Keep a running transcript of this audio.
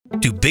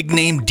Do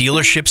big-name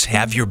dealerships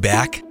have your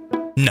back?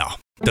 No.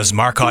 Does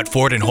Marcotte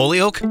Ford in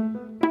Holyoke?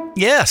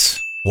 Yes.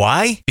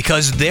 Why?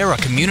 Because they're a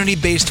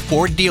community-based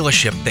Ford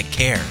dealership that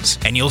cares.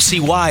 And you'll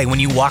see why when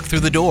you walk through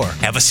the door.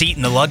 Have a seat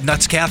in the Lug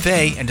Nuts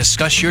Cafe and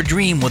discuss your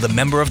dream with a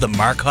member of the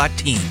Marcotte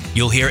team.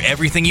 You'll hear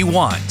everything you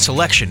want,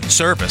 selection,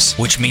 service,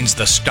 which means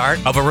the start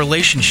of a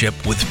relationship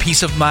with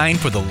peace of mind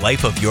for the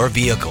life of your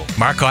vehicle.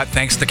 Marcotte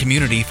thanks the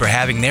community for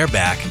having their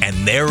back, and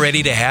they're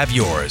ready to have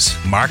yours.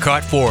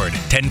 Marcotte Ford,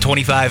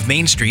 1025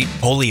 Main Street,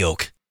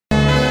 Holyoke.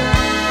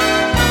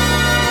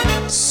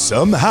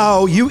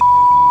 Somehow you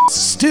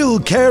still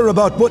care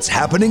about what's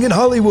happening in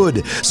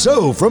Hollywood.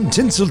 So, from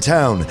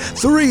Tinseltown,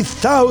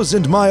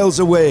 3,000 miles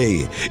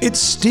away, it's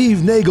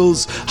Steve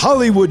Nagle's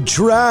Hollywood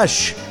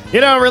Trash. You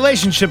know,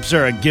 relationships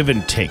are a give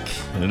and take,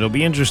 and it'll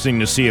be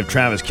interesting to see if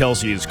Travis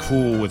Kelce is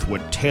cool with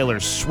what Taylor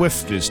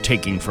Swift is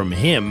taking from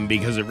him,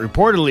 because it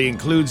reportedly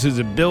includes his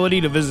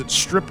ability to visit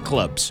strip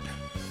clubs.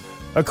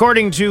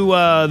 According to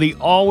the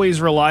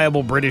always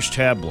reliable British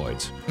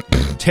tabloids,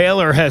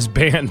 Taylor has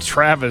banned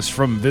Travis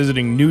from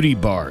visiting nudie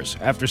bars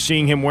after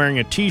seeing him wearing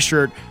a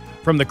t-shirt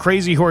from the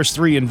Crazy Horse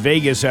 3 in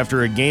Vegas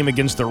after a game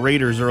against the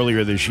Raiders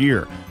earlier this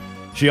year.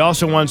 She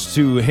also wants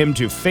him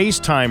to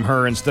FaceTime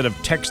her instead of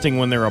texting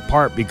when they're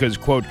apart because,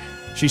 quote,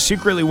 she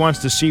secretly wants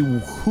to see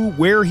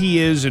where he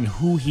is and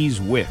who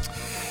he's with.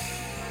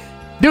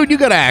 Dude, you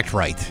gotta act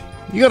right.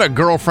 You got a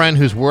girlfriend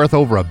who's worth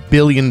over $1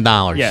 billion.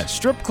 Yeah,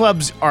 strip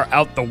clubs are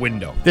out the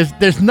window.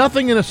 There's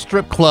nothing in a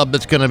strip club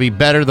that's going to be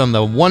better than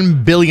the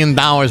 $1 billion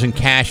in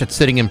cash that's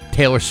sitting in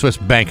Taylor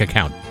Swift's bank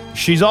account.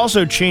 She's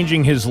also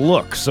changing his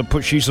look.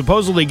 She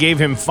supposedly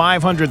gave him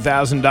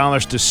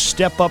 $500,000 to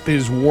step up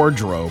his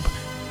wardrobe.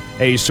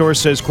 A source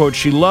says, quote,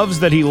 she loves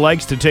that he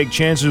likes to take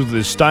chances with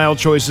his style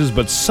choices,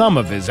 but some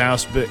of his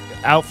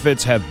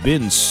outfits have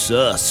been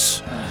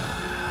sus.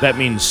 That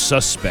means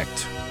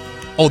suspect.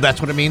 Oh,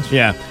 that's what it means?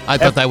 Yeah. I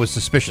thought that was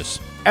suspicious.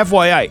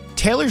 FYI,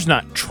 Taylor's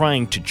not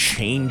trying to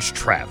change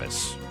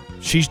Travis.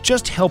 She's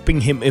just helping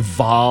him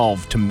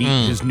evolve to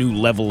meet his new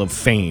level of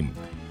fame.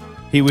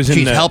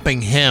 She's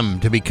helping him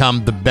to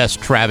become the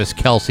best Travis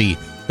Kelce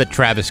that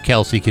Travis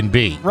Kelce can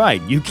be.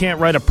 Right. You can't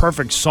write a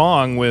perfect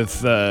song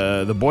with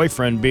the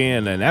boyfriend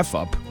being an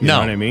F-up. You know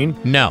what I mean?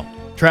 No.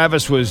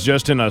 Travis was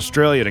just in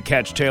Australia to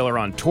catch Taylor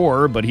on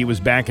tour, but he was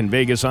back in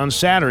Vegas on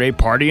Saturday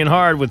partying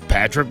hard with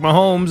Patrick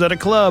Mahomes at a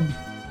club.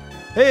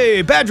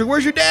 Hey, Patrick,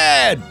 where's your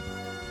dad?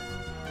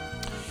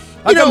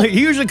 He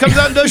usually comes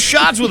out and does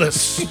shots with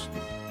us.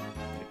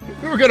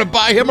 We were going to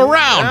buy him a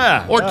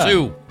round, or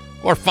two,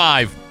 or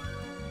five.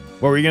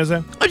 What were you going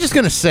to say? I'm just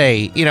going to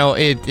say,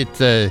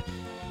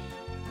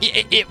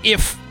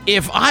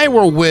 if I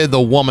were with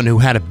a woman who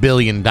had $1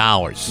 billion,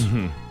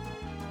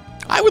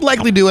 I would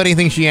likely do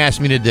anything she asked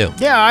me to do.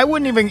 Yeah, I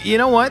wouldn't even, you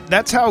know what?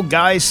 That's how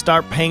guys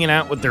start hanging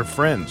out with their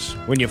friends.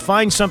 When you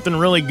find something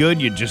really good,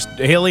 you just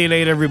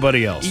alienate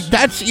everybody else.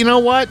 That's, you know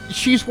what?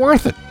 She's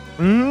worth it.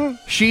 Mm-hmm.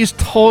 She's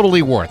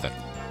totally worth it.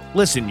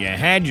 Listen, you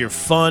had your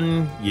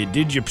fun, you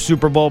did your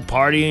Super Bowl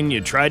partying, you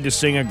tried to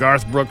sing a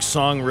Garth Brooks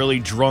song really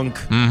drunk,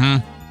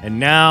 and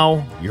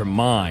now you're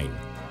mine.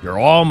 You're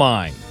all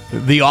mine.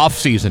 The off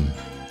season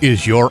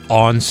is your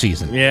on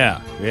season. Yeah.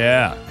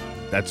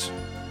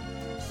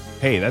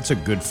 Hey, that's a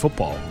good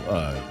football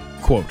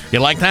quote. You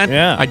like that?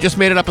 Yeah. I just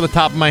made it up on the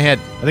top of my head.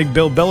 I think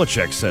Bill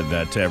Belichick said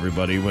that to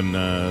everybody when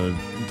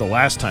the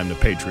last time the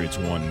Patriots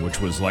won,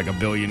 which was like 1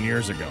 billion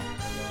years ago.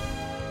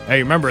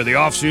 Hey, remember, the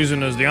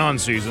off-season is the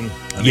on-season,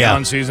 and the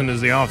on-season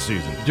is the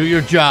off-season. Do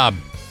your job.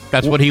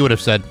 That's what he would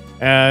have said.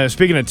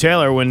 Speaking of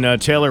Taylor, when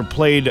Taylor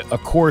played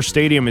Accor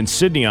Stadium in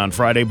Sydney on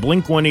Friday,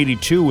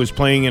 Blink-182 was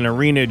playing an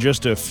arena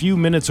just a few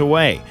minutes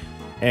away.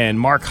 And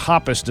Mark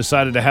Hoppus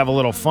decided to have a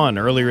little fun.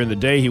 Earlier in the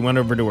day, he went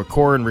over to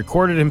Accor and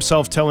recorded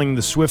himself telling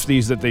the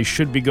Swifties that they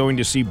should be going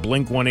to see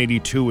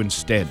Blink-182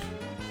 instead.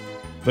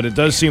 But it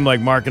does seem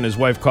like Mark and his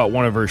wife caught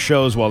one of her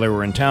shows while they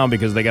were in town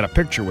because they got a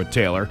picture with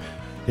Taylor.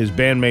 His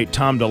bandmate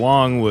Tom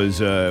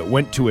DeLonge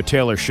went to a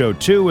Taylor show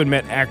too and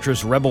met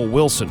actress Rebel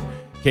Wilson.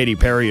 Katy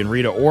Perry and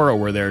Rita Ora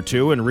were there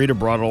too, and Rita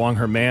brought along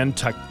her man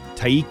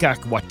Taika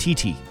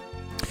Waititi.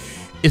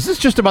 Is this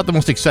just about the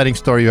most exciting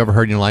story you ever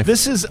heard in your life?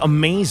 This is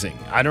amazing.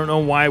 I don't know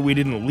why we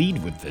didn't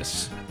lead with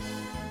this.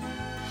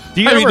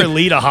 Do you ever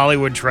lead a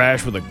Hollywood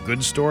trash with a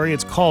good story?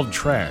 It's called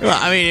trash. Well,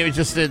 I mean, it's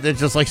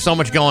just like so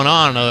much going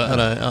on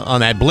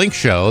that Blink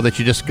show that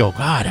you just go,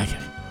 God,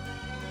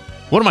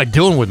 what am I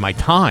doing with my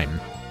time?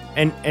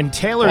 And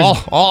Taylor's...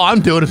 All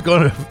I'm doing is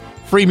going to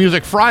Free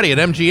Music Friday at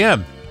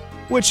MGM.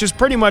 Which is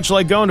pretty much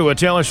like going to a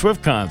Taylor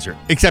Swift concert.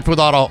 Except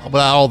without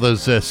all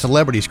those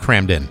celebrities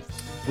crammed in.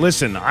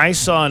 Listen, I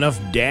saw enough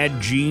dad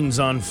jeans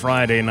on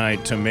Friday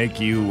night to make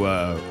you,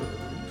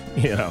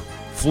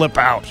 flip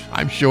out.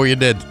 I'm sure you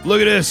did.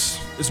 Look at this.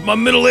 It's my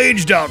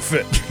middle-aged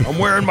outfit. I'm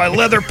wearing my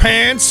leather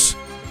pants,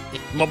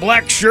 my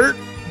black shirt,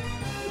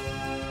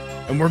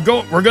 and we're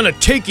gonna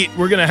take it.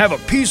 We're gonna have a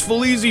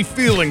peaceful, easy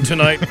feeling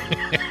tonight.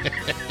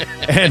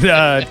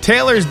 And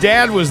Taylor's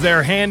dad was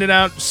there handing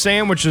out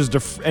sandwiches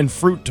and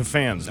fruit to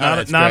fans. Not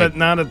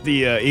at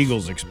the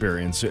Eagles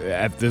experience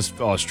at this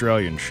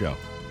Australian show.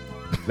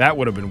 That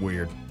would have been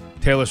weird.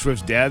 Taylor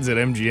Swift's dad's at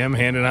MGM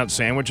handing out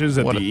sandwiches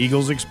at the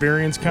Eagles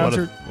Experience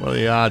concert. What are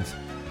the odds?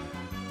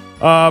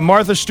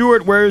 Martha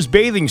Stewart wears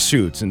bathing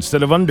suits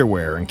instead of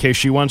underwear in case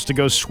she wants to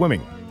go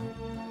swimming.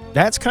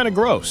 That's kind of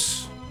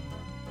gross.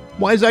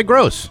 Why is that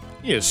gross?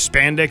 Yeah,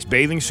 spandex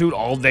bathing suit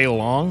all day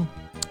long.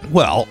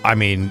 Well, I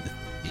mean,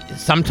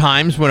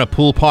 sometimes when a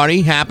pool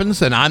party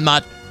happens and I'm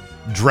not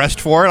dressed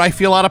for it, I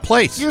feel out of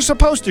place. You're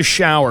supposed to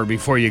shower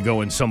before you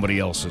go in somebody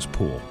else's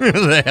pool.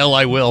 The hell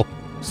I will.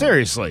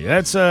 Seriously,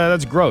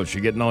 that's gross.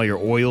 You're getting all your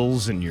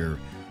oils and your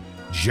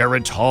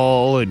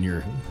Geritol and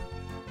your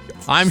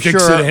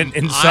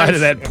inside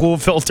of that pool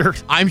filter.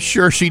 I'm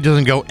sure she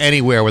doesn't go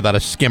anywhere without a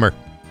skimmer.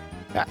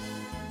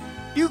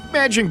 You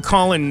imagine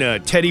calling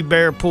Teddy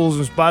Bear Pools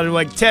and Spas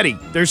like, Teddy,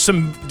 there's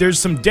some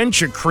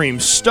denture cream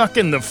stuck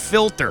in the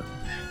filter.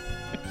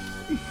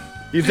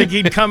 You think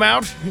he'd come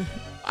out?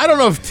 I don't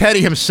know if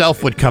Teddy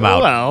himself would come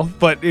out. Well,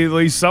 but at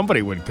least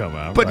somebody would come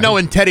out. But right?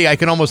 knowing Teddy, I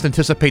can almost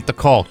anticipate the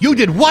call. You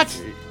did what?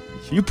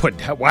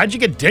 Why'd you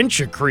get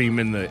denture cream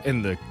in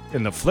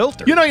the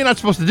filter? You know you're not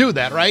supposed to do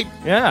that, right?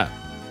 Yeah.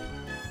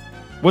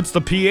 What's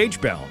the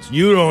pH balance?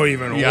 You don't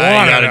even want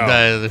to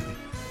know.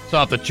 It's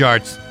off the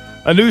charts.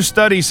 A new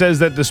study says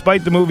that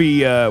despite the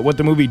movie, what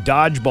the movie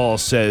Dodgeball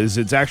says,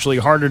 it's actually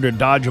harder to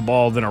dodge a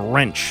ball than a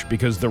wrench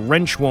because the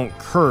wrench won't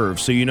curve,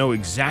 so you know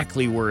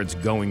exactly where it's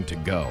going to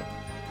go.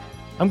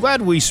 I'm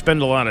glad we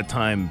spend a lot of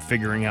time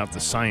figuring out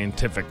the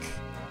scientific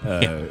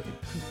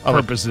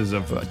purposes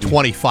of a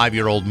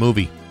 25-year-old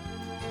movie.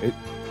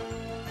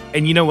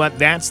 And you know what?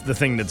 That's the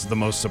thing that's the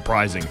most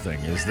surprising thing,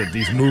 is that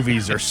these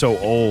movies are so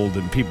old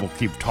and people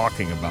keep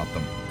talking about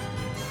them.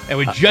 And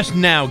we're just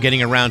now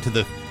getting around to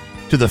the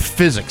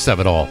physics of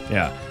it all.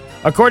 Yeah.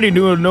 According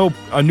to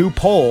a new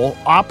poll,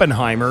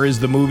 Oppenheimer is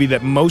the movie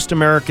that most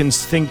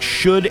Americans think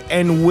should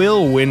and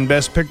will win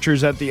Best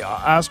Pictures at the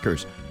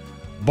Oscars.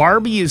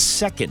 Barbie is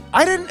second.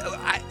 Listen,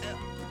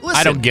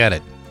 I don't get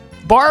it.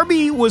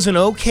 Barbie was an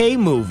okay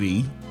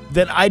movie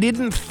that I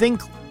didn't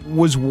think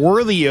was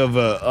worthy of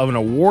an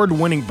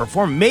award-winning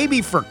performance.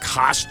 Maybe for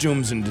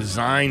costumes and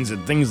designs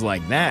and things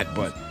like that,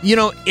 but you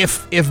know,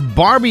 if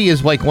Barbie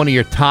is like one of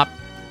your top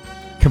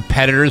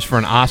competitors for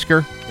an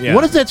Oscar,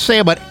 what does that say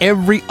about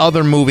every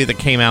other movie that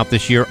came out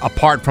this year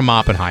apart from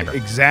Oppenheimer?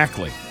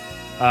 Exactly.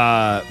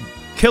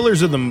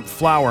 Killers of the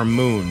Flower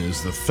Moon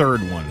is the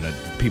third one that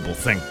people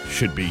think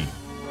should be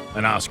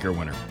an Oscar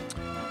winner.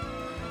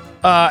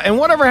 And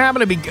whatever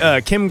happened to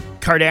Kim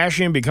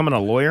Kardashian becoming a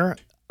lawyer?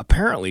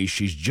 Apparently,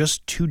 she's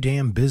just too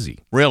damn busy.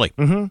 Really?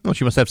 Mm-hmm. Well,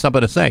 she must have something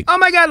to say. Oh,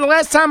 my God. The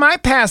last time I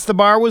passed the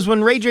bar was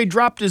when Ray J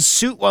dropped his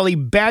suit while he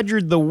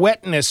badgered the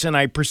wetness, and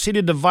I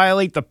proceeded to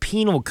violate the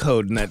penal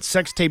code in that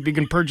sex tape you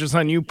can purchase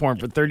on YouPorn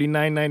for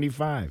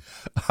 $39.95.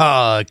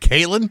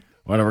 Caitlin?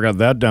 Well, I never got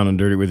that down and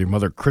dirty with your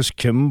mother, Chris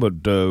Kim,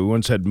 but we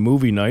once had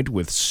movie night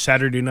with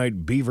Saturday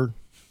Night Beaver.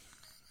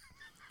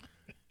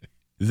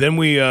 Then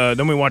we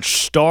watched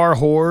Star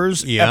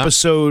Whores,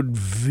 Episode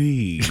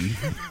V.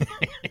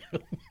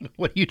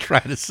 What are you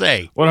trying to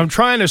say? What I'm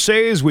trying to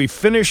say is we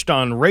finished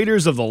on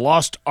Raiders of the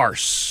Lost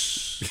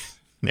Arse.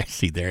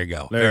 See, there you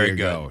go. There you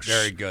go.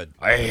 Very good.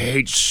 I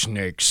hate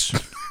snakes.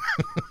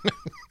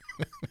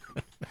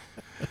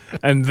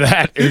 And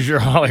that is your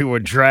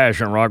Hollywood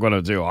trash on Rock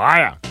 102.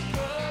 Hiya.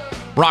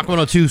 Rock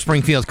 102,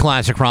 Springfield's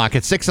Classic Rock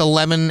at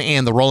 6:11,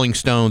 and the Rolling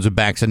Stones of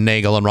Bax and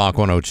Nagle on Rock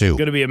 102.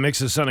 Going to be a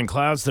mix of sun and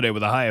clouds today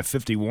with a high of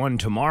 51.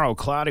 Tomorrow,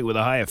 cloudy with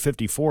a high of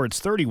 54. It's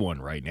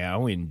 31 right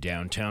now in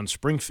downtown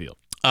Springfield.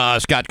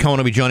 Scott Cohen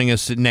will be joining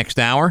us next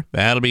hour.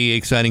 That'll be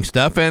exciting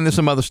stuff, and there's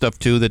some other stuff,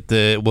 too,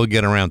 that we'll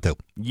get around to.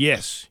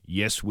 Yes,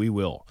 we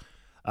will.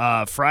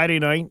 Friday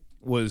night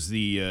was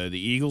the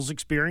Eagles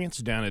experience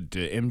down at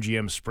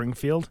MGM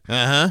Springfield.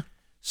 Uh-huh.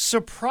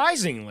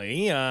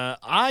 Surprisingly,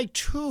 I,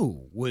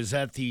 too, was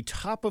at the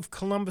top of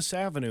Columbus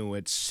Avenue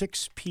at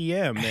 6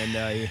 p.m., and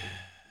I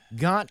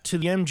got to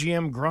the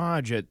MGM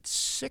garage at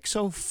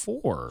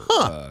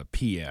 6:04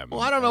 p.m.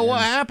 Well, I don't know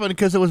what happened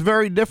because it was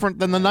very different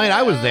than the night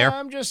I was there.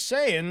 I'm just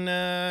saying,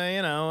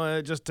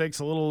 it just takes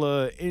a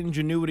little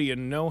ingenuity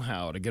and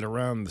know-how to get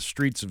around the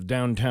streets of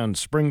downtown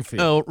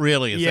Springfield. Oh,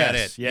 really? Is that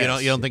it?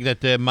 Yes. You don't think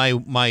that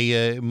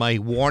my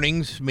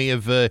warnings may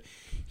have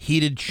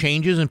heated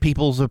changes in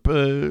people's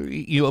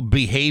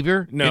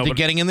behavior into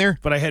getting in there?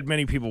 But I had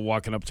many people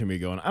walking up to me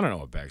going, I don't know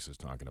what Bax is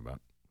talking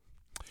about.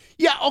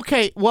 Yeah,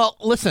 okay. Well,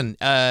 listen,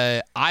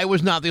 I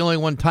was not the only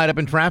one tied up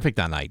in traffic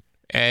that night.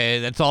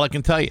 That's all I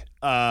can tell you.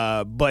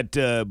 But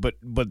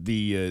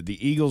the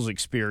Eagles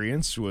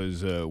experience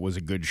was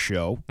a good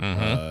show.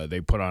 Mm-hmm.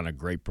 They put on a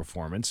great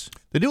performance.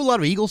 They do a lot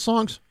of Eagles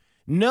songs?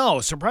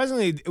 No,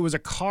 surprisingly, it was a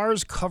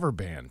Cars cover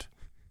band.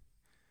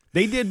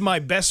 They did My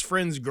Best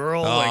Friend's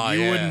Girl,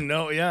 wouldn't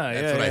know. Yeah,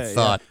 that's what I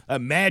thought.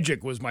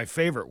 Magic was my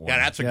favorite one. Yeah,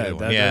 that's a good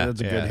one.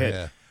 That's a good hit.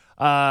 Yeah.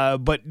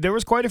 But there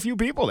was quite a few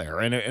people there,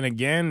 and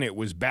again, it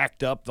was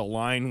backed up. The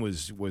line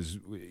was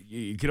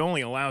you could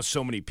only allow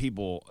so many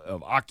people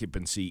of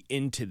occupancy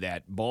into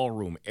that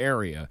ballroom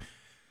area.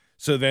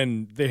 So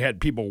then they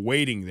had people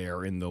waiting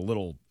there in the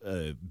little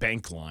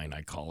bank line,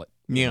 I call it.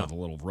 the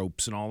little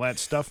ropes and all that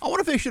stuff. I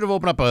wonder if they should have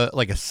opened up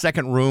a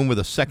second room with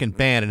a second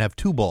band and have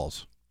 2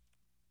 balls.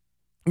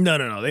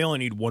 No. They only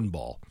need 1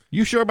 ball.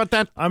 You sure about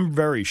that? I'm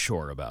very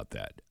sure about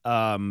that.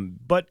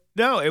 But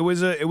no, it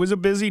was a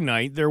busy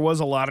night. There was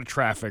a lot of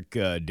traffic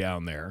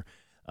down there.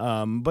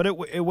 But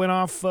it went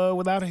off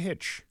without a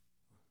hitch.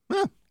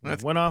 Well,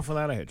 it went off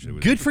without a hitch. It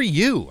was good for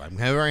you. I'm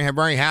very,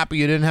 very happy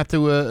you didn't have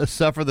to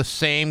suffer the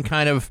same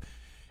kind of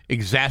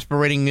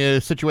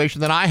exasperating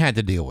situation that I had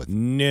to deal with.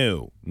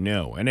 No.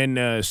 And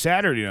then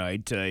Saturday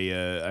night,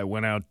 I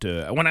went out.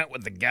 I went out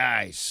with the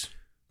guys.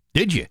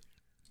 Did you?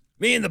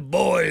 Me and the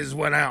boys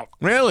went out.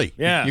 Really?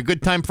 Yeah. Your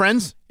good time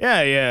friends?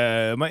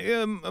 Yeah. Mike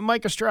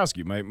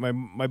Ostrowski,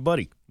 my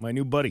buddy, my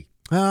new buddy.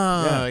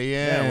 Oh,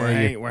 yeah.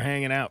 We're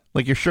hanging out.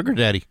 Like your sugar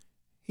daddy.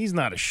 He's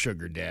not a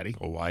sugar daddy.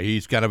 Oh, why?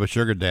 He's kind of a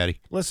sugar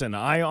daddy. Listen,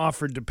 I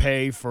offered to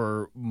pay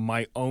for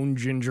my own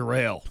ginger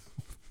ale.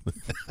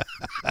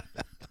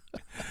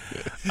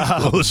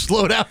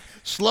 Slow down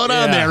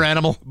there,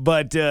 animal.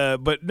 But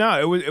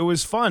no, it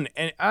was fun,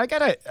 and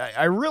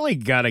I really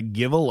gotta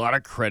give a lot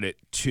of credit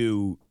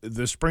to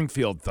the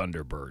Springfield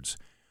Thunderbirds.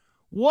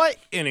 What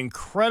an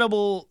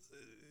incredible,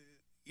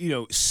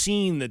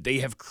 scene that they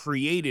have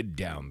created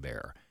down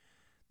there.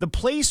 The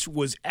place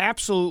was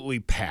absolutely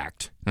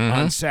packed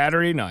on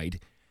Saturday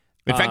night.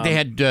 In fact, they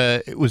had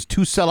it was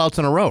 2 sellouts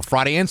in a row.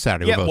 Friday and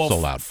Saturday were both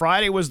sold out.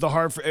 Friday was the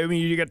Hartford. I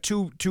mean, you got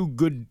two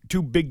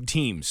big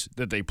teams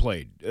that they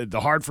played: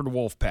 the Hartford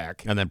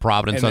Wolfpack, and then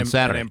Providence on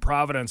Saturday. And then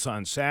Providence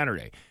on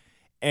Saturday.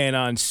 And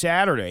on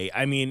Saturday,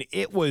 I mean,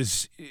 it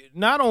was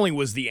not only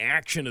was the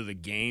action of the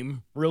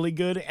game really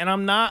good, and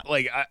I'm not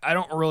I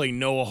don't really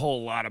know a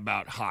whole lot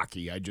about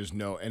hockey. I just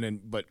know,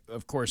 but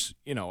of course,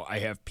 I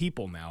have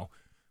people now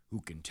who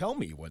can tell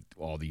me what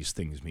all these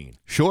things mean.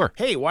 Sure.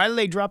 Hey, why do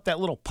they drop that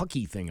little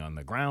pucky thing on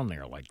the ground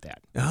there like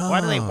that? Oh. Why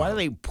do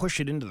they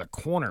push it into the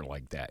corner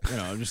like that?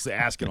 I'm just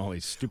asking all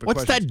these stupid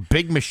questions. What's that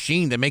big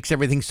machine that makes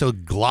everything so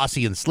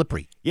glossy and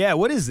slippery? Yeah,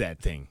 what is that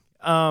thing?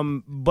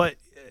 But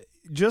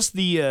just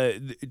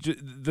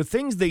the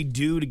things they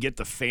do to get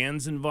the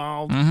fans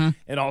involved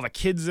and all the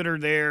kids that are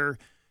there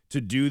to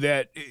do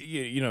that,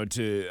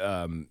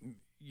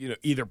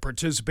 either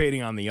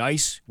participating on the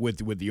ice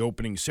with the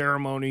opening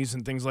ceremonies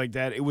and things like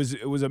that. It was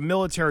a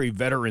military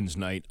veterans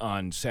night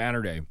on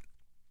Saturday,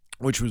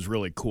 which was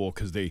really cool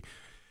because they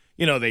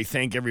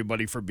thank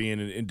everybody for being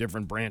in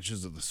different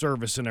branches of the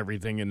service and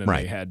everything. And then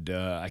They had,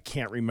 I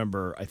can't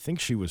remember, I think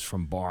she was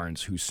from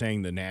Barnes who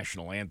sang the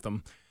national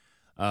anthem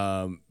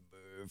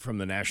from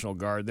the National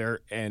Guard there.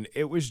 And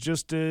it was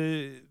just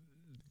the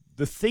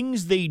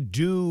things they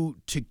do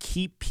to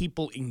keep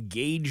people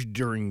engaged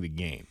during the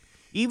game.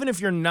 Even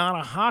if you're not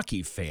a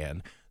hockey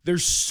fan,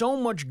 there's so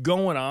much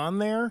going on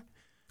there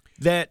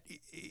that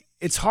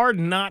it's hard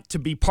not to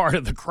be part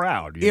of the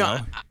crowd. You know?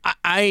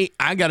 I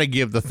got to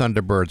give the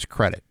Thunderbirds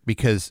credit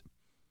because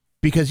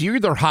you're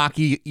either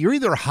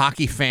a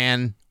hockey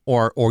fan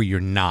or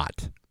you're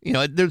not.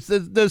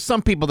 There's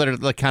some people that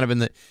are kind of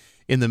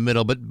in the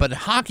middle, but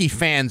hockey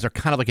fans are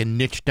kind of like a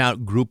niched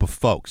out group of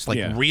folks,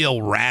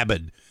 real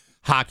rabid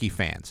hockey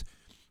fans.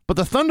 But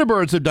the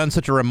Thunderbirds have done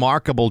such a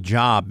remarkable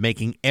job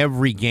making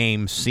every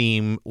game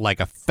seem like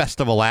a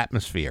festival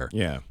atmosphere.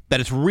 Yeah. That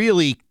it's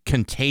really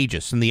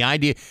contagious. And the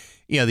idea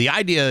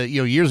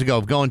years ago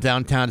of going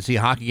downtown to see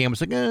a hockey game, it's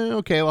like,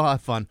 okay, we'll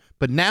have fun.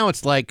 But now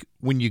it's like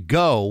when you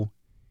go,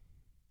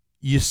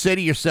 you say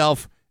to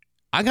yourself,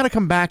 I got to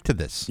come back to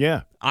this.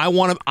 Yeah. I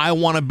want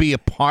to be a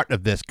part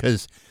of this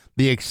because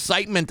the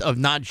excitement of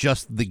not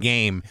just the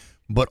game,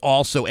 but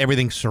also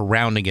everything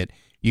surrounding it.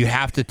 You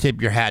have to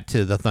tip your hat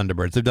to the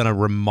Thunderbirds. They've done a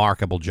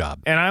remarkable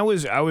job. And I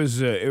was.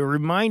 It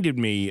reminded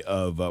me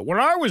of when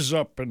I was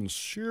up in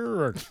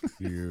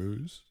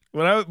Syracuse.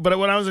 When I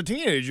was a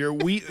teenager,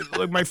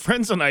 my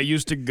friends and I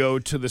used to go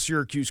to the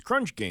Syracuse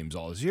Crunch games.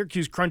 The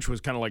Syracuse Crunch was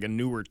kind of like a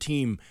newer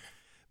team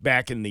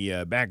back in the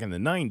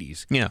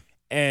 90s. Yeah,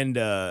 and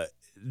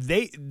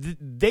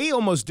they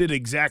almost did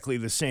exactly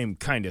the same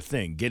kind of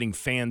thing, getting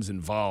fans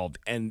involved.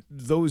 And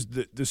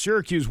the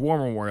Syracuse War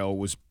Memorial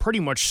was pretty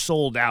much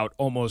sold out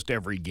almost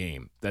every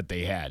game that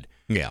they had.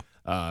 Yeah.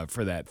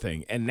 For that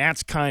thing. And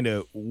that's kind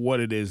of what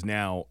it is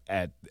now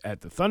at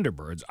the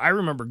Thunderbirds. I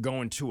remember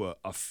going to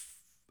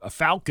a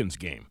Falcons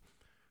game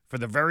for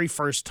the very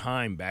first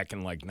time back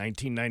in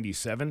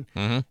 1997.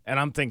 And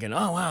I'm thinking,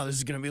 oh, wow, this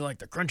is going to be like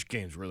the Crunch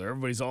games where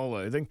everybody's all,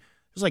 I think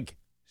there's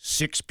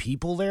 6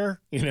 people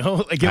there,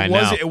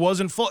 it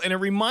wasn't full. And it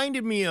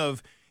reminded me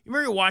of, you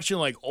remember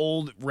watching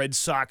old Red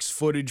Sox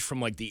footage from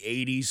the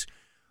 80s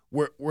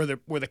where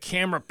the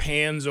camera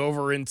pans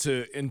over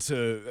into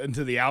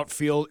the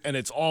outfield and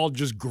it's all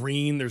just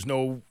green. There's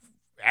no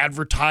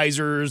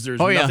advertisers.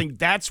 There's nothing.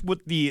 Yeah. That's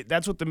what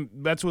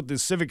the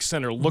Civic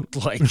Center looked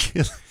like.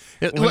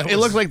 It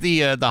looked like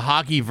the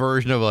hockey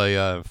version of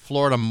a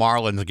Florida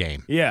Marlins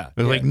game. Yeah,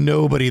 there's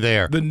nobody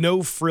there. The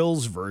no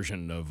frills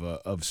version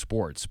of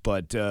sports,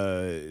 but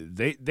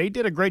they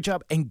did a great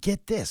job. And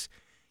get this,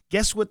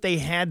 guess what they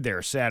had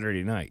there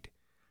Saturday night?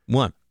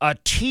 What? A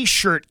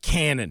T-shirt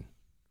cannon.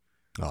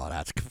 Oh,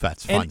 that's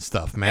that's fun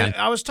stuff, man. And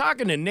I was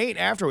talking to Nate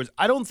afterwards.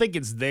 I don't think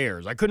it's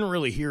theirs. I couldn't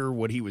really hear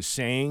what he was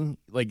saying.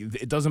 Like,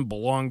 it doesn't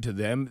belong to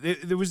them.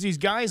 There was these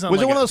guys on.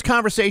 Was it one of those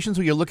conversations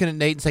where you're looking at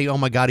Nate and say, "Oh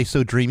my God, he's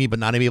so dreamy," but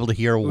not able to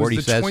hear a word he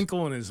says? It was the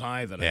twinkle in his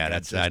eye that I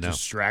got I know.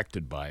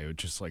 distracted by. It was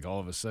just like all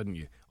of a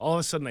sudden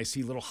I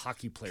see little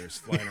hockey players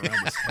flying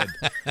around his head.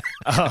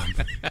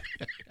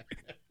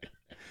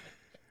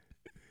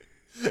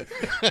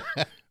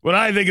 When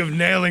I think of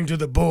nailing to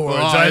the boards,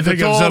 I think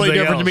of something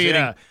else.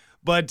 Yeah.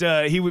 But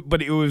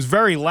it was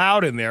very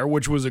loud in there,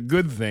 which was a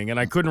good thing, and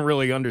I couldn't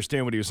really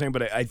understand what he was saying.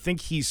 But I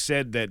think he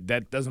said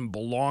that doesn't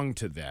belong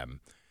to them.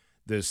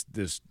 This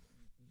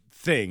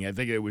thing, I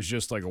think it was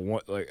just like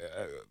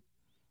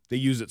they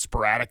use it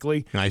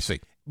sporadically. I see.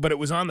 But it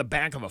was on the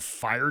back of a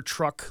fire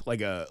truck,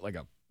 like a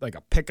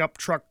pickup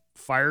truck,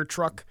 fire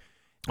truck.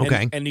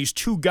 Okay. And these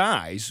two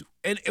guys,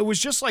 and it was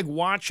just like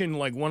watching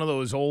like one of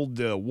those old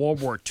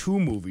World War II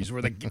movies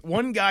where the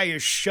one guy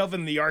is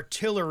shoving the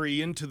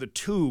artillery into the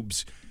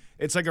tubes.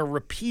 It's like a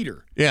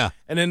repeater. Yeah.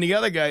 And then the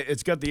other guy,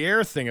 it's got the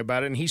air thing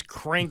about it, and he's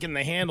cranking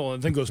the handle,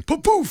 and the thing goes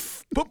poof,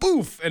 poof,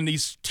 poof, and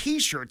these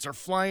T-shirts are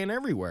flying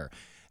everywhere.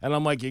 And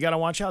I'm like, you got to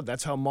watch out.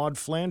 That's how Maud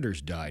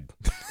Flanders died.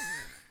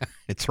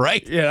 It's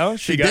right. You know,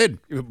 she did.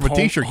 With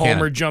T-shirt Homer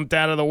cannon. jumped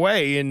out of the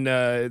way, and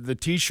the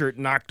T-shirt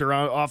knocked her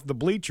off the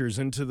bleachers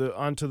onto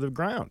the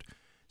ground.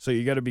 So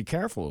you got to be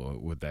careful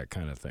with that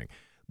kind of thing.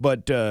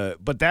 But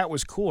that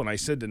was cool. And I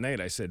said to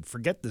Nate, I said,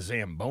 forget the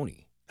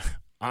Zamboni.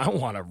 I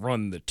want to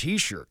run the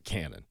T-shirt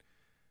cannon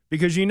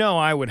because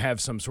I would have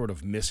some sort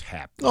of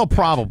mishap. Oh,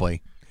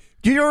 probably.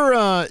 There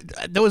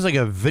was like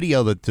a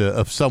video that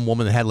of some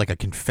woman that had like a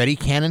confetti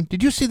cannon.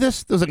 Did you see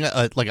this? There was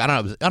like I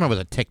don't know if it was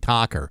a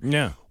TikTok or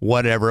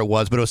whatever it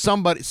was, but it was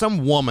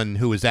some woman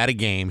who was at a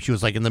game. She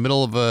was like in the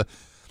middle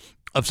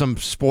of some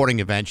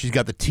sporting event. She's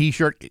got the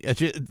T-shirt,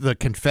 the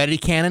confetti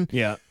cannon.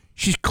 Yeah.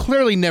 She's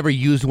clearly never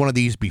used one of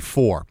these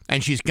before,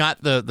 and she's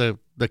got the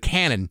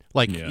cannon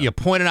you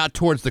point it out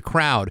towards the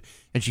crowd,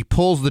 and she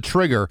pulls the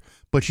trigger,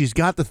 but she's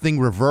got the thing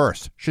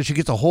reversed, so she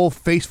gets a whole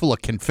face full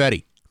of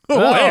confetti.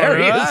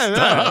 Hilarious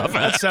stuff.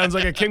 That sounds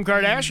like a Kim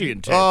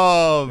Kardashian tape.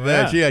 Oh,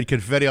 man, she had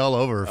confetti all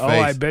over her face.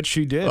 Oh, I bet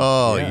she did.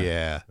 Oh,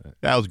 yeah.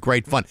 That was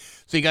great fun.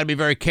 So you got to be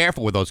very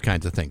careful with those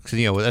kinds of things.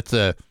 That's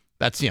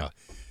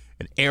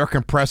an air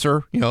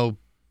compressor,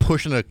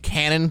 pushing a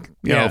cannon,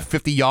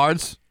 50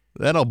 yards.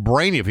 That'll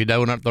brain you if you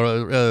do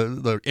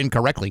it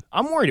incorrectly.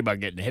 I'm worried about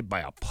getting hit by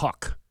a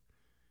puck.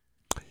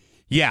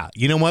 Yeah,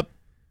 you know what?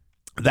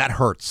 That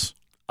hurts.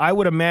 I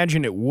would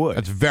imagine it would.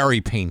 That's very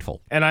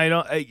painful. And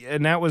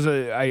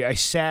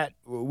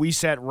we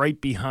sat right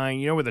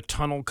behind, where the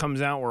tunnel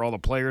comes out, where all the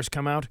players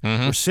come out.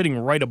 Mm-hmm. We're sitting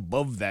right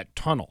above that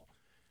tunnel.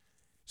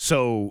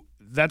 So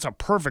that's a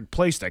perfect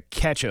place to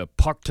catch a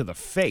puck to the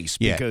face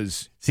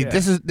because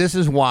this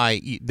is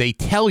why they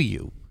tell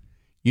you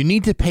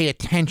need to pay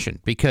attention,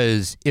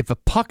 because if a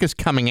puck is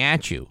coming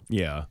at you,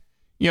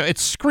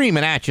 it's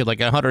screaming at you like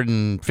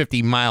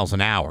 150 miles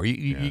an hour.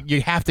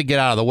 You have to get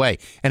out of the way.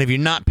 And if you're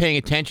not paying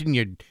attention,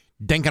 you're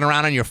dinking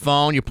around on your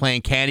phone, you're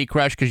playing Candy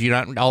Crush because you're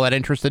not all that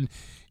interested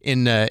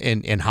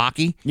in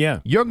hockey. Yeah,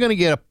 you're going to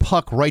get a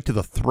puck right to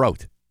the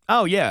throat.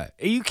 Oh, yeah.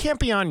 You can't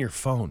be on your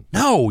phone.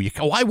 No,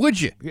 why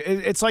would you?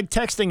 It's like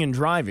texting and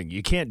driving.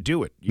 You can't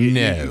do it.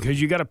 No. Because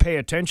you got to pay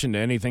attention to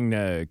anything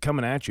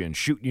coming at you and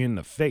shooting you in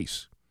the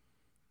face.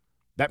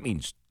 That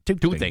means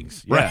two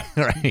things. Yeah.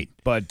 Right.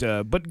 But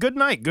good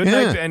night. Good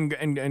night.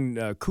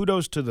 And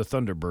kudos to the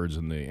Thunderbirds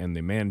and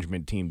the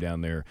management team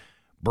down there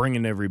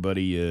bringing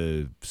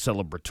everybody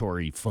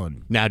celebratory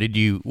fun. Now,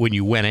 when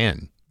you went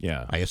in,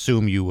 I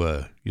assume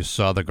you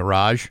saw the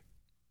garage?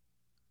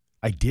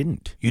 I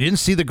didn't. You didn't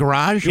see the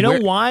garage? You know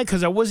why?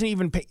 Because I wasn't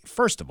even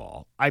First of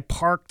all, I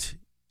parked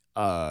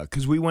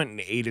because we went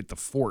and ate at the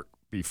fort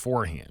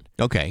beforehand.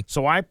 Okay.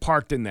 So I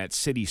parked in that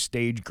city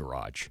stage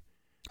garage.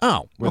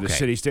 Oh, where the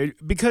city stage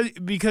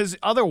because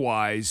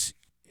otherwise,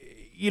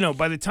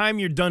 by the time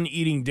you're done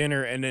eating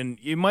dinner, and then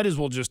you might as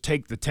well just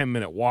take the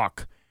 10-minute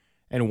walk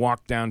and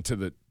walk down to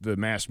the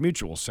Mass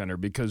Mutual Center,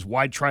 because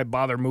why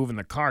bother moving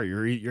the car?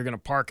 You're going to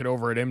park it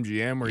over at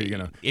MGM, or you're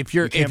going to you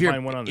can't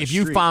find one on the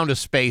street. If you found a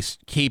space,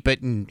 keep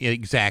it, and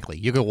exactly,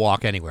 you can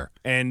walk anywhere.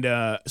 And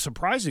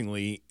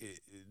surprisingly,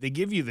 they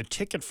give you the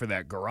ticket for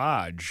that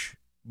garage,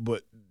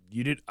 but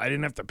I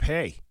didn't have to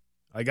pay.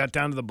 I got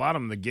down to the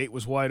bottom, and the gate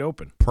was wide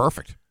open.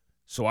 Perfect.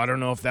 So I don't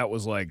know if that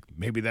was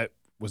maybe that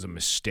was a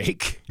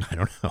mistake. I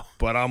don't know.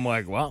 But I'm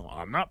like, well,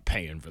 I'm not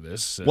paying for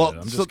this.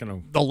 I'm just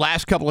going to. The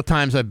last couple of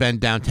times I've been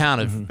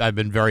downtown, I've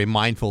been very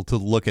mindful to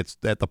look at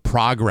the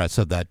progress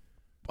of that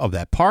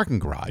parking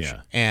garage.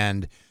 Yeah.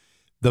 And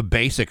the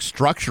basic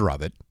structure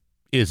of it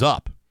is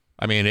up.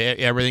 I mean,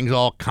 everything's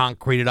all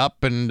concreted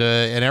up and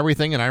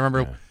everything. And I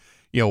remember,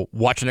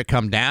 watching it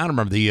come down. I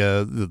remember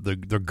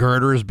the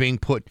girders being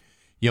put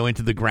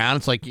into the ground.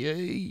 It's like,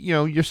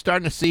 you're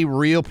starting to see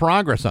real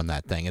progress on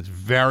that thing. It's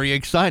very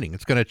exciting.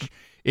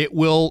 It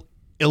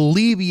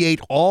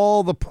alleviate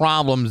all the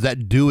problems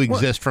that do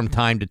exist from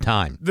time to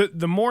time.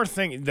 The more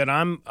thing that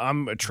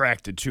I'm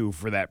attracted to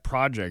for that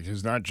project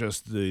is not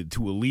just to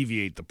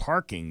alleviate the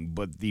parking,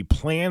 but the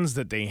plans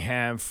that they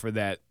have for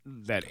that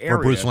area.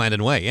 For Bruce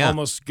Landon Way, yeah.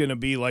 Almost going to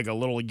be like a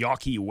little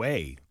Yawkey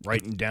Way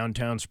right in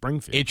downtown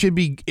Springfield. It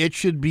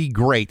should be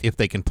great if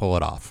they can pull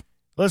it off.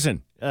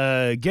 Listen,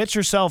 get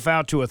yourself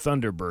out to a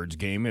Thunderbirds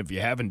game if you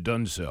haven't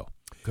done so,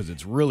 because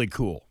it's really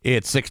cool.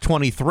 It's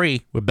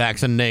 6:23 with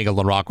Bax and Nagle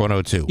on Rock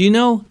 102. You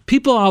know,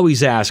 people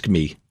always ask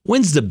me,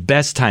 when's the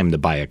best time to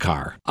buy a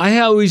car? I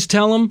always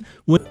tell them,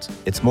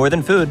 It's more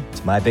than food.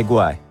 It's my big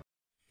why.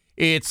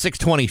 It's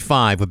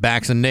 6:25 with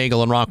Bax and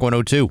Nagle on Rock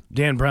 102.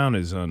 Dan Brown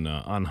is on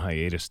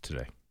hiatus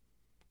today.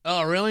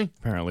 Oh, really?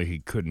 Apparently he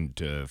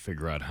couldn't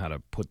figure out how to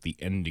put the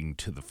ending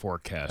to the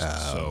forecast.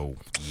 So,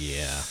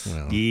 that's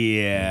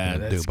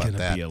going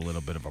to be a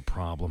little bit of a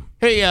problem.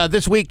 Hey,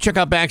 this week, check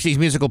out Baxy's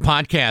musical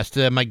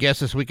podcast. My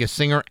guest this week is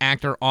singer,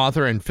 actor,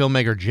 author, and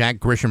filmmaker Jack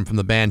Grisham from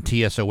the band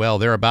TSOL.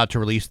 They're about to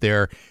release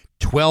their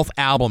 12th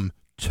album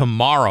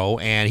tomorrow,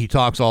 and he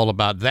talks all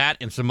about that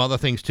and some other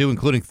things, too,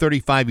 including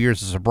 35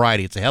 years of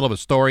sobriety. It's a hell of a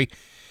story.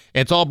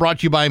 It's all brought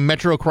to you by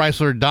Metro,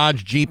 Chrysler,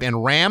 Dodge, Jeep,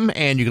 and Ram,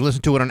 and you can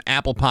listen to it on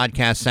Apple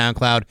Podcasts,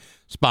 SoundCloud,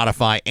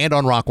 Spotify, and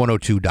on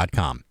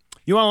rock102.com.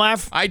 You want to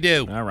laugh? I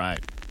do. All right.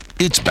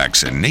 It's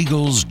Bax and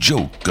Nagle's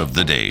Joke of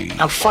the Day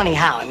I'm funny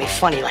how? I mean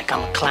funny like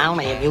I'm a clown,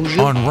 I amuse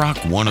you. on Rock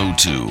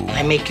 102,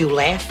 I make you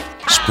laugh.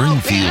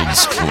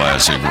 Springfield's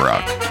classic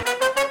rock.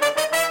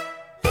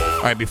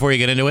 All right, before you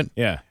get into it,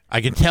 Yeah.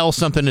 I can tell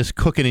something is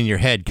cooking in your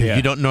head because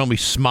you don't normally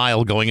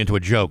smile going into a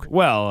joke.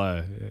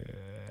 Well,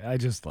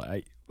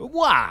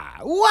 why?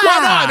 Well,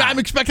 no, I'm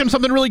expecting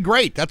something really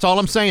great. That's all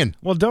I'm saying.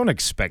 Well, don't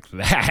expect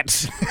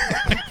that.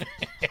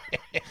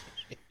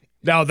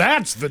 Now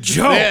that's the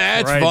joke.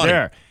 Yeah, that's right funny.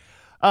 There.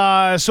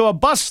 So a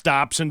bus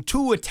stops and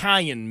two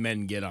Italian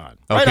men get on.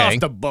 Right Okay. off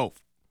the boat.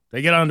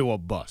 They get onto a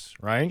bus,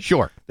 right?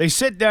 Sure. They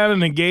sit down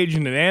and engage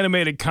in an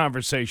animated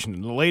conversation,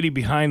 and the lady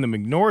behind them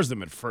ignores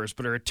them at first,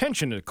 but her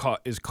attention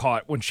is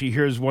caught when she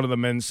hears one of the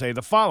men say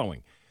the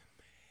following.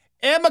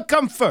 Emma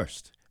come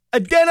first,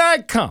 and then I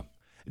come.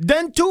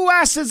 Then two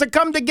asses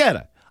come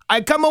together. I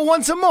come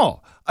once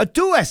more,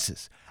 two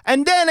S's.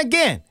 And then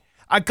again,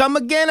 I come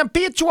again and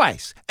pee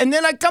twice. And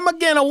then I come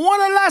again a one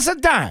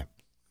last time.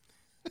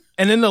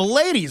 And then the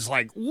lady's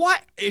like,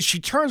 what? She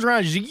turns around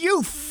and she's like,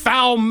 you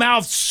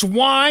foul-mouthed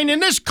swine. In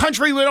this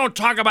country, we don't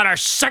talk about our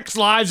sex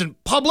lives in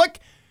public.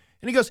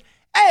 And he goes,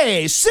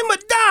 hey, simmer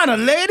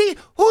down, lady.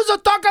 Who's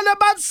talking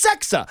about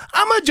sex?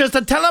 I'm just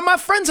telling my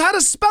friends how to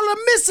spell a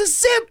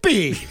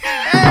Mississippi.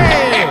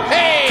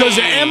 Hey, because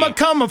Emma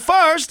come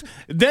first,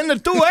 then the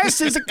two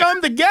S's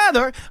come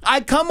together.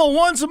 I come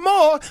once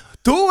more,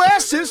 two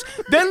S's,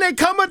 then they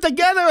come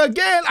together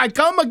again. I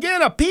come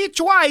again, a P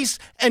twice,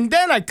 and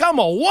then I come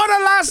one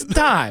last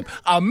time,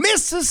 a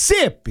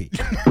Mississippi.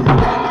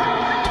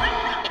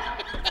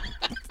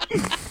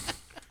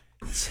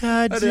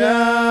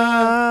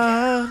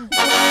 Ta-da.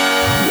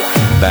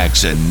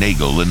 Bax and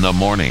Nagle in the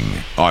morning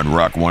on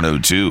Rock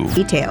 102.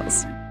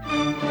 Details.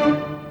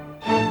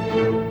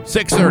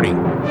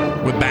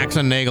 6:30 with Bax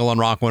and Nagle on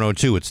Rock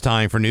 102. It's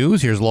time for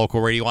news. Here's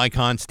local radio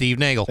icon Steve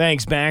Nagle.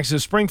 Thanks, Bax. A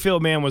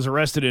Springfield man was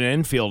arrested in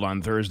Enfield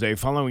on Thursday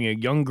following a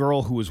young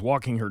girl who was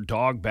walking her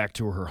dog back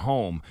to her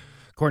home.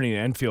 According to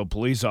Enfield,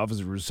 police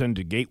officers were sent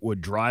to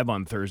Gatewood Drive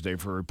on Thursday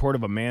for a report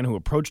of a man who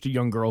approached a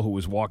young girl who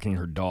was walking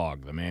her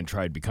dog. The man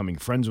tried becoming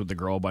friends with the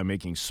girl by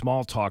making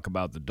small talk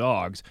about the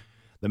dogs.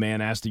 The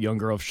man asked the young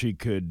girl if she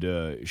could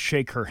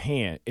shake her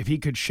hand,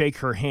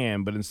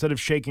 but instead of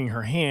shaking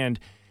her hand,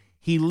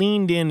 he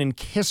leaned in and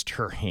kissed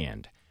her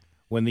hand.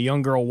 When the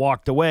young girl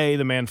walked away,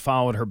 the man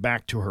followed her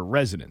back to her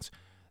residence.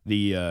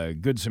 The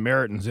Good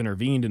Samaritans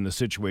intervened in the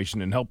situation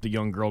and helped the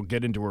young girl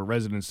get into her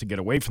residence to get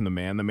away from the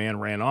man. The man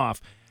ran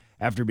off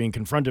after being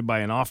confronted by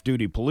an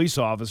off-duty police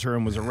officer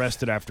and was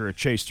arrested after a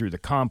chase through the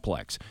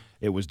complex.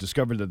 It was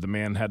discovered that the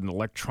man had an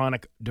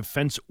electronic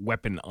defense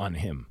weapon on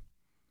him.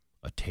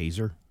 A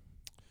taser?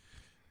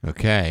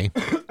 Okay.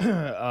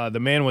 The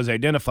man was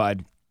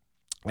identified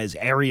as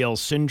Ariel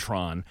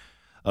Cintron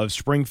of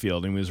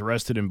Springfield and was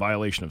arrested in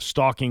violation of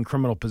stalking,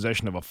 criminal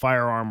possession of a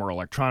firearm or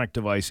electronic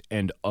device,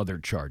 and other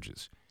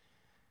charges.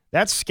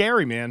 That's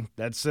scary, man.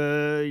 That's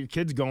your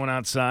kids going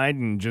outside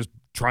and just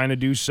trying to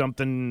do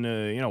something,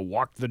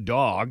 walk the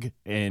dog,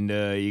 and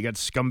you got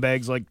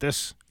scumbags like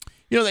this.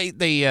 Thankfully,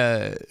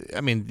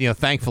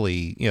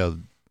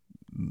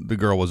 the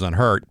girl was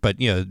unhurt, but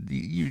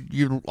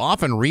you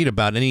often read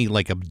about any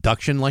like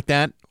abduction like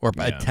that or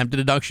attempted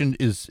abduction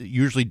is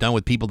usually done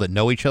with people that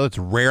know each other. It's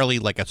rarely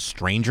like a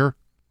stranger.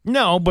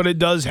 No, but it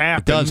does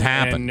happen. It does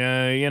happen.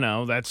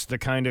 And, that's the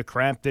kind of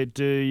crap that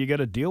you got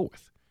to deal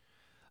with.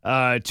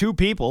 Two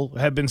people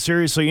have been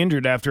seriously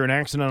injured after an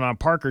accident on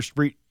Parker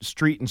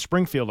Street in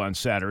Springfield on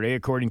Saturday.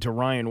 According to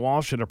Ryan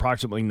Walsh, at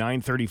approximately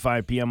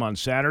 9:35 p.m. on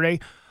Saturday,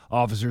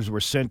 officers were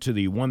sent to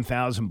the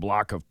 1000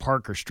 block of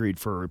Parker Street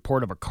for a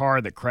report of a car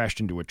that crashed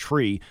into a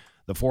tree.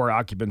 The 4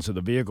 occupants of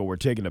the vehicle were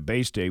taken to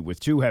Bay State, with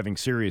 2 having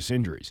serious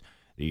injuries.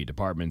 The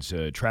department's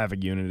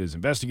traffic unit is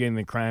investigating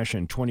the crash,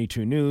 and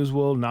 22 News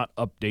will not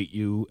update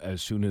you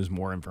as soon as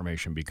more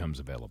information becomes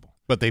available.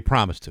 But they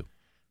promised to.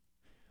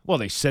 Well,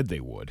 they said they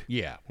would.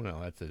 Yeah,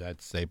 well,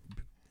 that's a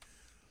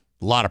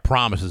lot of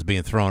promises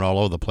being thrown all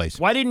over the place.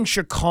 Why didn't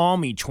you call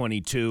me,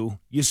 22?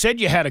 You said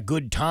you had a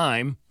good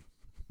time.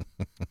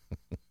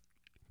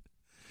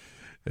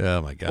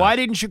 Oh, my God. Why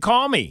didn't you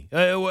call me?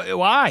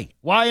 Why?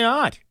 Why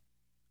not?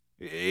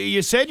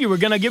 You said you were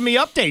going to give me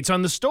updates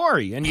on the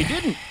story, and you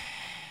didn't.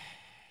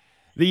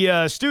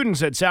 The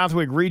students at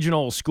Southwick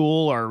Regional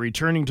School are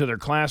returning to their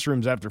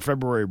classrooms after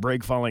February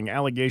break following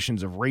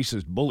allegations of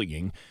racist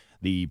bullying.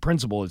 The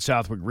principal at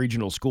Southwick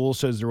Regional School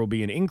says there will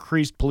be an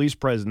increased police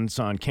presence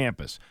on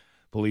campus.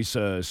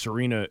 Principal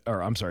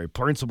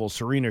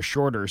Serena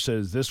Shorter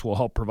says this will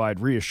help provide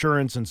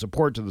reassurance and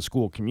support to the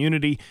school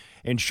community,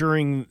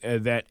 ensuring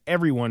that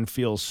everyone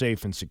feels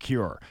safe and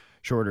secure.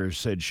 Shorter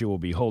said she will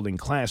be holding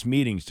class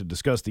meetings to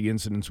discuss the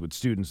incidents with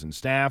students and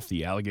staff.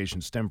 The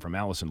allegations stem from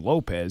Allison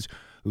Lopez,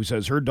 who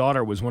says her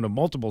daughter was one of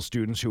multiple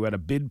students who had a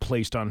bid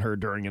placed on her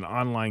during an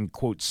online,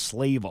 quote,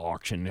 slave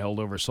auction held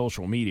over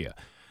social media.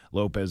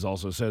 Lopez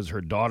also says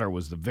her daughter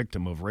was the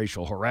victim of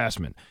racial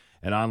harassment.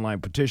 An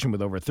online petition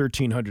with over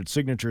 1,300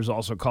 signatures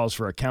also calls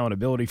for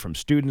accountability from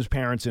students,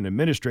 parents, and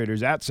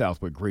administrators at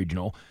Southwick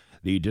Regional.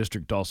 The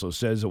district also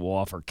says it will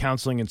offer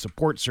counseling and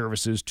support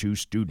services to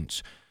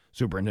students.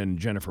 Superintendent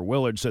Jennifer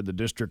Willard said the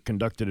district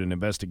conducted an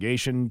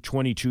investigation.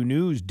 22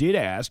 News did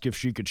ask if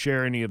she could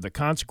share any of the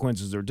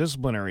consequences or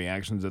disciplinary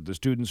actions that the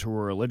students who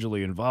were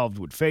allegedly involved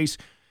would face,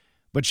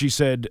 but she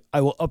said,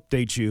 I will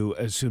update you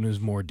as soon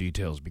as more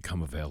details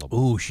become available.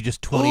 Ooh, she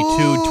just 22.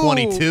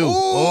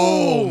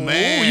 Oh,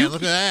 man, look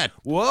at that.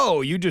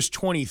 Whoa, you just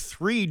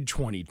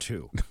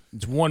 23-22.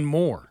 It's one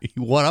more.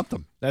 You one-upped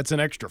them. That's an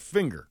extra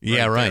finger.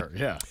 Yeah, right.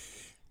 There.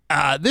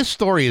 Yeah. This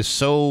story is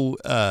so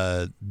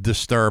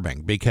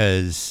disturbing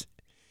because,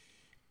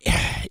 we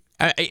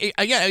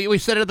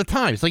said it at the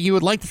time. It's like you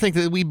would like to think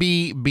that we'd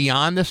be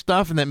beyond this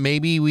stuff and that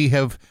maybe we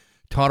have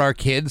taught our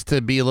kids to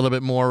be a little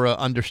bit more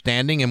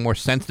understanding and more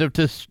sensitive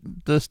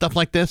to stuff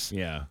like this.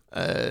 Yeah.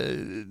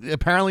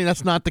 Apparently,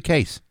 that's not the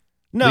case.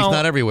 No, at least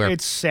not everywhere.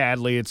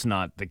 Sadly, it's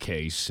not the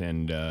case,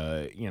 and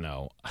I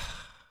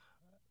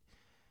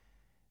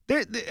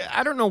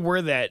don't know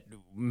where that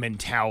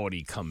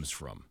mentality comes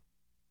from.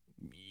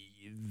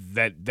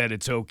 That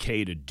it's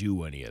okay to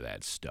do any of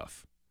that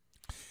stuff.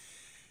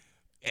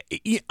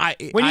 I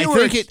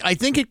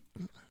think it.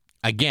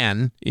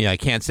 Again, I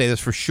can't say this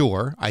for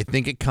sure. I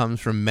think it comes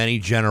from many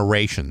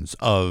generations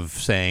of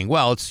saying,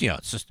 "Well, it's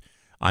just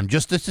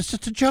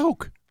a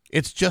joke.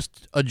 It's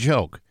just a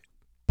joke,"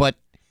 but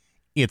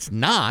it's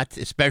not,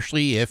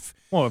 especially if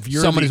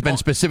someone has been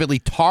specifically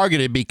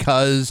targeted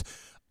because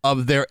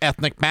of their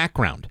ethnic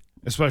background.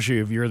 Especially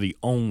if you're the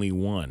only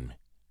one.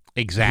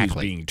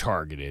 Exactly. Who's being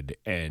targeted,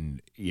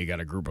 and you got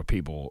a group of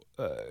people.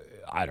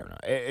 I don't know.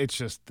 It's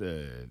just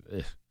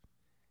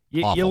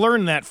you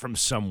learn that from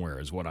somewhere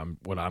is what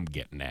I'm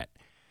getting at.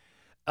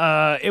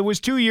 It was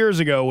 2 years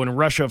ago when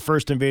Russia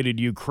first invaded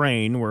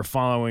Ukraine. We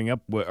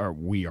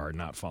are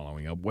not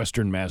following up.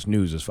 Western Mass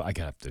News is. I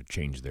have to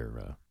change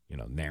their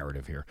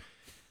narrative here.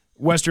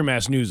 Western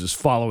Mass News is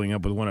following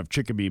up with one of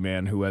Chicopee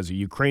man who has a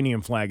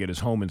Ukrainian flag at his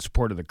home in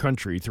support of the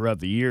country. Throughout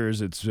the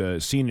years, it's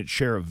seen its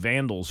share of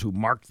vandals who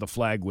marked the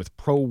flag with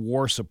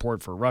pro-war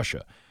support for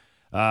Russia.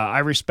 I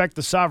respect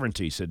the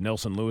sovereignty, said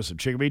Nelson Lewis of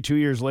Chicopee. 2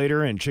 years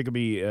later, and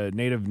Chicopee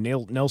native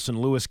Nelson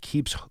Lewis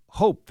keeps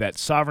hope that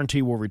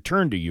sovereignty will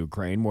return to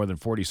Ukraine, more than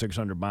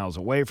 4,600 miles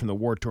away from the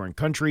war-torn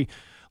country.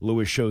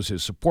 Lewis shows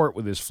his support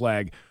with his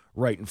flag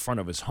right in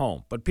front of his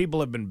home. But people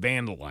have been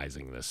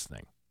vandalizing this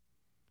thing.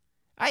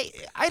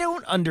 I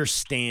don't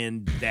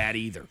understand that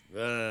either.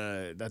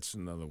 That's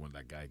another one.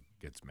 That guy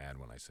gets mad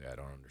when I say I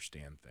don't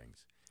understand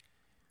things.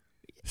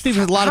 Steve,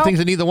 there's a lot of things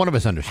that neither one of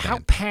us understand. How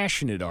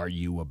passionate are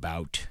you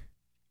about?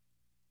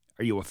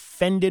 Are you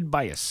offended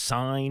by a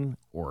sign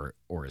or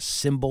a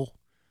symbol?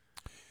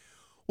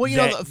 Well,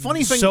 the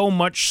funny thing... So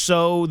much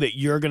so that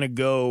you're going to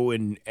go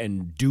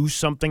and do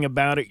something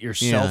about it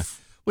yourself?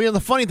 Yeah. Well, the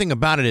funny thing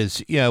about it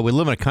is, we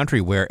live in a country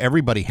where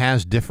everybody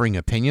has differing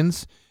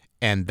opinions,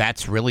 and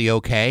that's really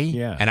okay.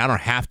 Yeah. And I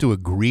don't have to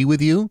agree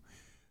with you,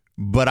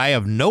 but I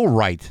have no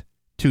right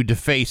to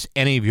deface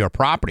any of your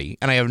property,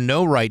 and I have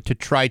no right to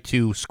try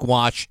to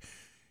squash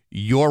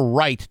your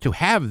right to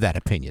have that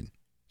opinion.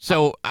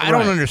 So I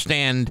don't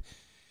understand.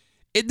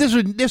 This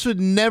would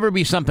never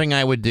be something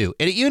I would do.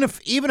 And even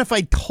if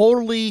I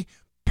totally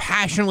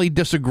passionately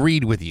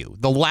disagreed with you,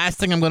 the last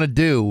thing I'm going to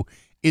do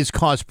is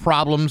cause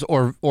problems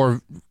or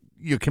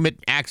you commit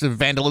acts of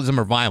vandalism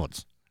or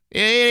violence. It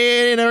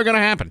ain't never going to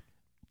happen.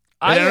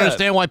 I don't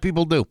understand why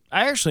people do.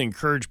 I actually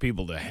encourage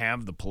people to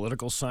have the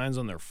political signs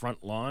on their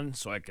front lawn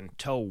so I can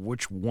tell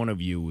which one of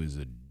you is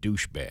a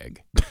douchebag.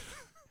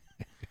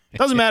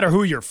 Doesn't matter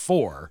who you're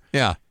for.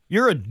 Yeah.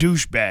 You're a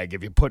douchebag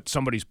if you put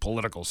somebody's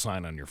political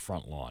sign on your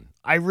front lawn.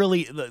 I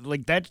really,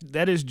 like,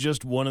 that is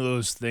just one of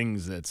those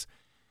things that's,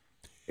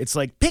 It's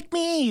like, pick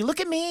me, look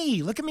at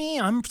me,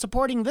 I'm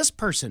supporting this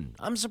person.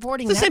 I'm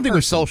supporting It's the that same thing with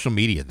person. social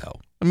media, though.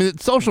 I mean,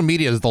 social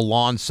media is the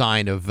lawn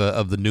sign of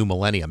the new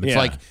millennium. It's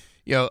like,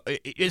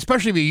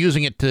 especially if you're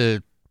using it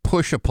to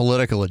push a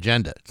political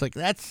agenda. It's like,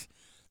 that's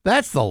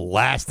the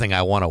last thing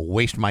I want to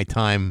waste my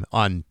time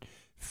on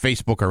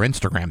Facebook or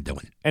Instagram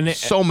doing. And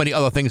so many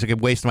other things I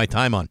could waste my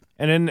time on.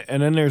 And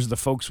then there's the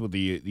folks with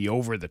the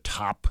over the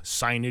top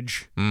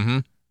signage. Mm-hmm.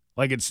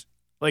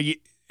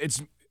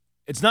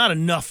 It's not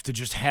enough to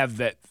just have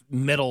that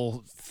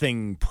metal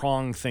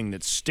prong thing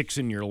that sticks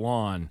in your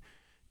lawn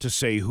to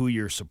say who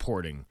you're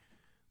supporting,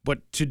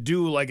 but to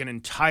do like an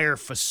entire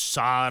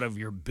facade of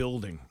your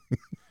building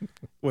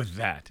with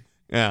that.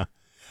 Yeah.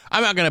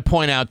 I'm not going to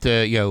point out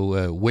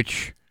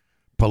which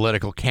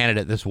political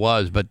candidate this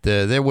was, but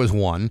there was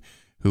one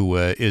who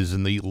is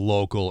in the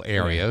local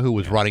area who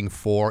was running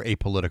for a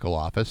political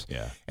office.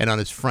 Yeah. And on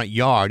his front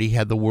yard, he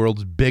had the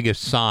world's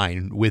biggest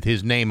sign with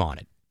his name on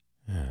it.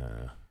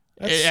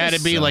 It had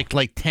to be like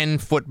 10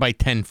 foot by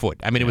 10 foot.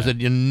 I mean, it was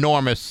an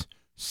enormous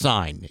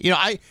sign.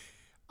 I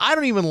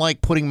don't even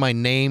like putting my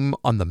name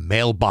on the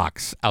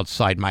mailbox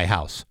outside my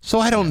house, so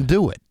I don't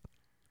do it.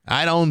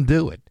 I don't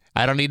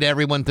need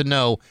everyone to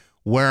know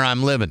where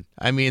I'm living.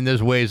 I mean,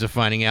 there's ways of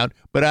finding out,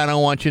 but I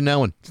don't want you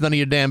knowing. It's none of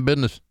your damn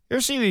business. You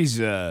ever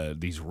see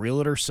these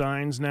realtor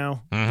signs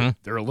now?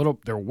 Mm-hmm.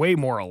 They're way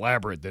more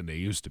elaborate than they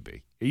used to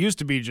be. It used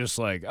to be just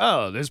like,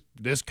 oh,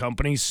 this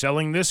company's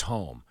selling this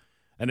home,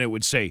 and it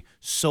would say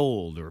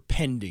sold or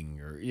pending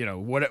or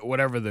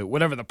whatever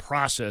the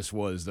process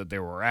was that they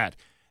were at,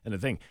 and the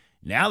thing.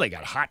 Now they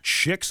got hot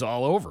chicks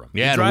all over them.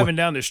 Yeah, you're driving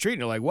down the street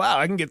and you're like, wow,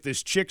 I can get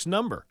this chick's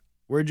number.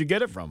 Where'd you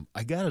get it from?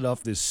 I got it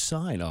off this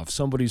sign off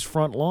somebody's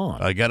front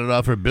lawn. I got it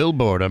off her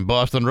billboard on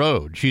Boston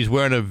Road. She's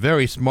wearing a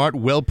very smart,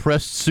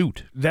 well-pressed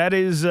suit.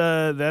 That's,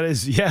 I love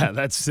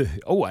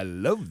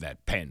that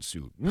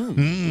pantsuit.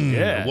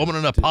 Yeah. A woman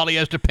in a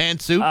polyester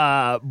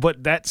pantsuit?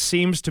 But that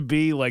seems to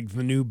be like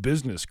the new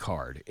business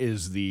card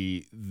is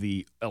the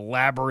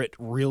elaborate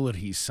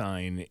realty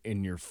sign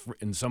in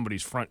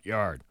somebody's front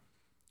yard.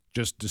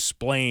 Just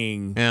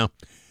displaying. Yeah.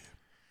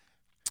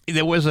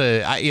 There was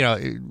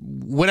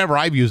whenever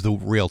I've used the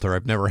realtor,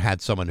 I've never had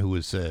someone who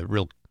was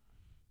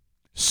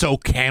so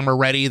camera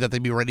ready that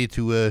they'd be ready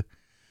to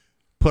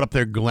put up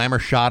their glamour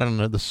shot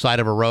on the side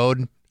of a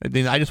road. I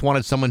mean, I just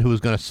wanted someone who was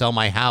going to sell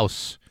my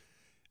house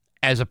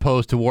as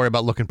opposed to worry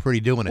about looking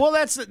pretty doing it. Well,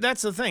 that's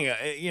the thing.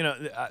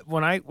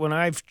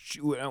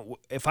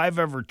 If I've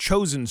ever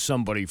chosen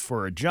somebody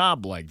for a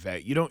job like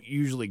that, you don't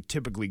usually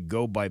typically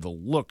go by the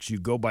looks. You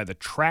go by the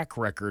track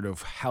record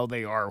of how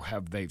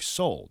they've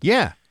sold.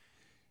 Yeah.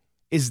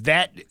 Is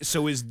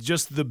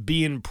just the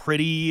being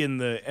pretty and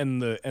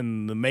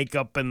the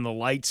makeup and the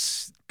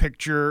lights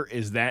picture,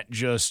 is that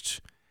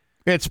just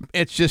it's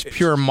just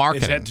pure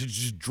marketing? Is that to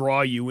just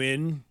draw you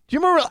in? Do you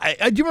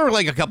remember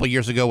like a couple of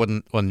years ago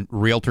when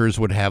realtors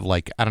would have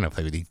like, I don't know if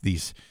they would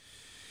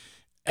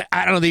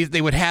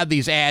they would have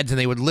these ads and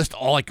they would list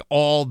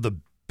all the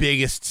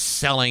biggest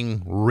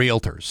selling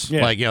realtors.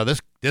 Yeah. Like,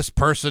 this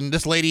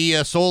lady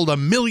sold $1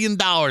 million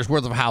worth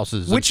of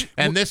houses.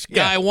 And this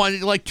guy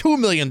wanted like $2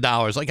 million.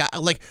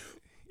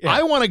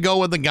 I want to go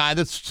with the guy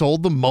that's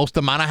sold the most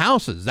amount of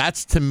houses.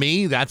 To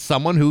me, that's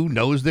someone who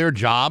knows their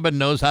job and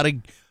knows how to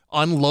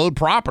unload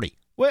property.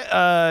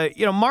 Well,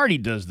 Marty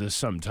does this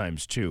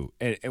sometimes too.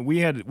 And we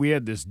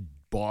had this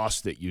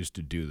boss that used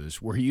to do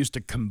this, where he used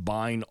to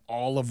combine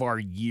all of our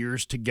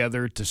years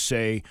together to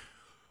say,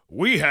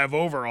 we have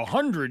over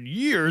 100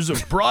 years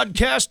of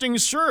broadcasting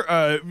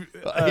experience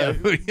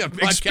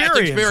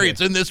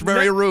in this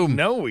very room.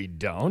 No, we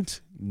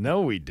don't.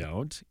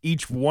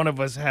 Each one of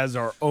us has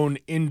our own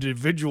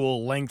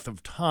individual length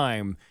of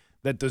time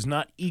that does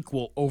not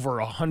equal over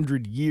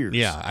 100 years.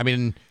 Yeah, I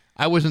mean,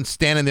 I wasn't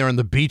standing there on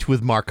the beach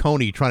with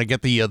Marconi trying to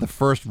get the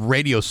first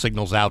radio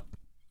signals out.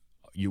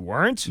 You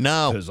weren't?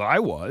 No. Because I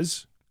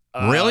was.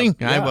 Really?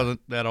 Yeah. I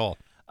wasn't at all.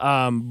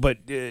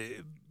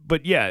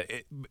 But yeah,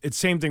 it's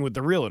same thing with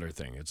the realtor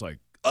thing. It's like,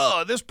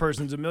 oh, this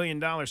person's $1 million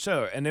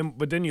seller,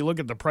 but then you look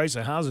at the price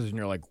of houses and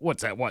you're like,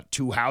 what's that? What,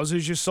 2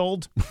 houses you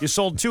sold? You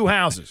sold 2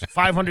 houses,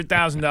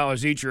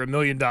 $500,000 each. You're $1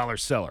 million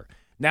seller.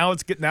 Now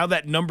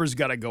that number's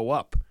got to go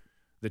up.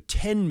 The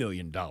 $10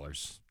 million I know.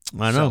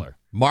 seller.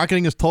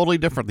 Marketing is totally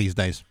different these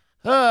days.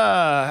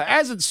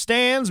 As it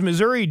stands,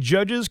 Missouri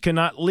judges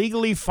cannot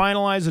legally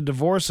finalize a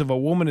divorce if a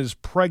woman is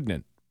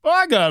pregnant.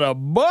 I got a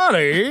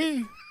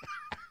buddy.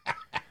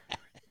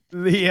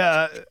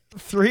 The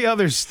 3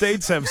 other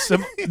states have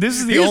some. This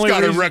is the He's only.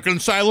 got reason,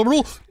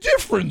 irreconcilable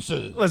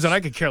differences. Listen, I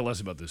could care less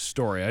about this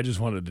story. I just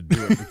wanted to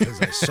do it because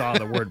I saw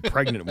the word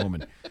pregnant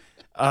woman.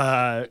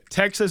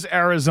 Texas,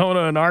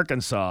 Arizona, and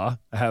Arkansas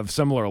have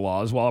similar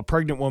laws. While a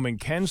pregnant woman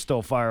can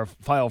still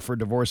file for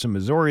divorce in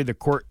Missouri, the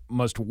court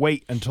must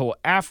wait until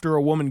after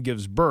a woman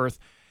gives birth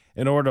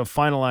in order to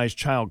finalize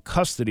child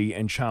custody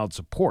and child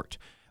support.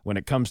 When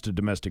it comes to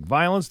domestic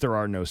violence, there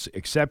are no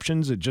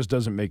exceptions. It just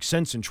doesn't make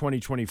sense in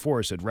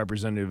 2024, said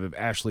Representative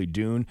Ashley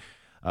Doon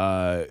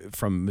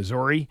from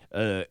Missouri.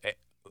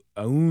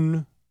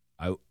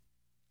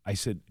 I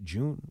said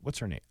June. What's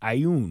her name?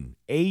 Ayoun.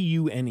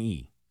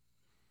 A-U-N-E.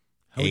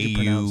 How would you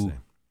pronounce that?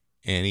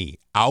 A-U-N-E.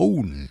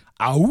 Aoun.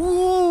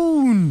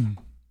 Aoun.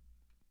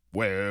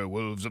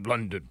 Werewolves of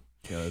London.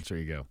 Yeah, that's where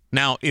you go.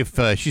 Now, if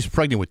she's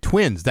pregnant with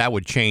twins, that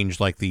would change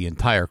like the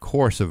entire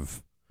course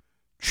of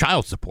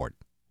child support.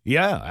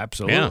 Yeah,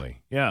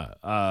 absolutely. Yeah.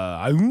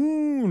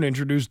 Aoun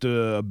introduced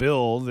a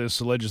bill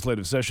this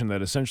legislative session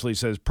that essentially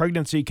says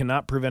pregnancy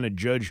cannot prevent a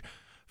judge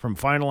from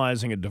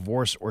finalizing a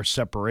divorce or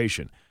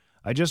separation.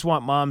 I just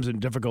want moms in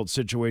difficult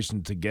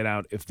situations to get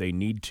out if they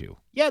need to.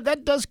 Yeah,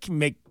 that does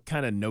make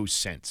kind of no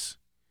sense.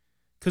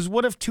 Because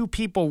what if two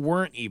people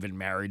weren't even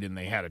married and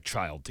they had a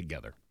child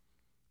together?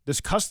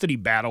 This custody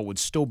battle would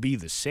still be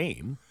the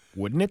same,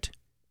 wouldn't it?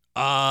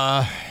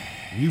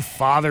 You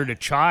fathered a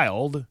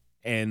child,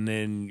 and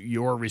then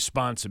your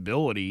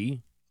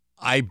responsibility.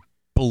 I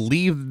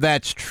believe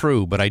that's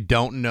true, but I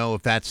don't know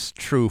if that's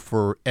true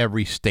for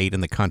every state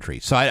in the country.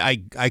 So I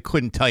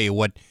couldn't tell you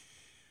what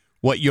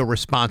your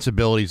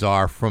responsibilities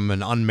are from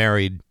an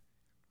unmarried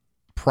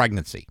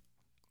pregnancy.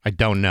 I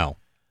don't know.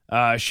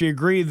 She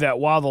agreed that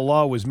while the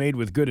law was made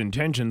with good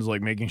intentions,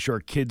 like making sure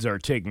kids are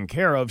taken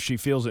care of, she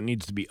feels it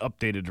needs to be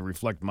updated to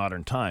reflect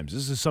modern times.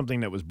 This is something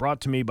that was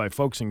brought to me by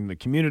folks in the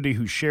community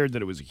who shared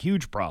that it was a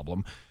huge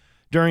problem.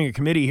 During a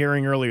committee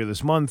hearing earlier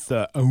this month,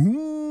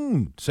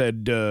 Aoun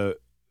said,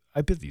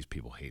 I bet these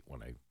people hate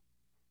when I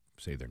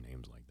say their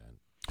names like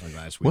that. Like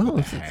last week,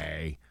 with the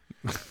hey.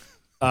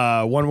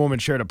 One woman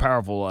shared a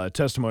powerful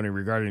testimony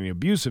regarding the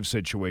abusive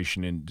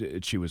situation,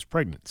 and she was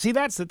pregnant. See,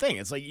 that's the thing.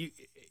 It's like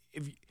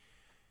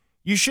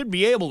you should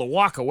be able to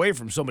walk away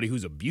from somebody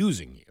who's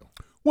abusing you.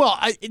 Well,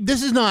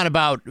 this is not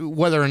about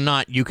whether or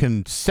not you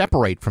can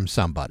separate from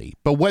somebody,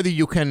 but whether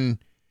you can.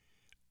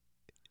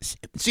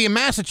 See, in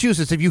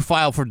Massachusetts, if you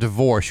file for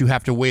divorce, you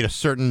have to wait a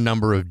certain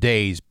number of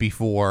days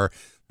before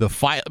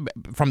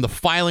from the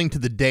filing to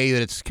the day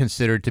that it's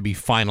considered to be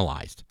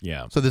finalized.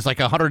 Yeah. So there's like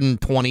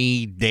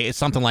 120 days,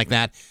 something like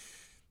that.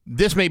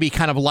 This may be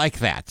kind of like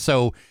that.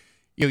 So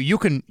you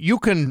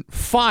can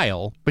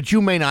file, but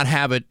you may not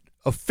have it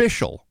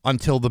official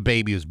until the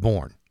baby is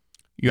born.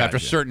 You have a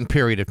certain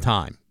period of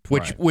time,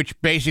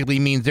 which basically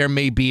means there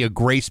may be a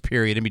grace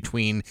period in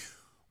between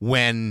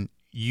when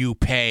you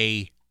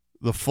pay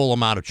the full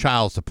amount of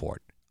child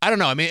support. I don't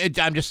know. I mean,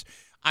 I'm just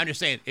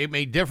saying it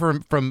may differ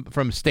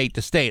from state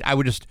to state. I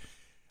would just,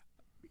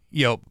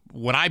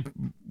 when I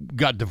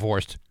got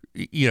divorced,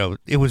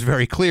 it was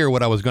very clear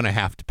what I was going to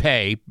have to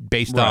pay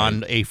based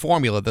on a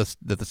formula that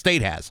the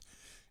state has.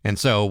 And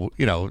so,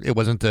 it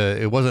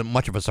wasn't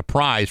much of a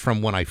surprise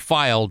from when I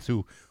filed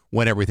to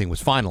when everything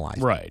was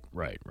finalized. Right.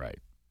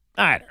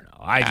 I don't know.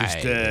 I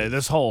just,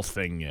 this whole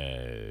thing,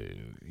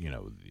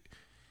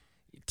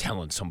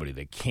 telling somebody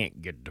they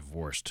can't get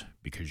divorced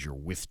because you're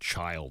with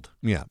child.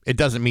 Yeah. It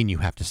doesn't mean you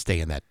have to stay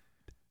in that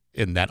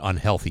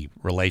unhealthy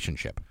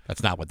relationship.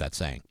 That's not what that's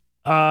saying.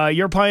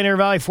 Your Pioneer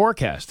Valley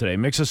forecast today.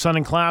 Mix of sun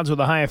and clouds with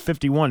a high of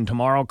 51.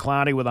 Tomorrow,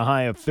 cloudy with a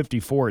high of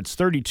 54. It's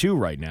 32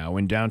 right now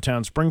in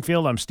downtown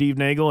Springfield. I'm Steve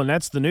Nagle, and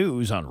that's the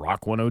news on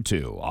Rock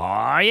 102.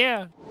 Aw,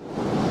 yeah.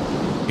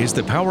 Is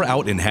the power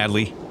out in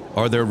Hadley?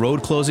 Are there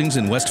road closings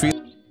in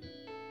Westfield?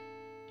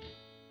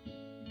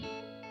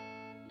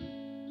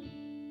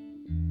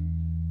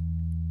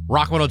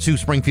 Rock 102,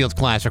 Springfield's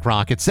Classic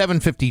Rock. It's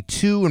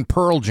 7:52 in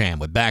Pearl Jam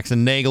with Bax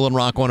and Nagle and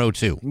Rock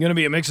 102. Going to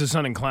be a mix of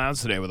sun and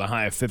clouds today with a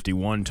high of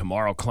 51.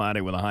 Tomorrow,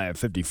 cloudy with a high of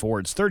 54.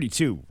 It's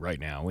 32 right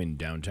now in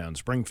downtown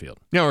Springfield.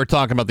 We were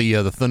talking about the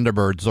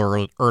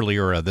Thunderbirds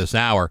earlier this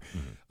hour.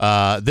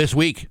 Mm-hmm. This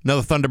week,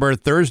 another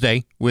Thunderbird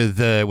Thursday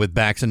with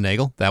Bax and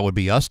Nagle. That would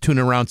be us. Tune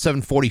in around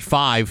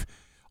 7:45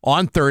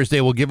 on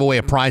Thursday. We'll give away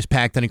a prize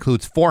pack that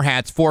includes 4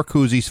 hats, 4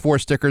 koozies, 4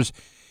 stickers,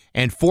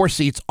 and 4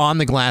 seats on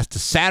the glass to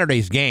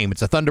Saturday's game.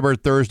 It's a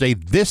Thunderbird Thursday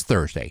this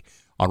Thursday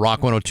on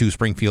Rock 102,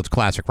 Springfield's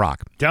Classic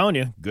Rock. Telling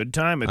you, good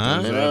time at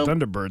those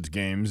Thunderbirds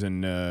games,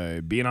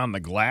 and being on the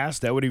glass,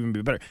 that would even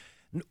be better.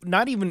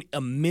 Not even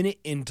a minute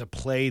into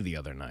play the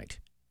other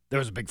night, there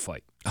was a big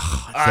fight.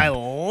 Oh, I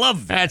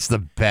love that. That's the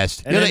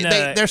best.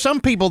 There's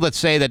some people that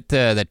say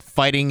that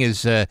fighting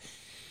is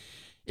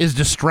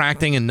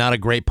distracting and not a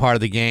great part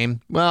of the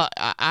game. Well,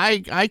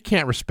 I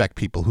can't respect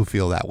people who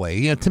feel that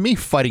way. To me,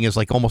 fighting is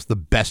like almost the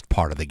best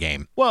part of the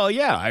game. Well,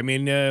 yeah. I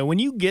mean, when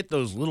you get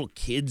those little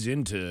kids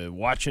into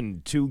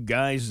watching two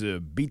guys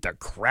beat the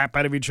crap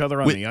out of each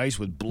other on the ice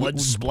with blood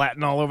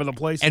splatting all over the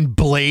place. And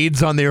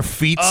blades on their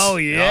feet. Oh,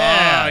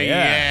 yeah.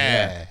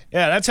 Yeah,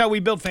 that's how we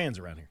build fans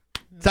around here.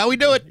 That's how we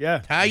do it.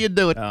 Yeah. How you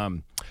do it.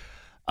 What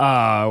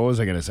was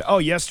I going to say? Oh,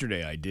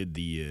 yesterday I did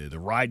the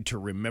Ride to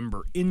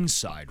Remember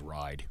Inside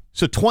ride.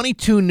 So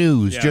 22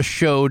 News just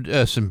showed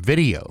some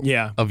video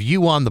of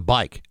you on the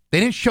bike.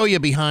 They didn't show you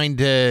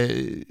behind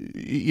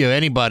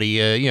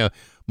anybody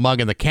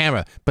mugging the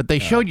camera, but they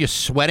showed you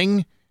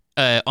sweating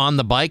on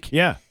the bike.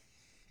 Yeah.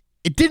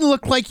 It didn't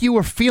look like you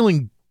were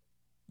feeling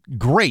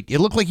great. It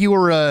looked like you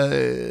were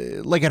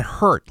like it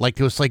hurt, like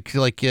it was like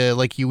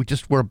you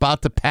just were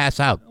about to pass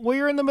out. Well,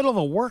 you're in the middle of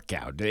a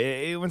workout.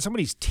 When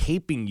somebody's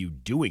taping you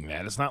doing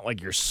that, it's not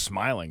like you're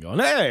smiling, going,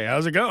 "Hey,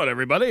 how's it going,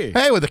 everybody?"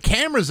 Hey, with the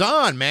cameras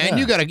on, man,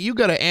 you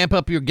gotta amp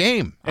up your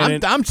game.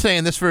 I'm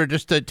saying this for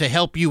just to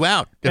help you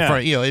out, for,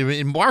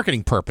 in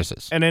marketing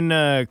purposes. And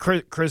then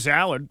Chris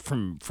Allard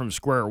from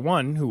Square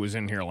One, who was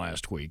in here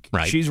last week,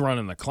 right? She's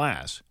running the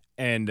class.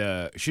 And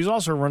she's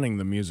also running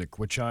the music,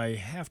 which I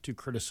have to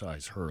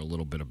criticize her a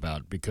little bit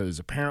about because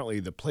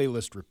apparently the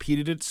playlist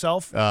repeated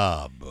itself.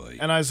 Oh, boy.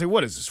 And I say,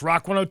 what is this,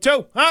 Rock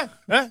 102? Huh?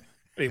 Are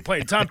you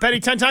playing Tom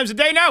Petty 10 times a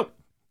day? No.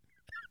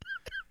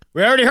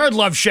 We already heard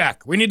Love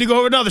Shack. We need to go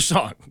over another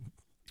song.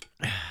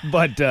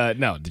 But,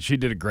 no, she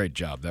did a great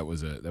job. That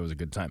was a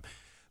good time.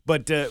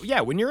 But,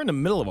 when you're in the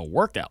middle of a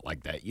workout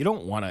like that, you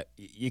don't want to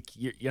you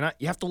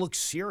have to look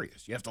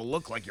serious. You have to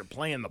look like you're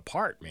playing the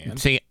part, man.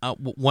 See,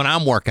 when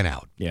I'm working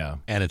out,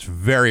 and it's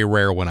very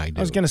rare when I do.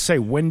 I was going to say,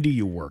 when do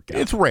you work out?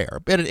 It's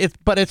rare,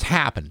 but it's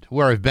happened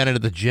where I've been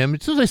into the gym.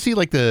 As soon as I see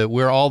like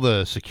where all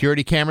the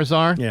security cameras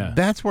are,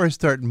 that's where I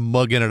start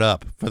mugging it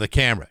up for the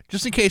camera,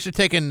 just in case they're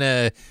taking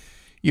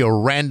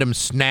random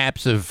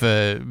snaps of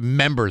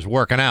members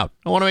working out.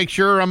 I want to make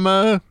sure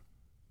I'm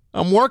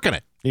working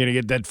it. You're going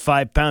to get that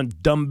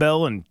 5-pound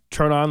dumbbell and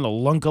turn on the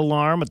lunk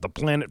alarm at the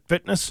Planet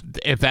Fitness?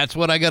 If that's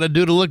what I got to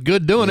do to look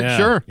good doing it,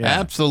 sure. Yeah.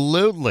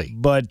 Absolutely.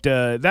 But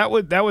that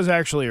was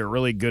actually a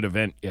really good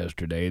event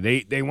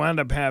yesterday. They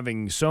wound up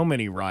having so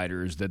many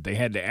riders that they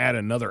had to add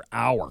another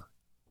hour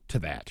to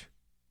that.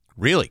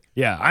 Really?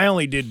 Yeah, I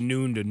only did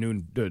noon to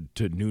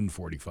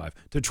 12:45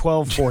 to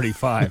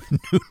 12:45.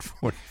 Noon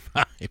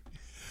 45.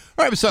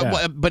 All right,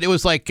 so but it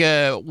was like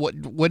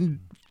when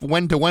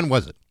to when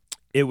was it?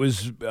 It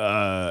was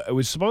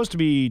supposed to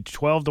be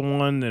 12 to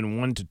 1, then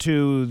 1 to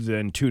 2,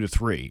 then 2 to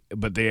 3,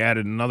 but they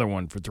added another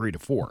one for 3 to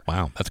 4.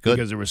 Wow, that's good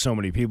because there were so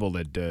many people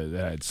that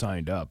had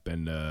signed up,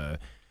 and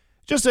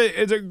it's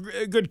a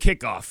good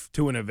kickoff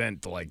to an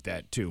event like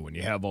that too. When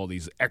you have all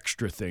these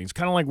extra things,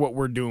 kind of like what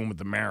we're doing with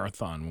the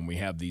marathon, when we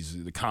have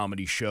the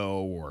comedy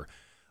show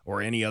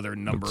or any other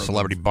number of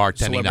celebrity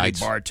bartending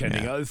nights,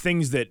 other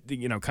things that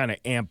kind of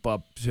amp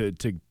up to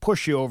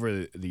push you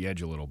over the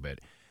edge a little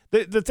bit.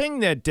 The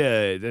thing that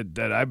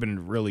I've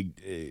been really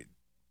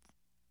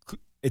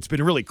it's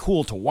been really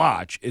cool to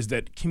watch is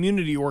that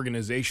community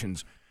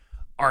organizations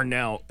are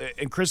now,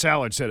 and Chris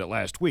Allard said it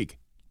last week,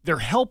 they're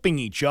helping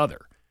each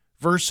other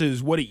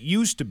versus what it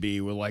used to be.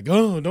 We're like,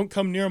 oh, don't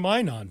come near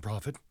my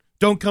nonprofit.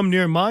 Don't come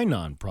near my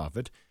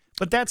nonprofit.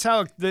 But that's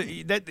how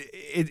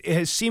it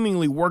has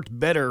seemingly worked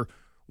better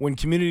when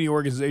community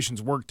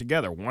organizations work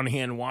together. One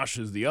hand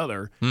washes the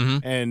other,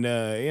 and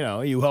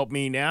you help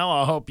me now,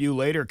 I'll help you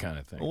later, kind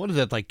of thing. What is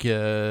that like?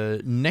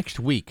 Next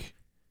week?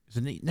 Is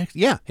it next?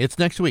 Yeah, it's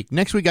next week.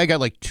 Next week, I got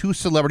like 2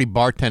 celebrity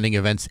bartending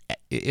events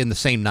in the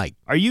same night.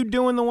 Are you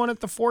doing the one at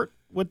the fort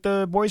with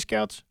the Boy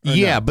Scouts?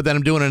 Yeah, no? But then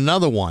I'm doing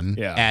another one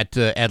at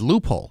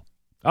Loophole.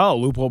 Oh,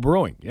 Loophole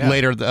Brewing. Yeah.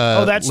 Later.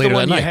 That's later the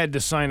one you night. had to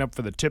sign up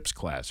for the tips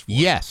class for.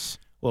 Yes.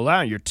 Well,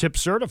 now you're tip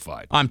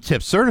certified. I'm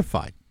tip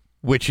certified.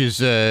 Which is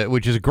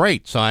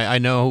great. So I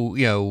know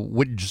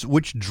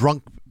which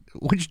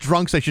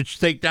drunks I should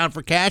take down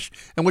for cash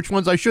and which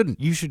ones I shouldn't.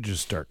 You should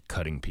just start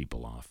cutting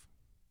people off.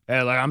 Hey,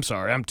 I'm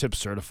sorry, I'm tip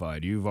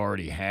certified. You've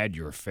already had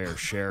your fair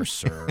share,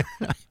 sir.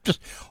 Just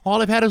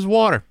all I've had is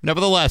water.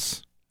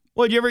 Nevertheless.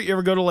 Well, you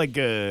ever go to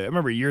I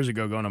remember years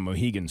ago going to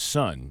Mohegan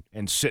Sun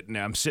and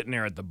I'm sitting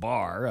there at the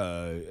bar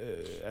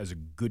as a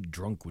good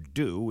drunk would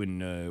do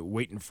and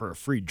waiting for a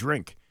free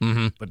drink.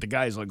 Mm-hmm. But the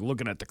guy's like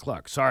looking at the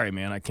clock. Sorry,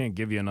 man, I can't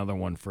give you another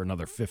one for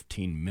another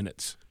 15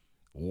 minutes.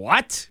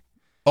 What?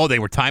 Oh, they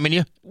were timing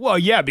you? Well,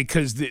 yeah,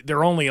 because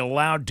they're only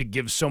allowed to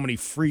give so many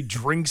free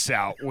drinks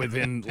out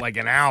within like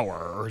an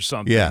hour or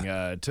something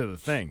to the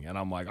thing. And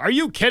I'm like, are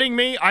you kidding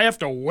me? I have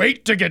to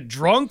wait to get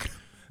drunk?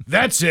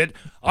 That's it.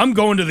 I'm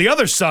going to the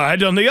other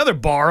side on the other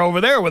bar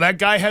over there where that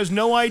guy has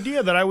no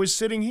idea that I was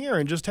sitting here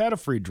and just had a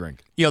free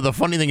drink. The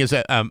funny thing is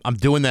that I'm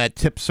doing that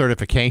tip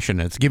certification.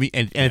 And it's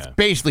it's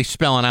basically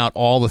spelling out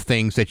all the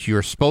things that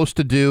you're supposed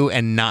to do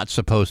and not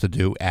supposed to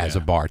do as a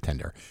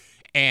bartender,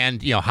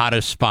 and how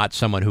to spot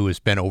someone who has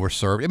been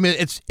overserved. I mean,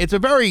 it's a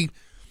very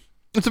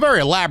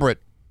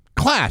elaborate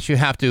class you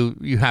have to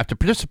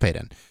participate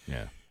in.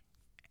 Yeah.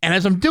 And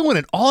as I'm doing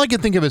it, all I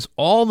can think of is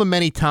all the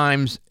many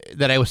times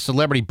that I was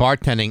celebrity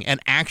bartending and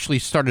actually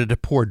started to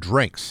pour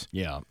drinks.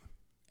 Yeah.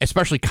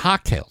 Especially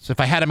cocktails.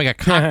 If I had to make a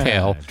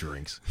cocktail.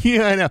 Drinks.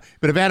 Yeah, I know.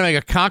 But if I had to make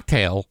a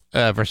cocktail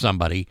for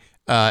somebody,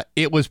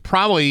 it was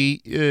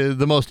probably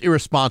the most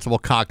irresponsible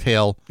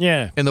cocktail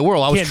in the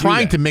world. I was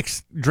trying to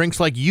mix drinks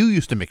like you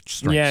used to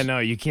mix drinks. Yeah, no,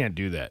 you can't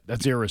do that.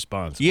 That's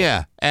irresponsible.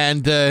 Yeah,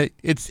 and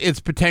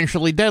it's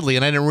potentially deadly.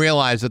 And I didn't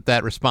realize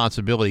that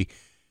responsibility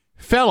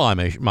fell on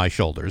my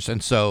shoulders.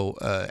 And so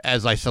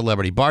as I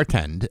celebrity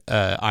bartend,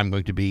 I'm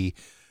going to be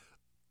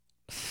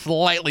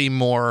slightly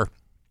more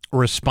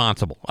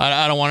responsible.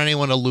 I don't want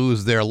anyone to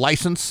lose their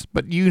license,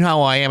 but you know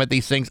how I am at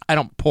these things. I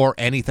don't pour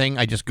anything.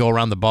 I just go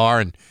around the bar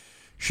and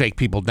shake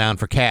people down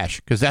for cash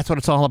because that's what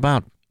it's all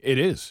about. It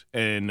is,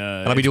 and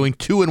I'll be doing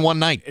 2 in one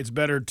night. It's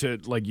better to,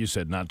 like you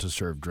said, not to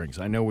serve drinks.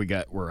 I know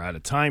we're out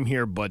of time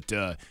here, but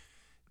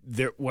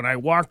when I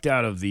walked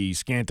out of the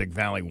Scantic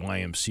Valley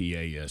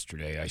YMCA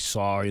yesterday, I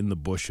saw in the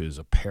bushes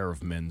a pair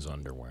of men's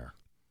underwear,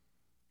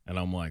 and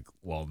I'm like,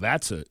 well,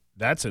 that's a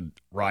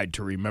ride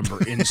to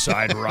remember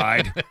inside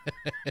ride.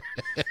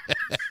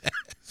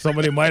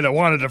 Somebody might have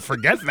wanted to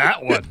forget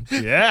that one.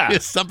 Yeah.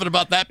 There's something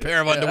about that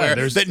pair of underwear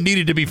that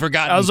needed to be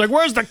forgotten. I was like,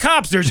 where's the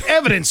cops? There's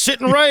evidence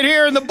sitting right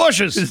here in the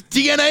bushes. There's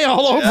DNA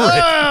all over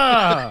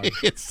it.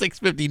 It's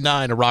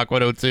 6:59 at Rock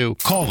 102.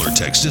 Call or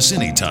text us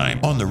anytime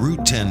on the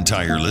Route 10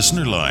 Tire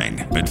listener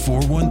line at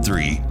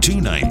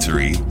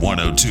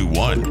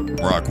 413-293-1021.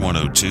 Rock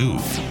 102,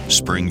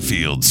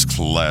 Springfield's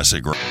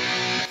classic rock.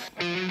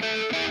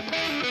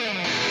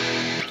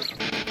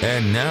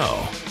 And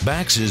now,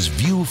 Bax's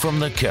View from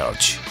the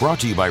Couch, brought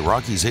to you by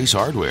Rocky's Ace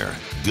Hardware.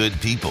 Good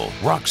people,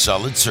 rock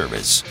solid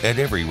service at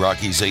every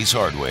Rocky's Ace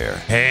Hardware.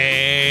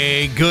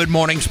 Hey, good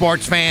morning,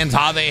 sports fans.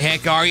 How the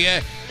heck are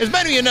you? As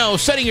many of you know,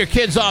 sending your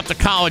kids off to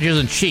college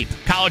isn't cheap.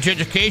 College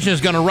education is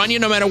going to run you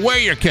no matter where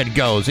your kid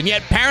goes, and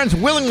yet parents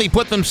willingly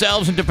put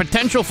themselves into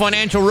potential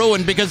financial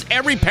ruin because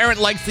every parent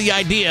likes the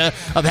idea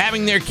of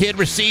having their kid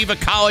receive a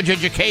college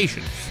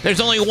education. There's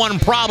only one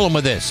problem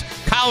with this.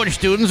 College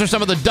students are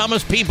some of the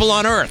dumbest people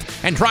on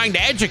earth, and trying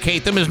to educate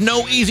them is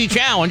no easy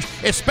challenge,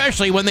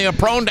 especially when they are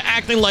prone to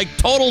acting like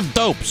total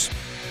dopes.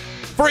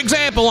 For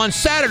example, on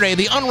Saturday,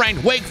 the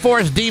unranked Wake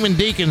Forest Demon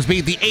Deacons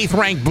beat the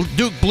 8th-ranked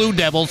Duke Blue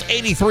Devils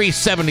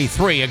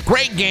 83-73, a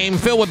great game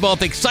filled with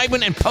both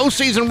excitement and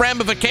postseason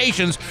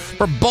ramifications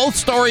for both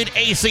storied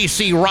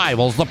ACC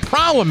rivals. The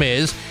problem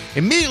is,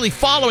 immediately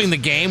following the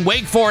game,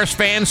 Wake Forest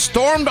fans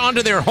stormed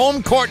onto their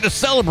home court to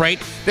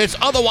celebrate this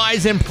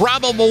otherwise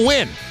improbable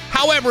win.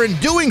 However, in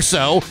doing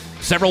so,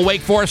 several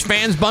Wake Forest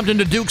fans bumped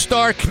into Duke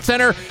star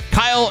center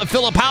Kyle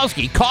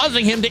Filipowski,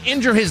 causing him to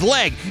injure his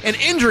leg, an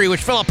injury which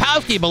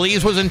Filipowski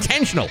believes was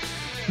intentional.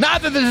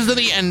 Not that this is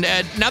the end.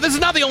 Now, this is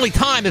not the only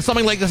time that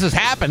something like this has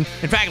happened.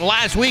 In fact,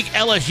 last week,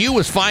 LSU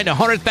was fined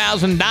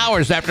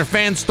 $100,000 after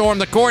fans stormed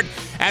the court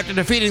after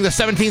defeating the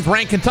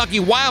 17th-ranked Kentucky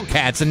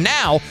Wildcats, and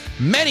now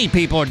many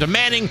people are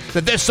demanding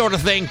that this sort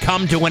of thing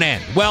come to an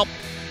end. Well,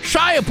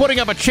 shy of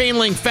putting up a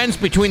chain-link fence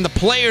between the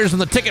players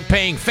and the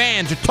ticket-paying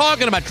fans, you're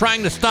talking about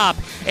trying to stop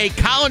a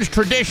college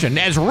tradition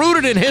as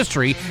rooted in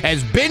history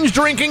as binge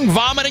drinking,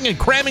 vomiting, and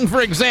cramming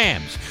for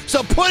exams.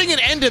 So putting an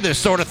end to this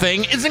sort of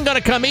thing isn't going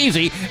to come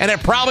easy, and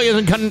it probably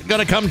isn't going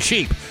to come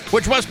cheap,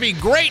 which must be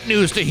great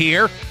news to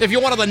hear if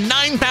you're one of the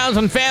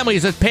 9,000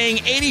 families that's paying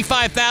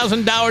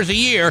 $85,000 a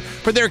year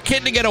for their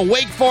kid to get a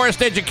Wake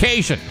Forest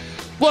education.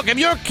 Look, if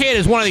your kid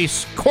is one of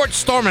these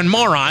court-storming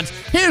morons,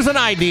 here's an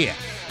idea.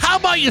 How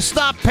about you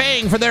stop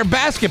paying for their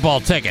basketball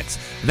tickets?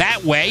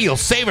 That way, you'll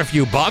save a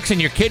few bucks and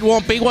your kid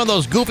won't be one of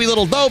those goofy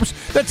little dopes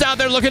that's out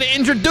there looking to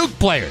injure Duke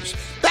players.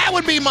 That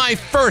would be my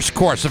first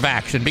course of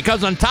action,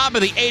 because on top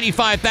of the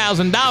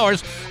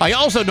 $85,000, I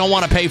also don't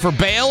want to pay for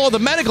bail or the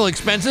medical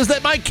expenses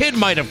that my kid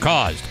might have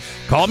caused.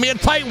 Call me a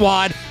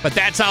tightwad, but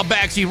that's how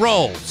Baxy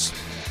rolls.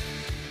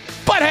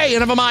 But hey,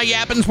 enough of my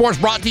yapping. Sports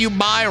brought to you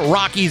by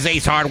Rocky's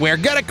Ace Hardware.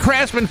 Get a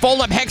Craftsman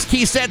fold-up hex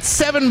key set,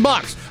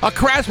 $7. A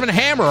Craftsman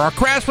hammer or a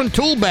Craftsman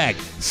tool bag,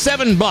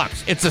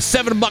 $7. It's a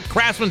 $7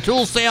 Craftsman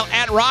tool sale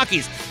at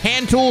Rocky's.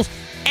 Hand tools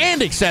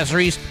and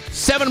accessories,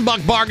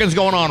 $7 bargains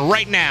going on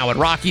right now at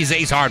Rocky's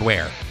Ace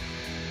Hardware.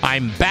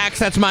 I'm Bax.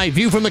 That's my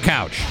view from the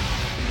couch.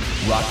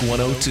 Rock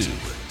 102,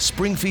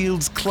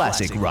 Springfield's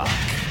classic rock.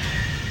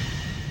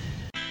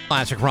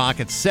 Classic rock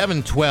at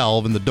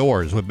 7:12 in the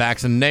Doors with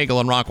Bax and Nagle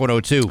on Rock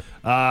 102.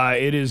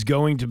 It is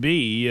going to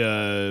be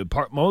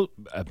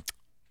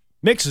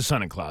mix of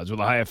sun and clouds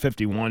with a high of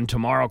 51.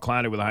 Tomorrow,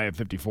 cloudy with a high of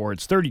 54.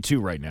 It's 32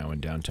 right now in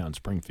downtown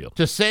Springfield.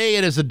 To say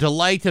it is a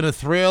delight and a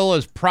thrill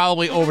is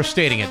probably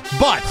overstating it,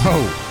 but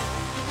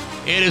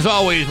it is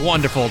always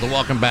wonderful to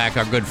welcome back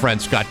our good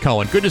friend Scott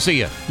Cohen. Good to see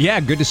you. Yeah,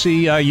 good to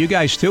see you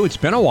guys too. It's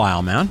been a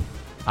while, man.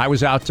 I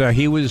was out.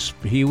 He was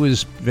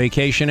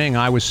vacationing.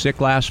 I was sick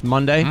last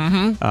Monday.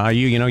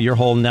 Mm-hmm. You're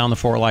holding down the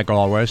fort like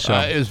always. So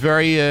it was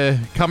very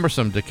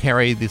cumbersome to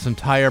carry this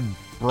entire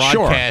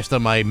broadcast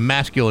on my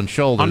masculine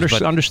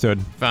shoulders.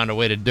 Understood. Found a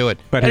way to do it.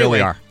 But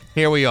anyway,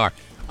 here we are.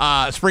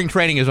 Spring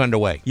training is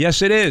underway.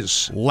 Yes, it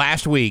is.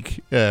 Last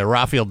week,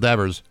 Rafael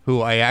Devers,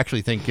 who I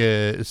actually think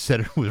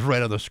said it was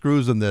right on the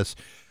screws in this,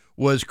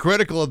 was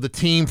critical of the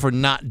team for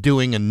not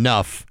doing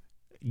enough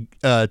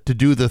to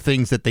do the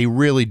things that they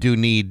really do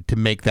need to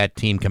make that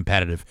team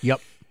competitive.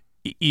 Yep.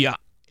 Yeah.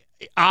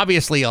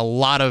 Obviously, a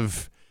lot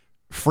of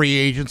free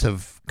agents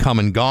have come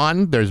and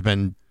gone. There's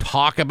been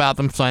talk about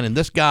them signing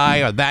this guy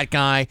or that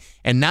guy,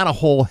 and not a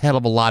whole hell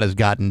of a lot has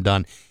gotten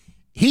done.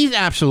 He's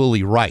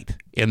absolutely right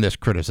in this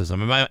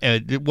criticism.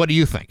 What do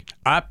you think?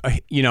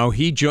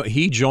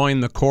 He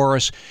joined the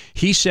chorus.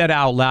 He said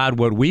out loud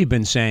what we've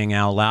been saying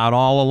out loud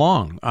all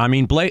along. I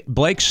mean,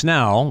 Blake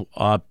Snell,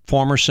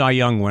 former Cy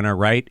Young winner,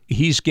 right?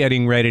 He's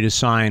getting ready to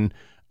sign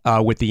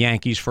with the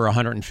Yankees for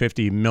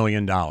 $150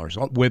 million.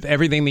 With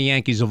everything the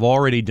Yankees have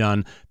already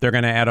done, they're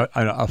going to add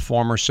a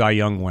former Cy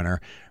Young winner.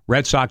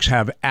 Red Sox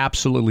have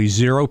absolutely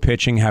zero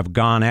pitching, have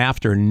gone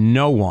after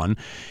no one.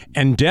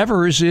 And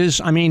Devers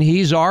is,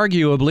 he's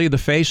arguably the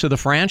face of the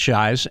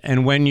franchise.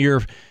 And when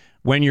your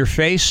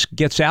face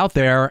gets out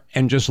there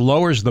and just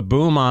lowers the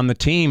boom on the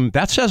team,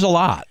 that says a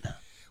lot.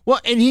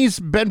 Well, and he's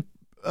been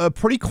a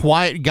pretty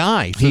quiet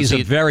guy. He's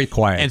a very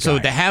quiet guy. And so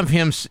to have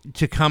him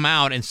to come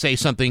out and say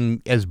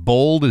something as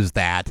bold as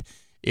that,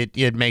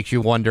 it makes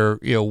you wonder,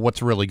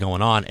 what's really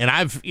going on. And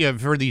I've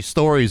heard these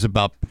stories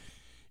about,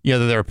 that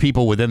there are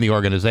people within the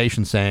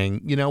organization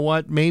saying, you know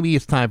what, maybe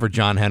it's time for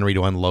John Henry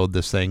to unload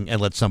this thing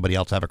and let somebody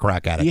else have a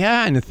crack at it.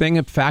 Yeah, and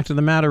the fact of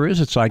the matter is,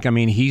 it's like,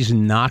 he's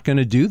not going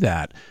to do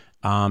that.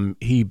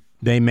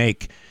 They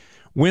make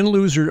win,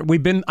 loser.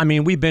 We've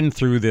been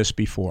through this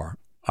before.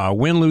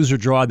 Win, lose, or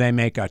draw, they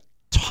make a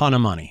ton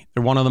of money.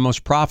 They're one of the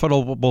most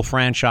profitable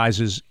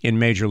franchises in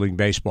Major League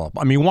Baseball.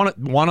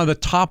 One of the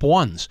top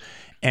ones.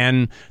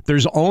 And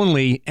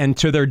and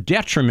to their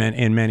detriment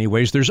in many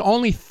ways, there's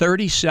only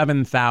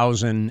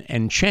 37,000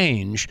 and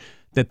change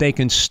that they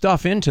can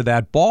stuff into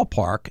that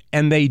ballpark,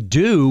 and they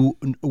do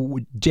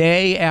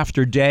day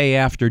after day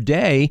after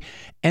day,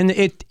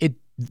 and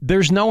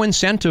there's no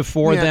incentive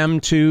for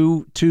them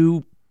to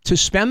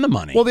spend the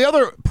money. Well, the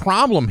other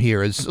problem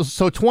here is,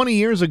 so 20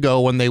 years ago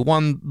when they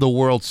won the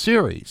World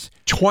Series.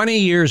 20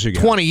 years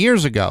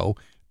ago,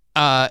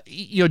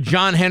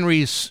 John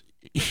Henry's,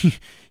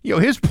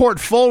 his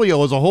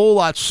portfolio is a whole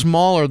lot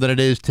smaller than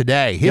it is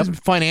today. His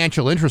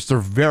financial interests are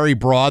very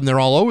broad, and they're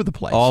all over the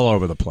place. All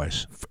over the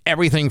place.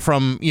 Everything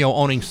from,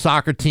 owning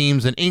soccer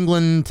teams in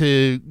England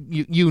to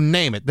you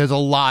name it. There's a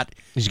lot.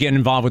 He's getting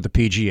involved with the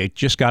PGA.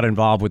 Just got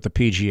involved with the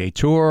PGA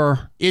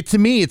Tour. To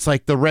me, it's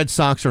like the Red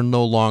Sox are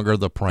no longer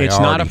the priority. It's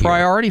not a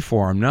priority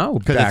for him. No,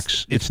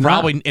 Bax. It's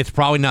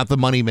probably not the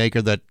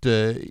moneymaker that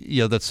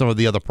that some of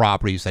the other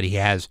properties that he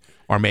has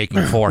are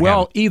making for him.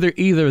 Well,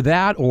 either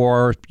that,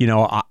 or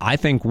I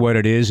think what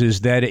it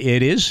is that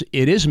it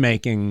is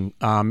making.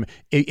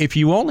 If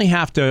you only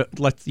have to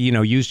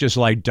use just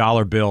like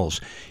dollar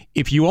bills.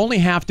 If you only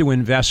have to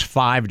invest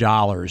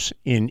 $5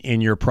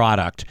 in your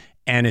product,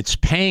 and it's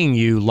paying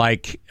you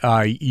like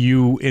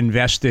you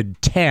invested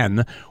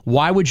 $10,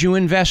 why would you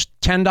invest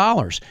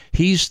 $10?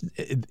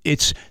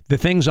 It's the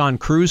things on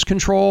cruise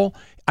control.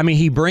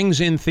 He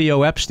brings in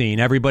Theo Epstein.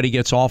 Everybody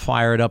gets all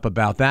fired up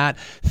about that.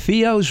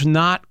 Theo's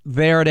not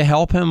there to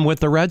help him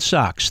with the Red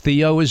Sox.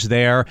 Theo is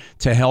there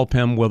to help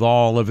him with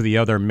all of the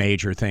other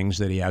major things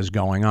that he has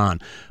going on.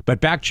 But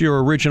back to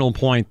your original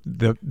point,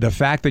 the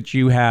fact that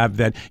you have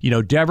that,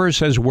 Devers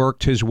has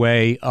worked his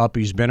way up.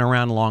 He's been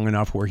around long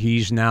enough where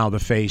he's now the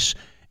face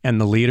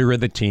and the leader of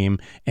the team,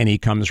 and he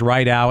comes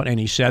right out and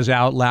he says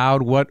out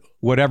loud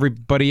what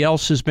everybody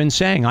else has been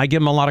saying. I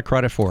give him a lot of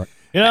credit for it.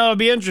 It'll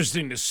be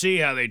interesting to see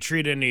how they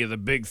treat any of the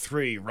big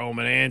three,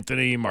 Roman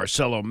Anthony,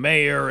 Marcelo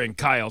Mayer, and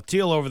Kyle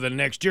Teal over the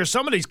next year.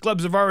 Some of these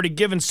clubs have already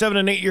given 7-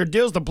 and 8-year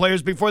deals to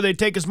players before they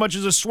take as much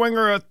as a swing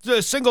or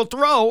a single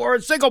throw or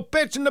a single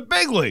pitch in the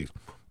big leagues.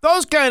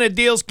 Those kind of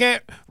deals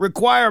can't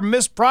require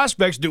missed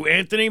prospects. Do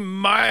Anthony,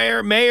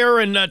 Mayer,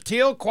 and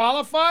Teal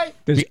qualify?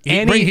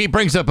 He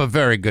brings up a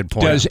very good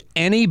point.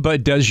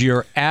 Does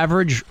your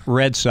average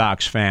Red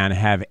Sox fan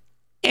have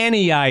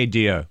any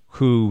idea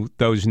who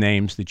those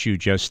names that you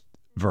just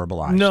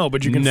verbalized? No,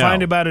 but you can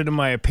find about it in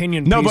my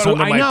opinion piece under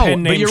my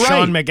pen name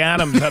Sean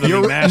McAdams out of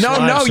the Mass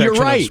Live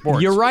section of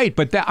sports. You're right,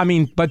 but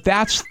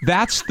that's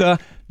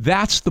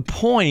the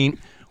point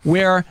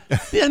where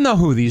you know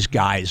who these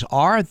guys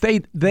are.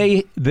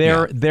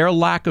 Their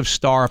lack of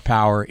star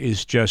power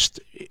is just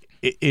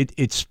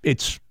it's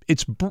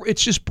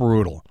just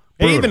brutal.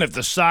 Even if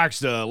the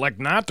Sox elect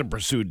not to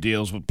pursue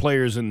deals with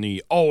players in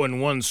the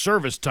 0-1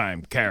 service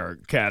time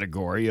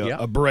category,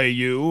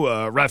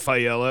 Abreu,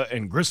 Rafaela,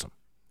 and Grissom.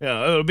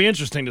 Yeah, it'll be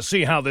interesting to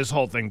see how this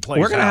whole thing plays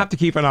out. We're going to have to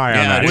keep an eye on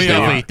that. We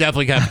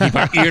definitely got to keep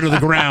our ear to the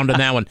ground on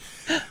that one.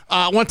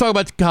 I want to talk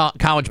about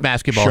college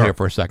basketball here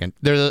for a second.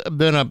 There's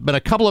been a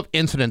couple of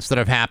incidents that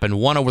have happened,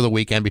 one over the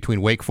weekend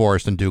between Wake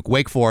Forest and Duke.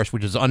 Wake Forest,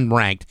 which is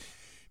unranked,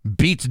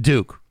 beats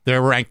Duke.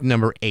 They're ranked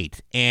number 8.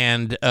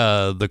 And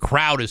the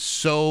crowd is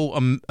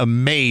so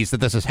amazed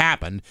that this has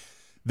happened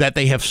that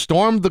they have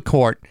stormed the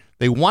court.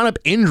 They wound up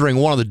injuring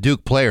one of the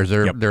Duke players,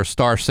 their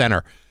star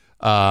center,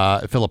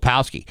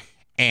 Filipowski.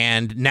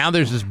 And now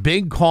there's this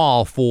big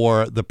call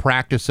for the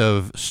practice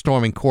of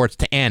storming courts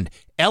to end.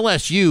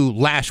 LSU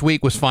last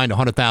week was fined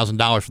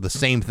 $100,000 for the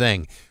same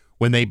thing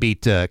when they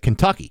beat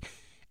Kentucky.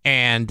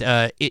 And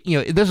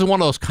this is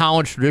one of those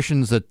college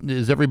traditions that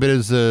is every bit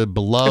as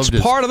beloved.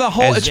 It's part of the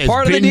whole. It's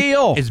part of the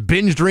deal. It's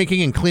binge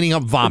drinking and cleaning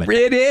up vomit.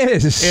 It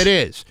is. It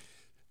is.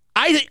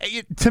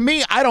 To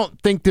me, I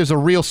don't think there's a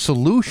real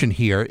solution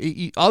here,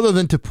 other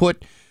than to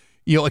put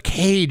a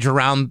cage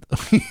around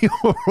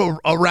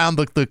around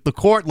the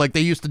court like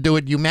they used to do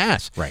at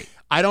UMass. Right.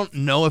 I don't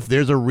know if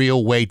there's a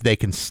real way they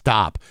can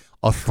stop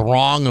a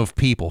throng of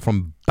people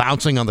from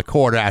bouncing on the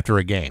court after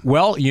a game.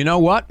 Well, you know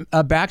what,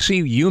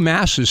 Baxi,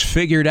 UMass has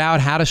figured out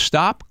how to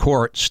stop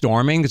court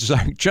storming. It's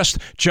like just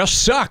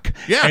suck.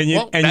 Yeah, and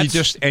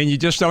you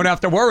just don't have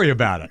to worry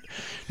about it.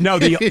 No,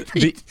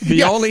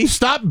 the only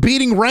stop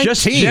beating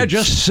ranked teams. Yeah,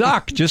 just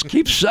suck. Just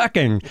keep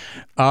sucking.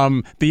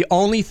 The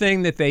only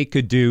thing that they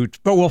could do,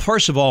 well,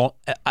 first of all,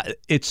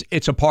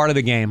 it's a part of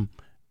the game.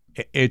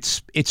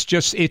 It's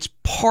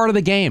part of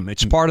the game.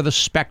 It's part of the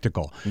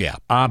spectacle. Yeah.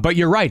 But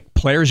you're right.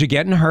 Players are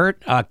getting hurt.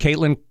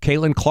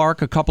 Caitlin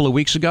Clark a couple of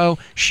weeks ago,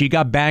 she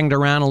got banged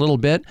around a little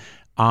bit.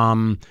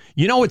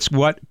 What's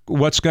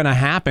going to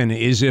happen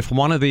is if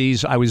one of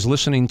these, I was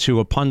listening to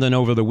a pundit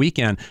over the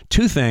weekend,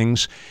 two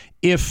things.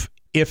 If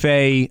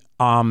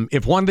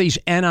one of these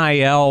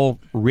NIL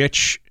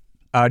rich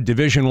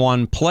Division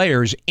I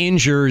players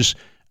injures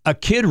a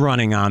kid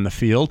running on the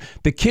field,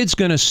 the kid's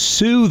going to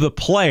sue the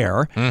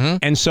player. Mm-hmm.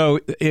 And so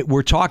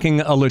we're talking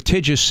a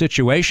litigious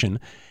situation.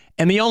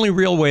 And the only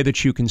real way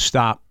that you can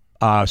stop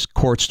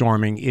court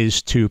storming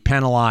is to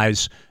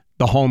penalize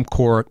the home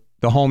court,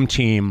 the home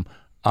team,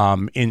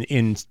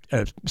 in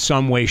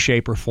some way,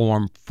 shape, or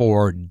form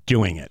for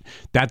doing it.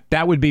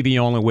 That would be the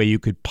only way you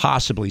could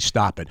possibly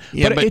stop it.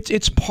 Yeah, but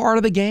it's part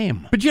of the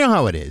game. But you know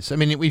how it is. I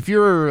mean, if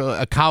you're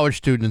a college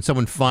student and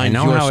someone finds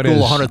your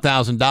school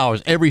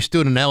 $100,000, every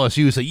student at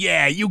LSU say,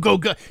 "Yeah, you go,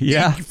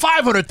 yeah,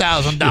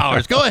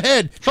 $500,000. Go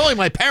ahead. It's only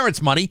my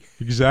parents' money."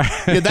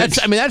 Exactly. Yeah,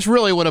 that's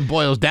really what it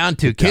boils down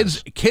to.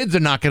 Kids are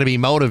not going to be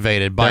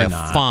motivated by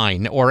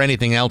fine or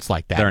anything else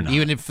like that. They're not.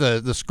 Even if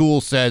the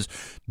school says,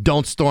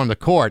 "Don't storm the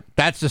court,"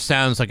 that just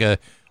sounds like a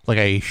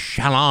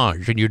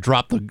challenge, and you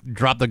drop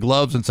the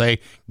gloves and say,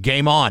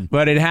 "Game on."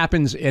 But it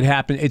happens.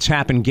 It's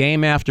happened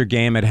game after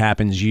game. It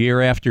happens year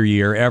after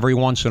year. Every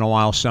once in a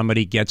while,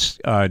 somebody gets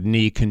a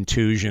knee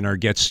contusion or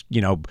gets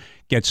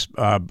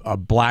a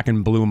black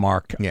and blue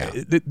mark. Yeah.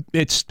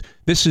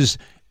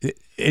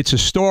 It's a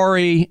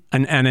story,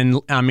 and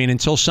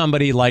until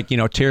somebody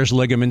tears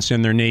ligaments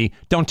in their knee,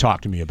 don't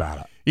talk to me about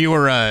it. We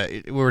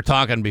were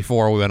talking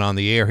before we went on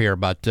the air here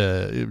about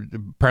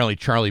apparently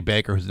Charlie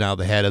Baker, who's now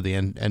the head of the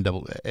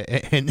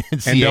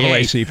NAACP.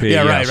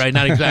 Yeah, yes. right.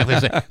 Not exactly the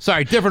same.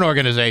 Sorry, different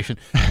organization.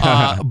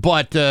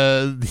 But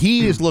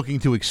he is looking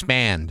to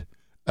expand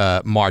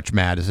March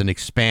Madness and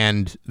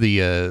expand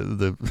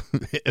the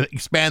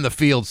expand the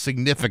field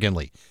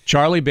significantly.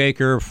 Charlie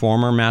Baker,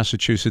 former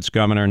Massachusetts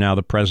governor, now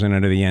the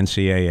president of the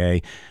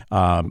NCAA.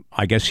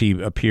 I guess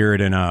he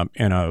appeared in a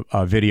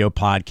video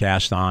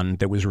podcast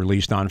that was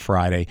released on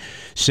Friday.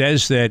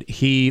 Says that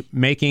he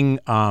making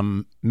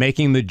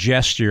the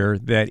gesture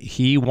that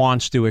he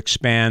wants to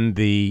expand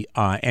the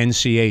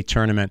NCAA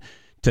tournament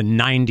to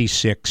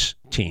 96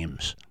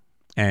 teams.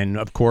 And,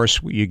 of course,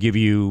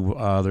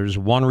 there's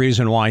one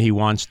reason why he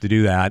wants to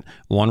do that,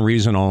 one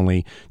reason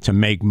only, to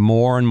make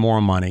more and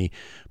more money.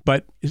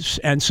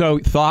 And so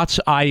thoughts,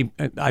 I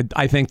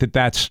think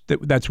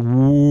that's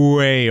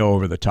way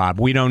over the top.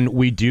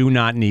 We do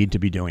not need to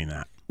be doing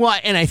that. Well,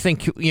 and I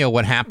think,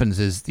 what happens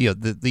is, the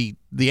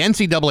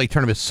NCAA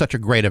tournament is such a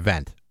great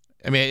event.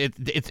 I mean,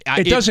 it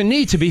doesn't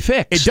need to be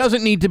fixed. It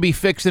doesn't need to be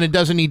fixed, and it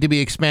doesn't need to be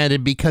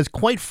expanded because,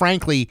 quite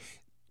frankly,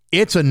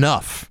 it's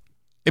enough.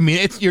 I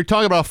mean, you're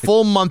talking about a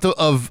full month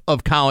of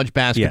college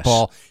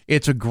basketball. Yes.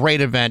 It's a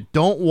great event.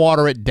 Don't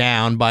water it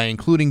down by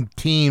including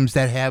teams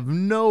that have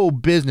no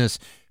business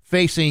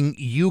facing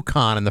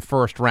UConn in the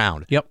first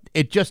round. Yep.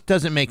 It just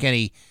doesn't make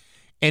any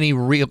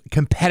real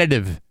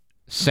competitive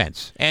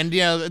sense. And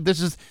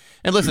this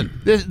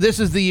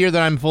is the year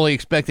that I'm fully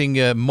expecting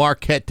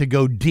Marquette to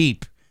go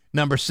deep.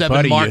 Number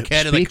 7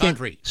 Marquette in the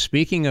country.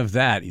 Speaking of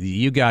that,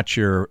 you got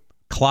your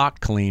clock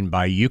cleaned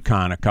by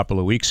UConn a couple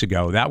of weeks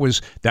ago. That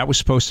was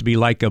supposed to be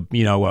like a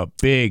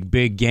big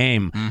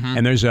game, mm-hmm.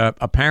 And there's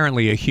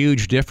apparently a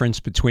huge difference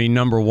between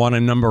number 1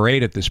 and number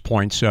 8 at this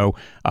point. So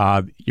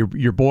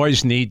your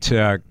boys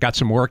got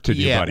some work to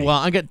do, buddy. Well,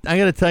 I got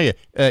to tell you,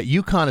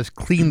 UConn has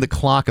cleaned the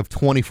clock of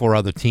 24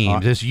 other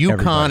teams. It's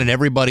UConn and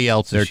everybody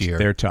else this year.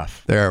 They're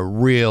tough. They're a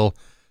real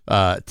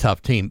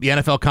tough team. The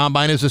NFL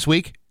Combine is this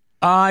week.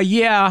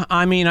 Yeah.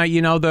 I mean,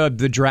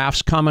 the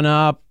draft's coming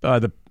up.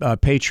 The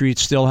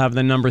Patriots still have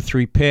the number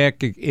 3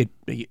 pick.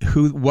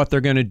 What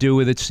they're going to do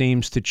with it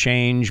seems to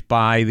change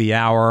by the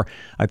hour.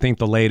 I think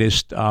the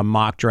latest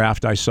mock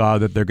draft I saw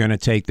that they're going to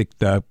take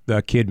the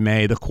kid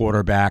May, the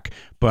quarterback.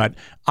 But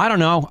I don't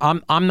know.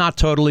 I'm not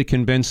totally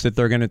convinced that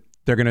they're going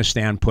to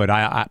stand put.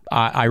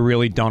 I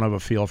really don't have a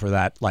feel for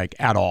that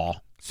at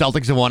all.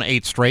 Celtics have won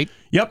 8 straight.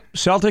 Yep,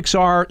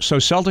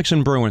 Celtics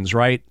and Bruins,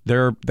 right?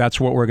 That's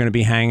what we're going to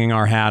be hanging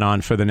our hat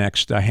on for the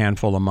next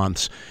handful of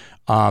months.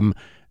 I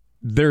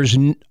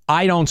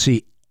don't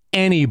see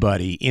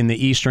anybody in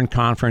the Eastern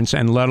Conference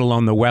and let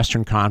alone the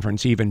Western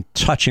Conference even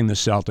touching the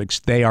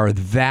Celtics. They are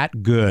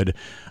that good.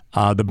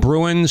 The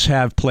Bruins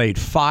have played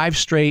 5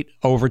 straight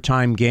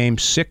overtime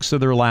games, 6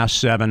 of their last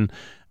 7.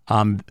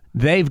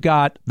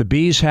 The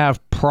Bees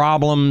have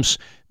problems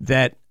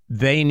that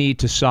they need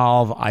to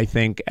solve, I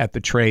think, at the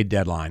trade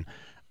deadline.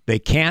 They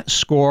can't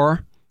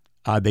score.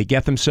 They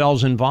get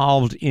themselves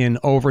involved in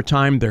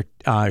overtime. They're,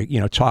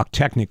 talk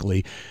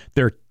technically,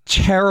 they're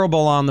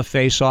terrible on the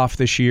face-off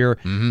this year.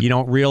 You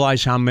don't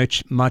realize how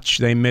much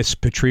they miss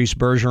Patrice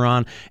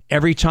Bergeron.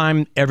 Every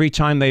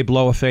time they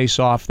blow a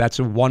face-off, that's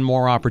one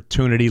more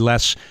opportunity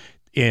less,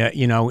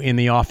 in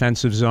the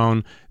offensive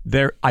zone.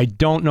 I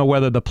don't know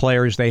whether the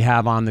players they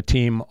have on the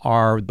team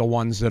are the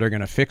ones that are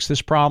going to fix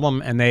this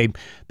problem, and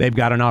they've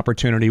got an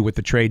opportunity with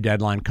the trade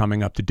deadline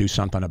coming up to do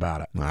something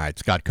about it. All right,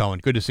 Scott Cohen,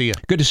 good to see you.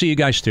 Good to see you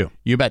guys, too.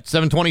 You bet.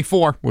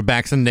 7:24 with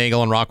Bax and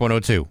Nagle on Rock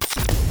 102.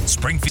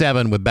 Springfield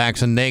 7 with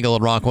Bax and Nagle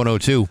at Rock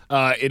 102.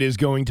 It is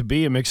going to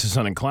be a mix of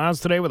sun and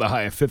clouds today with a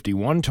high of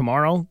 51.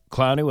 Tomorrow,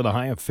 cloudy with a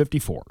high of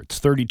 54. It's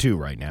 32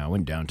 right now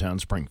in downtown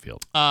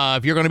Springfield.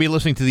 If you're going to be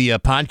listening to the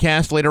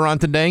podcast later on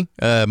today,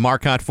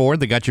 Marcotte Ford,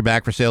 they got your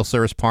back for sales,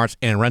 service, parts,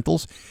 and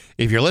rentals.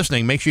 If you're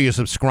listening, make sure you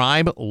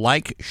subscribe,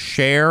 like,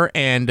 share,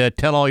 and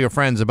tell all your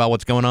friends about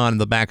what's going on in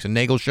the Bax and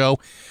Nagle show.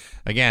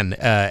 Again,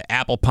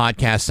 Apple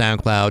Podcast,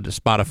 SoundCloud,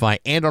 Spotify,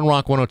 and on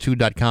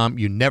rock102.com.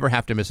 You never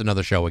have to miss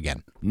another show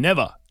again.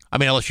 Never. I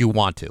mean, unless you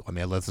want to. I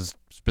mean, unless there's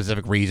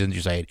specific reasons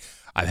you say,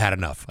 I've had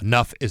enough.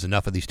 Enough is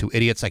enough of these two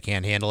idiots. I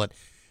can't handle it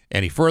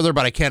any further,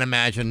 but I can't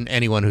imagine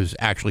anyone who's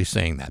actually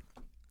saying that.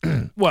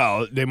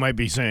 Well, they might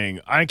be saying,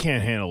 I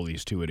can't handle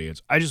these two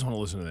idiots. I just want to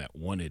listen to that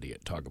one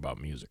idiot talk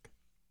about music.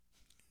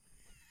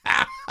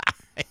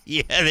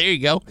 Yeah, there you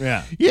go.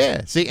 Yeah.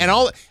 Yeah. See, and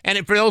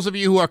for those of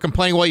you who are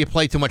complaining, well, you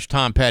play too much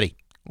Tom Petty.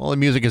 Well, the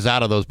music is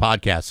out of those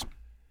podcasts.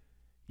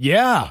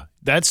 Yeah.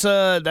 That's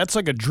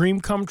like a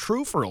dream come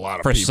true for a lot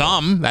of people. For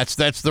some, that's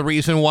the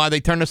reason why they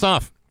turn us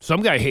off.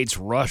 Some guy hates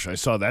Rush. I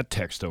saw that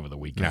text over the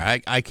weekend. No,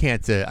 I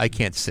can't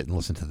sit and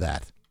listen to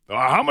that.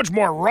 How much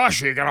more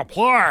Rush are you gonna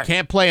play?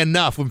 Can't play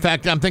enough. In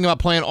fact, I'm thinking about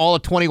playing all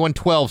of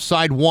 2112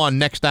 side 1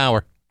 next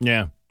hour.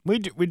 Yeah, we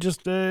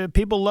just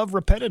people love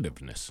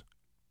repetitiveness.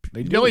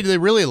 They do. You know what they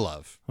really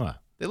love? Huh.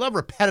 They love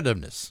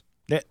repetitiveness.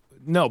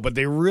 No, but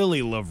they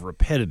really love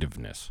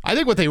repetitiveness. I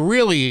think what they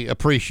really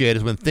appreciate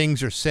is when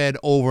things are said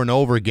over and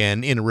over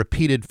again in a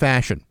repeated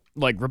fashion.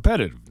 Like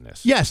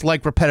repetitiveness. Yes,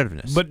 like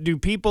repetitiveness. But do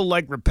people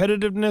like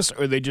repetitiveness,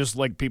 or they just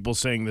like people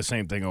saying the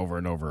same thing over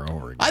and over and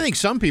over again? I think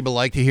some people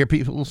like to hear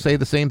people say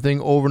the same thing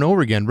over and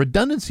over again.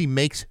 Redundancy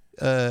makes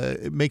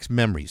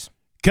memories.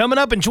 Coming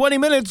up in 20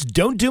 minutes,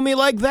 don't do me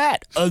like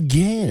that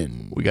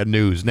again. We got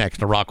news next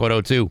to Rock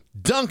 102.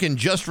 Dunkin'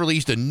 just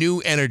released a new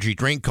energy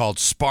drink called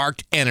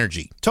Sparked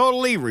Energy.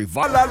 Totally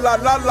revived.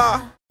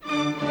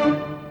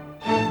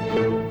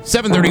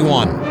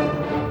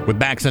 7:31 with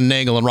Bax and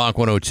Nagle and Rock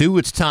 102.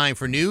 It's time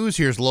for news.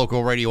 Here's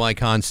local radio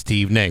icon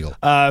Steve Nagle.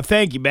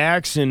 Thank you,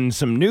 Bax. And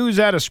some news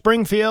out of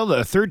Springfield.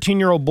 A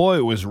 13-year-old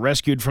boy was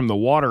rescued from the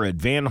water at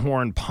Van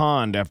Horn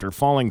Pond after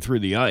falling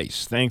through the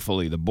ice.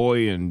 Thankfully, the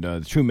boy and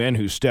the two men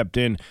who stepped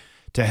in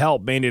to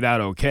help made it out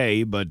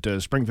okay, but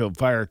Springfield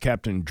Fire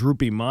Captain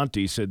Droopy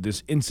Monty said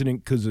this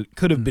incident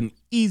could have been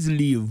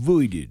easily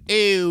avoided.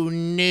 Oh,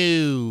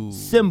 no.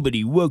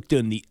 Somebody walked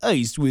on the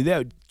ice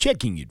without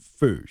checking it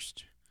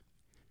first.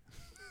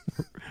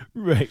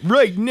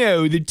 Right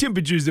now, the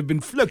temperatures have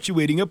been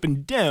fluctuating up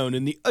and down,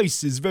 and the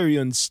ice is very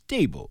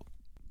unstable.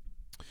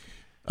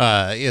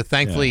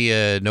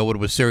 Thankfully, no one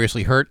was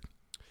seriously hurt.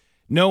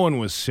 No one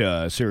was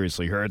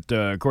seriously hurt.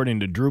 According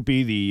to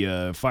Droopy,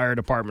 the fire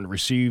department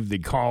received the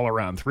call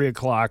around 3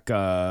 o'clock.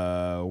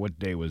 What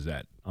day was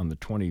that? On the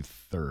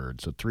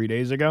 23rd, so 3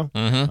 days ago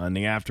in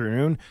the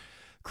afternoon.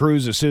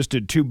 Crews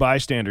assisted two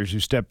bystanders who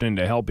stepped in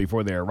to help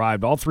before they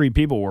arrived. All three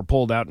people were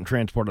pulled out and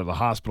transported to the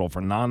hospital for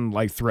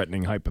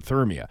non-life-threatening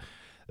hypothermia.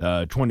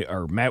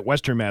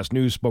 Western Mass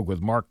News spoke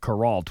with Mark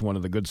Carrault, one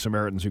of the Good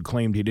Samaritans who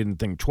claimed he didn't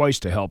think twice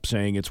to help,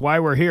 saying, "It's why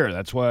we're here.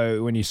 That's why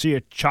when you see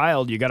a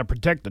child, you got to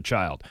protect the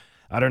child.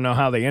 I don't know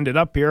how they ended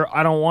up here.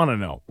 I don't want to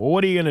know. Well,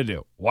 what are you going to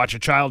do? Watch a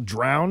child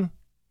drown?"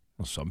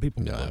 Well, some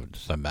people would.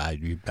 I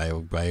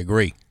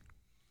agree.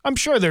 I'm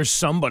sure there's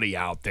somebody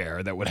out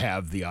there that would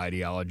have the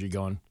ideology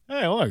going,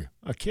 hey, look,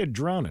 a kid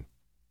drowning.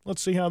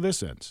 Let's see how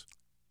this ends.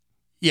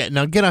 Yeah,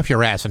 now get off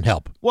your ass and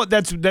help. Well,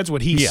 that's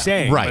what he's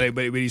saying. Right.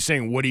 But he's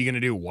saying, what are you going to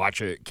do, watch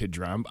a kid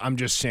drown? I'm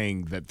just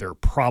saying that there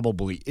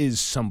probably is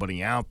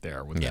somebody out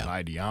there with that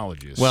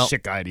ideology,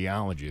 sick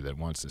ideology that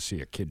wants to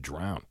see a kid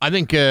drown. I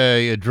think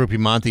Droopy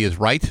Monty is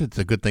right. It's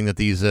a good thing that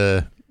these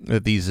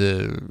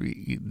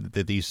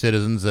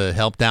citizens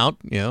helped out.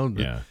 You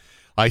know,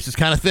 ice is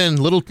kind of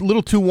thin,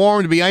 little too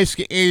warm to be ice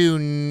skating. Oh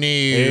no!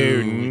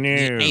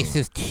 The ice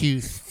is too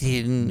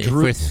thin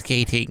for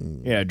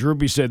skating. Yeah,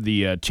 Droopy said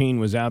the teen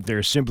was out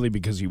there simply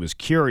because he was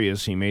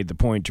curious. He made the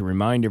point to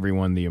remind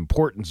everyone the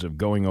importance of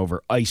going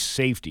over ice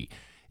safety.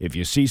 If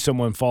you see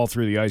someone fall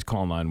through the ice,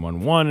 call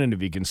 911, and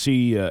if you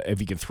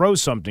can throw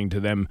something to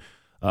them,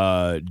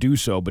 do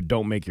so, but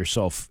don't make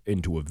yourself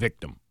into a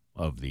victim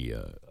of the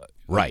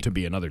to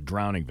be another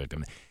drowning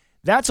victim.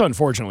 That's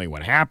unfortunately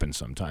what happens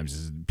sometimes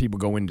is people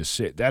go in to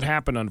sit. That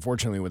happened,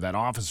 unfortunately, with that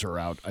officer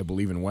out, I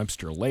believe, in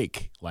Webster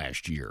Lake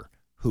last year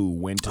who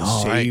went to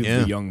save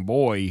the young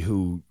boy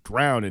who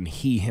drowned, and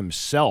he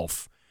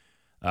himself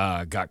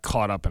got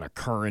caught up in a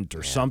current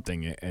or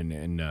something,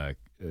 and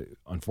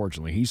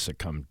unfortunately he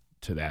succumbed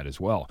to that as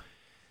well.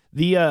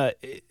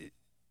 It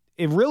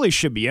really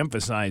should be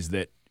emphasized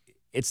that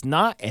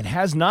it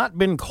has not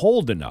been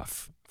cold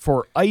enough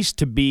for ice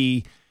to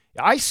be.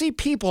 I see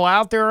people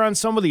out there on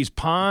some of these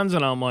ponds,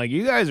 and I'm like,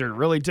 you guys are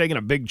really taking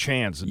a big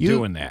chance of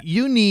doing that.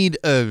 You need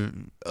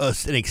an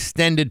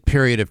extended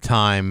period of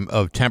time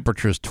of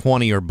temperatures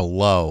 20 or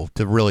below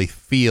to really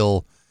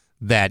feel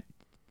that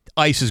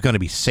ice is going to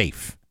be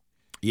safe.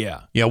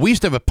 Yeah. Yeah, we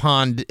used to have a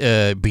pond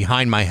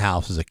behind my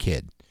house as a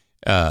kid.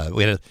 There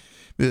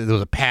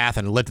was a path,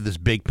 and it led to this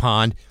big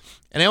pond.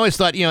 And I always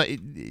thought,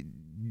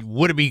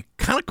 would it be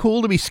kind of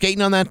cool to be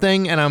skating on that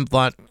thing? And I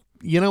thought,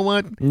 you know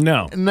what?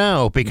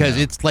 No, because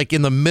it's like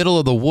in the middle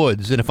of the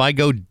woods, and if I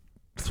go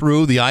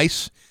through the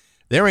ice,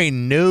 there ain't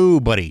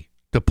nobody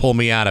to pull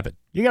me out of it.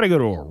 You got to go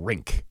to a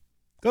rink.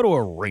 Go to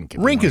a rink.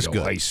 Rink is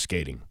good. good. Ice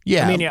skating.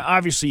 Yeah. I mean,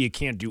 obviously you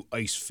can't do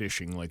ice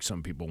fishing like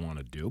some people want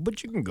to do,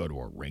 but you can go to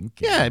a rink.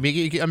 Yeah, I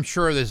mean, I'm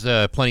sure there's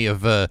plenty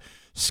of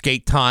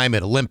skate time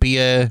at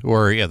Olympia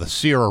or the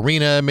Sear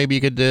Arena. Maybe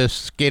you could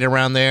skate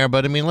around there.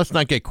 But, I mean, let's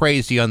not get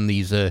crazy on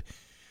these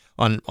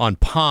on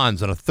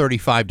ponds on a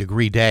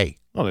 35-degree day.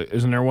 Oh,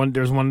 isn't there one?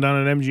 There's one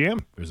down at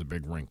MGM. There's a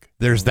big rink.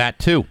 There's that,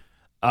 too.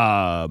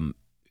 That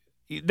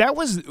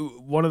was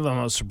one of the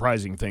most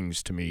surprising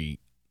things to me.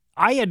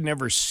 I had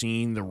never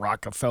seen the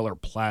Rockefeller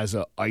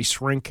Plaza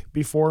ice rink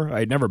before. I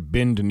had never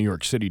been to New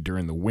York City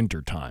during the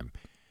winter time.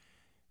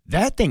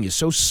 That thing is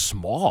so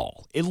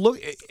small.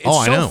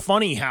 It's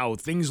funny how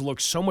things look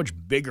so much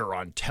bigger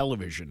on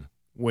television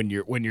when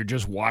you're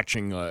just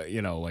watching,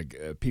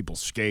 people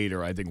skate.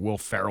 Or I think Will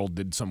Ferrell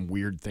did some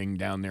weird thing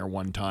down there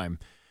one time.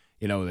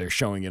 They're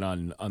showing it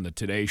on the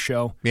Today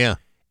Show. Yeah.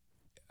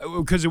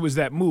 Because it was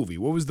that movie.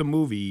 What was the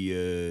movie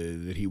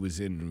that he was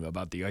in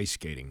about the ice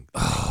skating?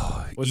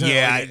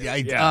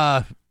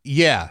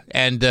 Yeah.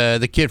 And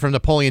the kid from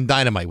Napoleon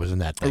Dynamite was in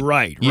that thing.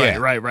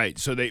 Right.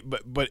 So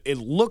but it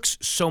looks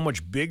so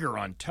much bigger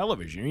on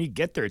television. You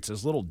get there, it's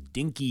this little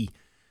dinky.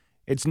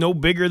 It's no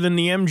bigger than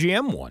the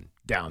MGM one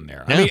down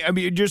there. Yeah. I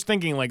mean, you're just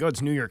thinking like, oh,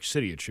 it's New York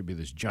City. It should be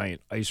this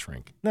giant ice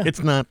rink. No,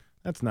 it's not.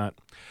 That's not.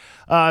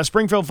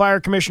 Springfield Fire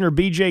Commissioner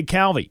B.J.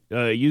 Calvey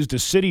used a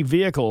city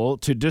vehicle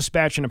to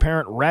dispatch an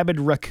apparent rabid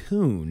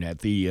raccoon at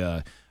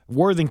the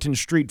Worthington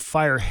Street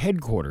Fire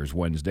Headquarters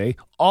Wednesday,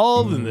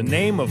 all in the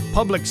name of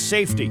public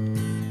safety.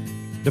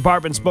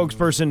 Department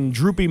spokesperson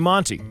Droopy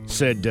Monty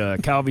said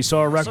Calvey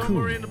saw a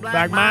raccoon.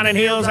 Back mining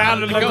hills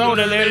out of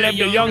Dakota, there lived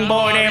a young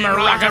boy named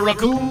Rocket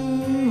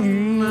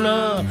Raccoon.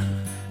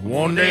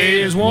 One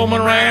day his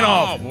woman ran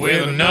off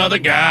with another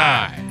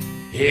guy.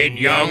 Hit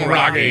young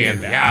Rocky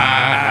in the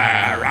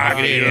eye.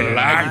 Rocky didn't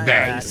like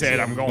that. He said,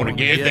 I'm going to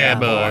get that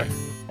boy.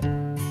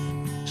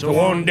 So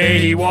one day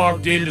he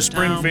walked into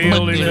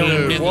Springfield into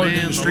the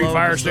Worthington Street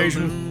Fire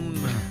Station.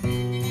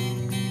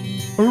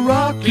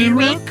 Rocky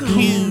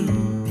Raccoon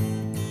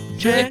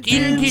checked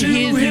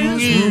into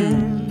his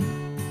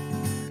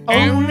room,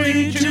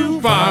 only to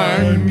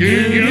find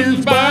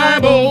Gideon's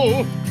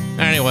Bible.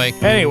 Anyway,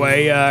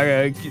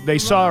 they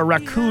saw a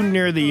raccoon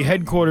near the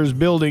headquarters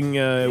building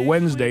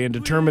Wednesday and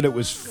determined it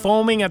was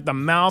foaming at the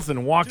mouth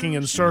and walking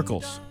in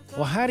circles.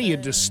 Well, how do you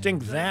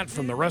distinct that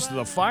from the rest of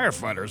the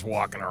firefighters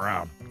walking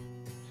around?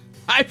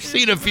 I've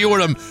seen a few of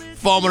them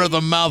foaming at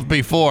the mouth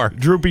before.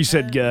 Droopy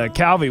said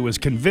Calvey was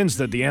convinced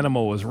that the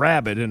animal was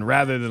rabid, and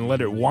rather than let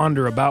it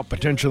wander about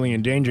potentially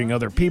endangering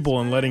other people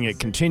and letting it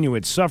continue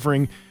its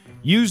suffering,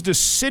 used a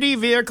city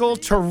vehicle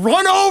to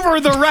run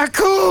over the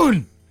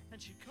raccoon.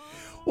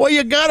 Well,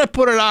 you got to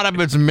put it out of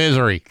its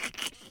misery.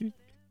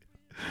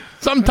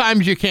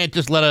 Sometimes you can't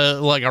just let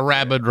a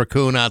rabid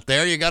raccoon out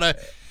there.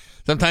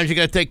 Sometimes you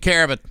got to take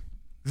care of it.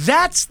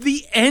 That's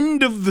the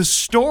end of the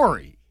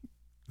story.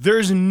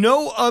 There's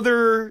no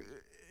other,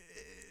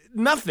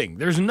 nothing.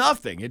 There's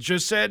nothing. It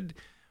just said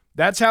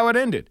that's how it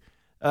ended.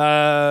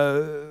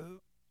 And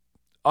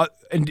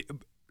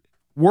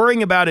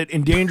worrying about it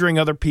endangering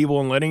other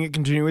people and letting it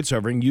continue its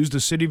suffering, used a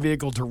city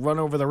vehicle to run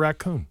over the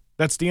raccoon.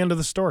 That's the end of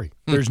the story.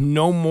 There's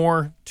no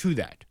more to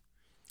that.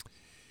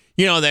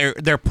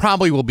 There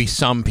probably will be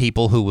some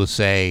people who will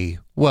say,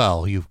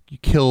 well, you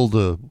killed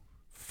a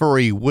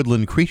furry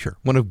woodland creature,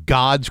 one of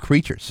God's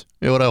creatures.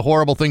 What a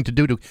horrible thing to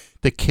do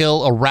to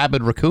kill a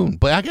rabid raccoon.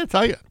 But I got to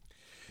tell you,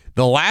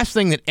 the last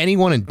thing that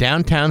anyone in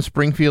downtown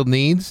Springfield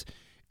needs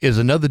is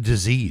another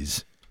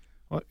disease.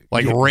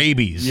 Like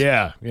rabies.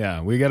 Yeah.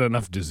 We got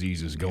enough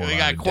diseases going on. We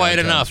got quite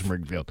enough.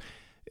 Springfield.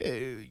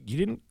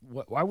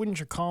 Why wouldn't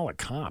you call a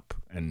cop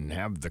and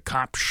have the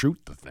cop shoot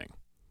the thing?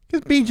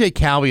 Because B.J.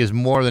 Calvey is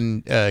more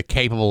than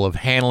capable of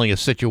handling a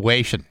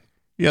situation.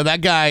 That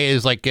guy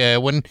is like,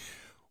 when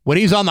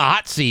he's on the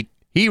hot seat,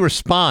 he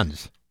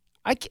responds.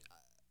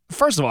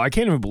 First of all, I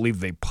can't even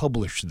believe they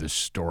published this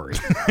story.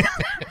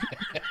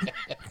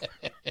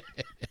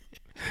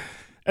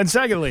 And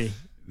secondly,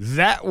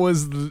 that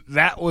was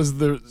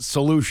the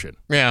solution.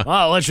 Yeah.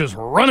 Well, let's just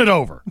run it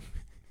over.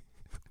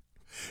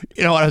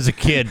 When I was a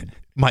kid,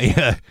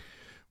 my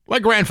My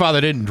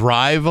grandfather didn't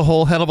drive a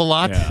whole hell of a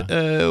lot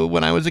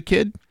when I was a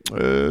kid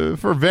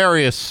for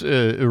various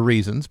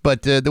reasons.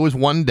 But there was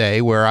one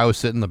day where I was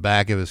sitting in the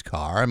back of his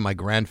car and my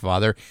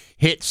grandfather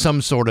hit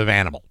some sort of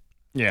animal.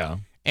 Yeah.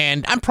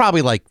 And I'm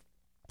probably like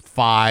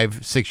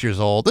 5, 6 years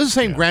old. This is the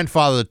same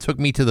grandfather that took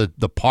me to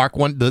the park,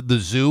 the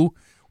zoo,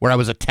 where I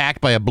was attacked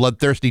by a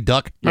bloodthirsty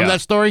duck. Remember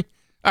that story?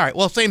 All right,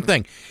 well, same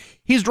thing.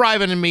 He's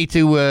driving me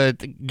to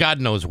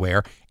God knows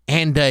where,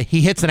 and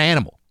he hits an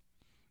animal.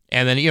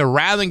 And then,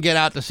 rather than get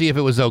out to see if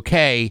it was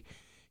okay,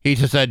 he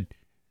just said,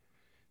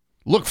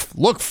 look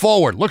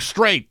forward, look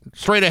straight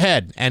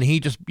ahead. And he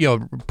just,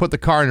 put the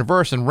car in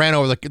reverse and ran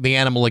over the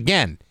animal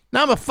again.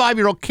 Now I'm a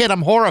 5-year-old kid.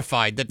 I'm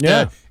horrified that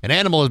an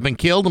animal has been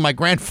killed, and my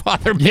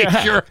grandfather made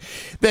sure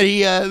that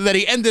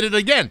he ended it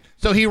again.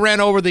 So he ran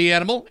over the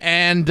animal,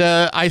 and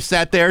I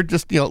sat there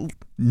just,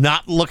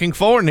 not looking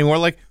forward anymore.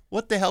 Like,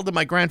 what the hell did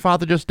my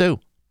grandfather just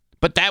do?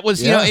 But that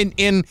was,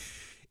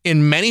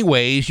 in many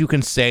ways, you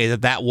can say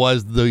that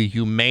was the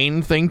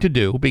humane thing to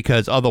do,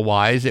 because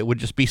otherwise it would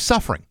just be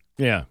suffering.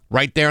 Yeah.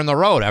 Right there on the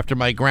road after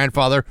my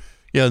grandfather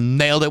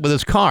nailed it with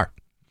his car.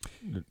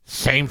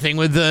 Same thing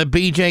with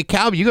BJ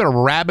Calvin. You got a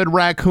rabid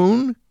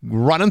raccoon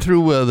running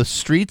through the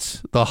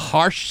streets, the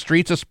harsh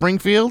streets of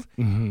Springfield.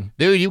 Mm-hmm.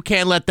 Dude, you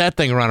can't let that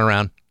thing run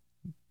around.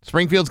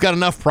 Springfield's got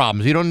enough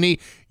problems. You don't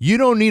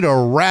need a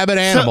rabid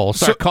animal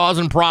start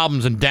causing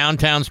problems in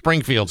downtown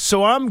Springfield.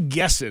 So I'm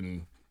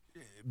guessing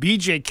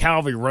BJ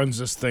Calvey runs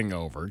this thing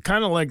over,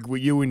 kind of like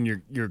with you and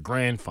your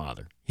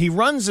grandfather. He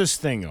runs this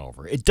thing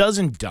over. It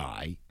doesn't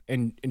die,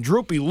 and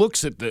Droopy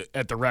looks at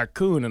the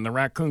raccoon, and the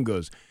raccoon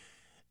goes,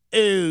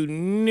 "Oh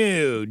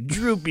no,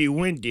 Droopy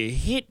went to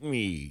hit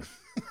me."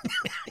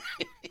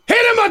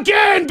 Hit him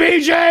again,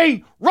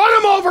 BJ! Run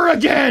him over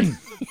again!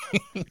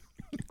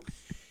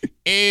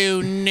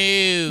 Oh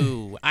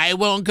no, I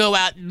won't go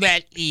out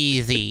that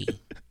easy.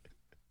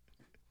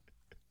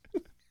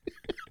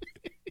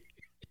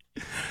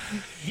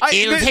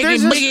 It'll take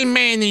a bigger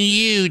man than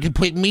you to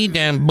put me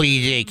down,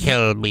 BJ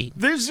Kelby.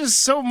 There's just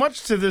so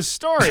much to this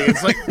story.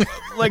 It's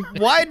like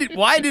why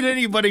did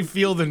anybody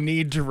feel the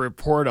need to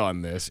report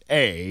on this?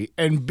 A,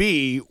 and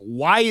B,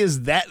 why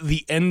is that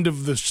the end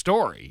of the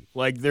story?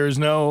 Like, there's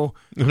no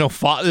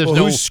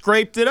who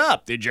scraped it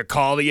up? Did you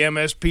call the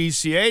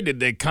MSPCA? Did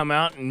they come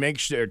out and make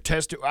sure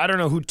test it? I don't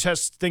know who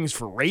tests things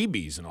for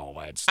rabies and all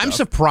that stuff. I'm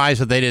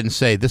surprised that they didn't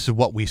say this is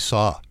what we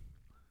saw.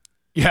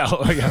 Yeah,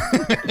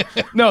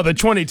 no, the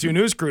 22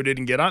 News crew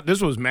didn't get on. This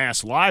was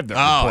Mass Live.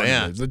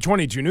 The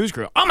 22 News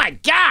crew. Oh my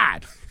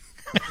God!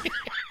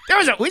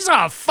 We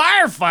saw a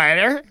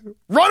firefighter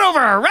run over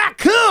a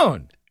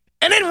raccoon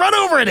and then run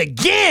over it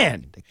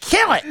again to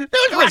kill it.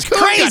 It was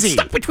crazy.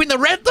 Got stuck between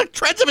the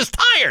treads of his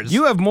tires.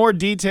 You have more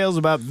details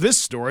about this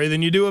story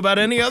than you do about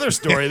any other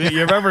story that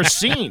you've ever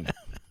seen.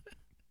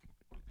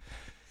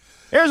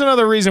 Here's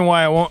another reason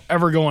why I won't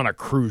ever go on a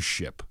cruise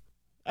ship.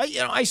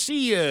 I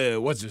see,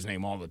 what's his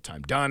name all the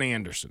time? Don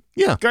Anderson.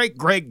 Yeah.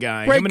 Great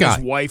guy. Him and his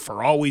wife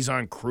are always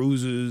on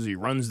cruises. He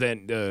runs that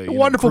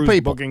wonderful cruise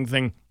people booking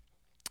thing.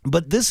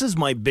 But this is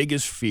my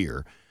biggest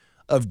fear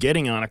of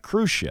getting on a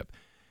cruise ship.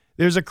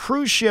 There's a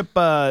cruise ship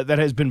that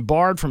has been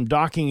barred from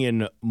docking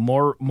in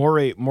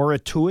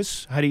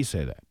Mauritius. How do you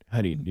say that?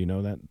 Do you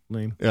know that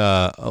name?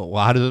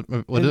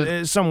 What is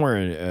it? Somewhere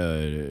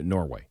in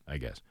Norway, I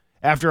guess.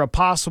 After a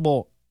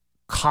possible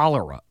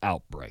cholera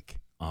outbreak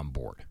on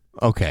board.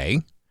 Okay.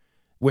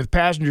 With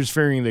passengers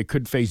fearing they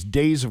could face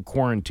days of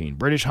quarantine.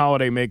 British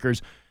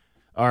holidaymakers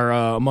are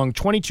among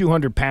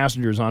 2,200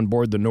 passengers on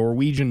board the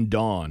Norwegian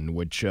Dawn,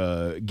 which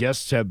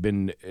guests said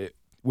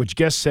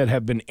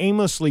have been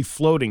aimlessly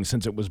floating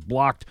since it was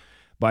blocked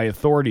by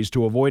authorities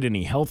to avoid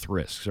any health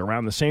risks.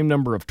 Around the same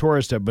number of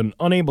tourists have been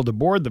unable to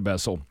board the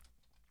vessel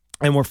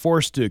and were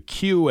forced to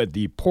queue at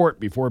the port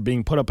before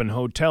being put up in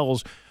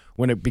hotels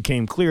when it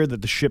became clear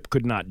that the ship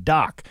could not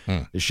dock.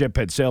 The ship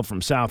had sailed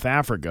from South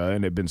Africa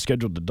and had been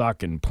scheduled to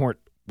dock in Port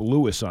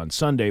Louis on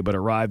Sunday, but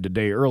arrived a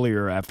day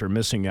earlier after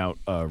missing out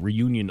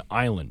Reunion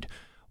Island.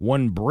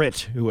 One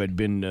Brit who had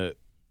been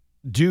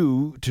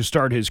due to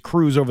start his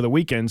cruise over the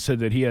weekend said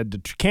that he had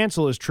to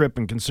cancel his trip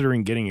and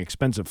considering getting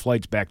expensive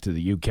flights back to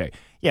the UK.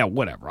 Yeah,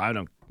 whatever. I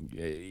don't.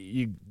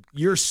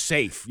 You're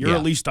safe. You're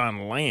at least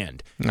on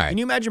land. Right. Can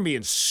you imagine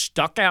being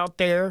stuck out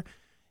there?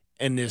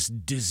 And this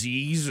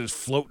disease is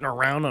floating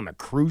around on a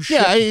cruise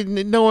ship. Yeah,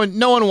 no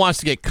one wants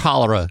to get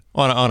cholera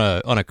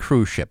on a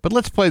cruise ship. But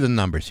let's play the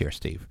numbers here,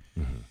 Steve.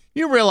 Mm-hmm.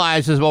 You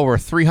realize there's over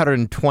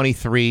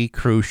 323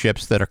 cruise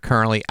ships that are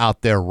currently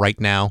out there right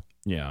now.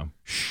 Yeah,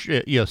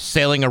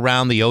 sailing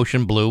around the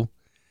ocean blue.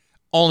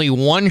 Only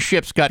one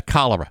ship's got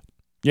cholera.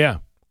 Yeah,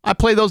 I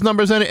play those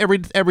numbers in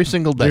every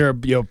single day.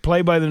 You're a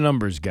play by the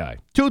numbers guy.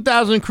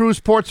 2,000 cruise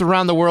ports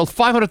around the world.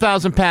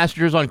 500,000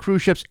 passengers on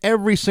cruise ships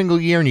every single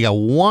year, and you got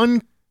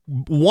one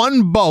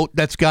boat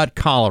that's got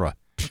cholera.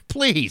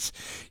 Please,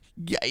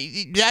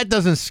 that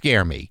doesn't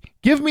scare me.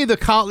 Give me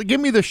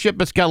the ship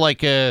that's got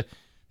like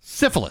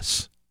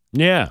syphilis.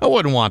 Yeah, I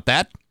wouldn't want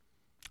that.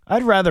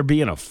 I'd rather be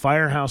in a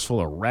firehouse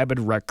full of rabid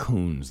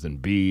raccoons than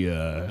be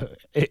on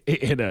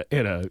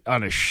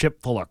a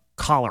ship full of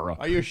cholera.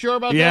 Are you sure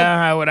about that? Yeah,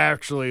 I would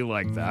actually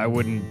like that. I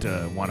wouldn't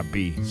want to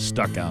be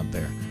stuck out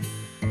there.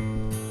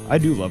 I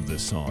do love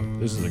this song.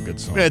 This is a good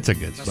song. It's a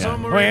good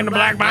song. Way in the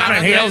Black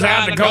Mountain Hills,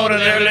 South Dakota,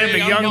 there lived a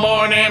young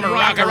boy named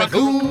Rocky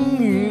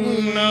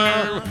Raccoon.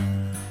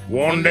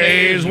 One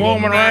day his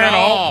woman ran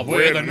off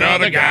with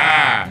another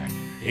guy.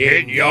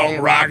 Hit young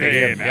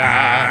Rocky and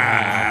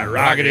died.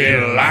 Rocky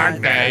didn't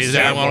like that. He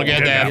said, I want to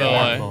get that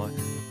boy.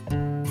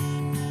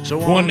 So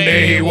one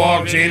day he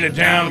walks into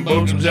town and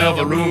books himself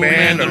a room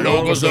in the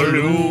local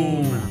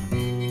saloon.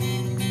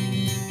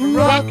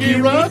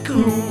 Rocky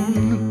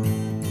Raccoon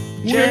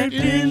went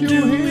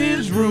into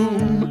his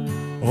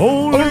room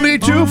only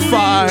to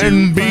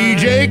find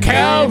B.J.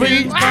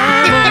 Calvin.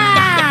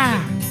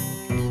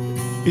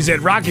 He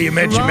said, Rocky, you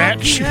met your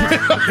match.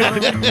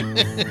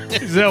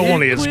 He's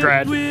only a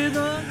scratch.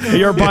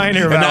 Your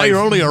Pioneer Valley. And now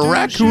you're only a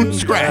raccoon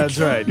scratch. That's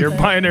right. Your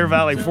Pioneer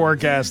Valley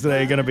forecast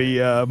today going to be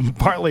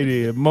partly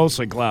to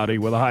mostly cloudy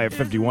with a high of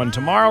 51.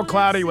 Tomorrow,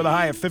 cloudy with a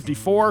high of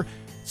 54.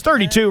 It's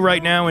 32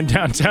 right now in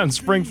downtown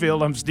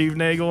Springfield. I'm Steve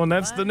Nagle, and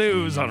that's the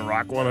news on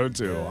Rock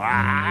 102.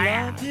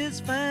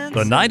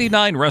 The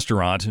 99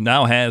 restaurant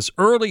now has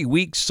early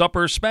week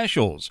supper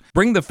specials.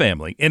 Bring the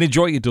family and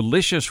enjoy a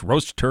delicious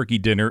roast turkey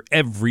dinner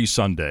every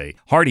Sunday,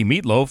 hearty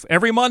meatloaf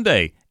every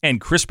Monday,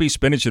 and crispy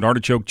spinach and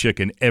artichoke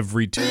chicken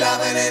every Tuesday.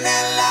 Loving it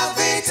and love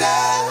it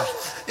up.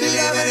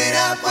 Living it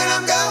up when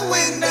I'm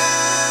going down.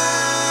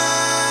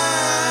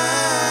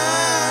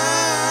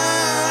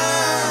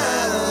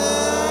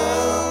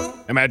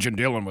 Imagine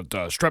dealing with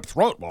strep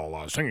throat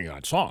while singing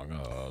that song.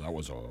 That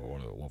was a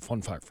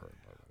fun fact for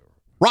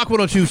Rock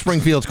 102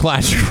 Springfield's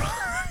Clash.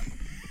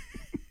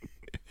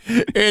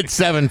 It's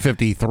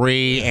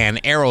 7:53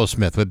 and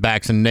Aerosmith with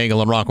Bax and Nagle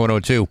on Rock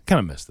 102. Kind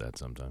of miss that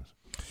sometimes.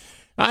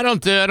 I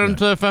don't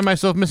find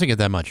myself missing it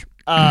that much.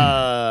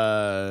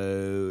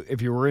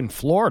 If you were in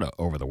Florida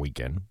over the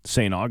weekend,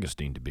 St.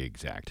 Augustine to be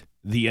exact,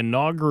 the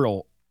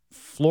inaugural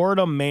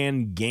Florida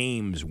Man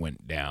Games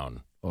went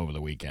down over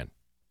the weekend.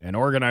 And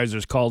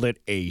organizers called it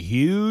a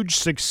huge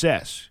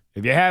success.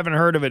 If you haven't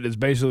heard of it, it's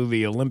basically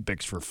the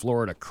Olympics for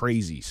Florida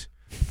crazies.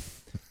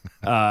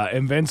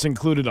 Events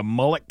included a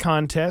mullet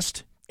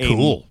contest,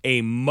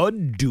 a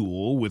mud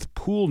duel with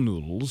pool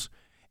noodles,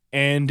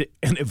 and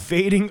an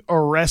evading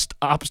arrest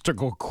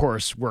obstacle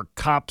course where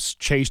cops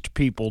chased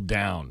people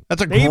down.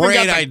 That's a great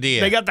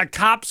idea. They got the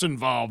cops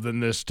involved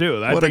in this,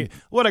 too.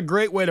 What a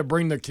great way to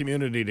bring the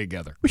community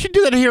together. We should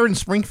do that here in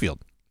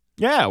Springfield.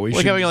 Yeah, we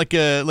should. Having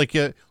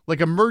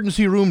like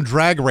emergency room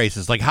drag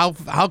races. Like how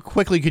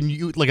quickly can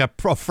you, like a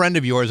friend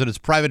of yours in his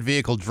private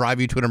vehicle,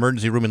 drive you to an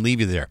emergency room and leave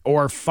you there?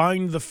 Or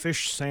find the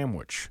fish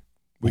sandwich.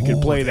 We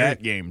could play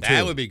that game, too.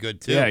 That would be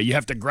good, too. Yeah, you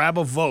have to grab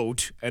a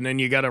vote, and then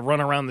you got to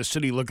run around the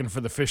city looking for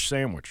the fish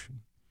sandwich.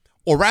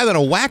 Or rather than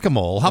a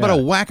whack-a-mole, how about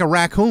a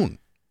whack-a-raccoon?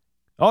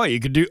 Oh,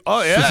 you could do...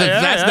 Oh, yeah,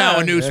 That's now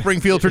a new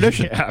Springfield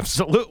tradition. Yeah,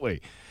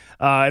 absolutely.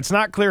 It's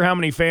not clear how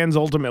many fans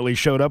ultimately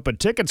showed up, but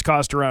tickets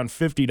cost around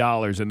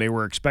 $50, and they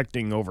were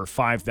expecting over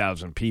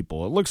 5,000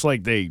 people. It looks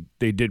like they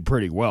did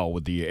pretty well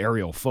with the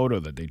aerial photo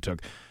that they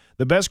took.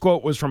 The best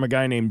quote was from a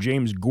guy named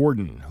James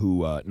Gordon,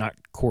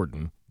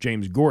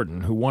 James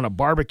Gordon, who won a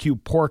barbecue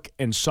pork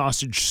and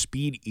sausage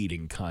speed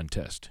eating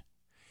contest.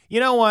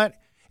 You know what?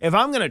 If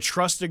I'm going to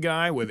trust a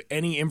guy with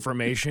any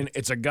information,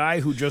 it's a guy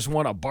who just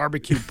won a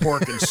barbecue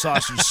pork and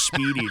sausage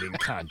speed eating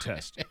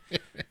contest.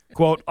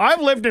 Quote, I've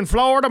lived in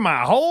Florida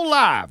my whole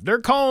life. They're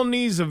calling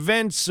these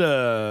events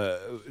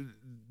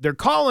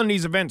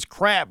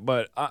crap,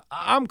 but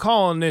I'm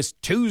calling this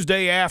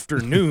Tuesday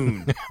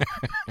afternoon.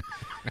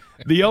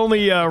 The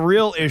only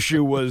real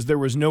issue was there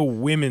was no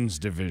women's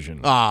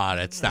division.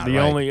 That's not right. The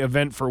only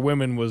event for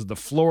women was the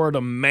Florida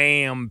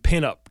Ma'am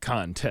pinup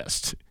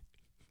contest.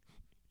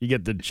 You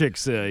get the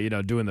chicks,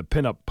 doing the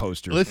pinup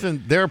posters.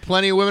 Listen, there are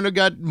plenty of women who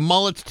got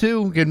mullets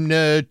too, who can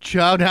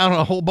chow down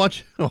a whole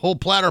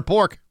platter of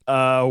pork.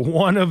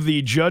 One of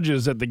the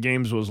judges at the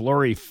games was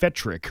Lori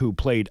Fetrick, who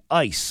played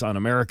Ice on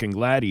American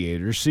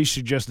Gladiators. She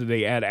suggested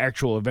they add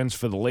actual events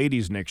for the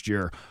ladies next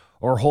year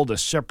or hold a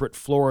separate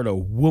Florida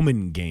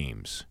Woman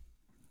Games.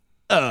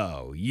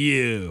 Oh,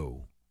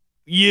 you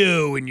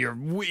and your...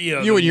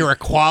 You and your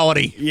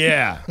equality.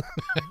 Yeah.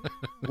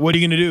 What are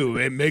you going to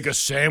do? Make a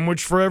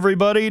sandwich for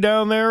everybody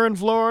down there in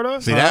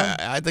Florida? See,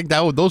 I think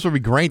those would be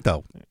great,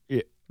 though.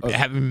 Yeah.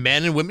 Having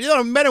men and women,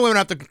 men and women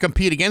have to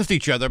compete against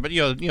each other, but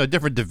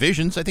different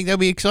divisions. I think that'd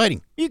be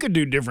exciting. You could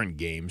do different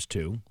games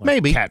too, like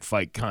maybe cat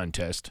fight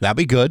contest. That'd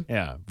be good.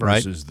 Yeah,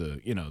 versus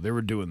they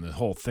were doing the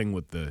whole thing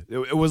with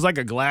it was like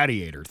a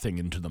gladiator thing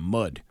into the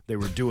mud. They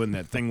were doing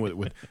that thing with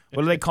what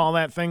do they call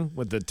that thing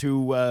with the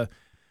two?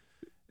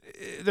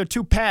 There are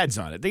two pads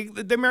on it.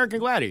 The American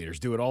Gladiators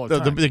do it all the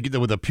time.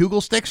 With the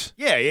pugil sticks?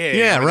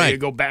 Yeah, right. They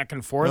go back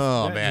and forth.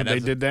 Oh, man. They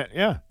did that,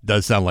 yeah.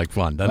 Does sound like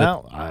fun, doesn't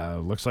it?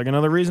 Looks like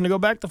another reason to go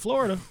back to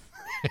Florida.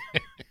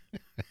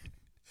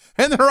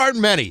 And there aren't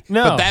many.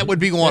 No. But that would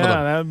be one of them.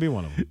 Yeah, that would be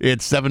one of them.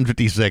 It's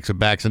 7:56 at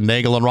Bax and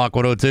Nagle on Rock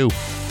 102.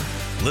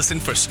 Listen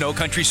for Snow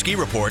Country ski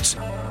reports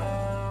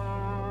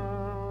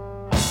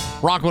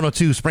Rock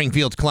 102,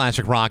 Springfield's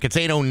Classic Rock. It's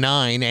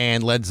 8:09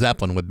 and Led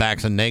Zeppelin with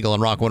Bax and Nagle on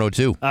Rock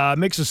 102.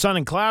 Mix of sun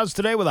and clouds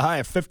today with a high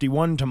of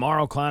 51.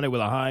 Tomorrow, cloudy with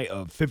a high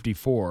of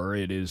 54.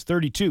 It is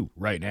 32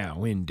 right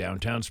now in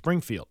downtown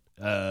Springfield.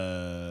 What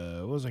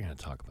was I going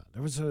to talk about?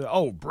 There was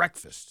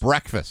breakfast.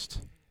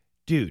 Breakfast.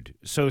 Dude,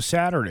 so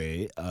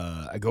Saturday,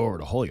 I go over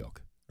to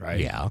Holyoke, right?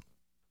 Yeah.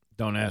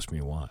 Don't ask me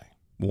why.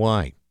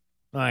 Why?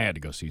 I had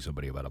to go see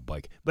somebody about a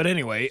bike. But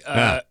anyway,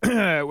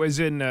 I was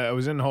in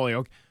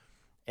Holyoke.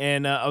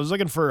 And I was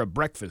looking for a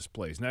breakfast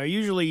place. Now,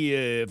 usually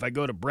if I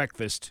go to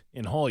breakfast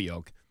in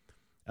Holyoke,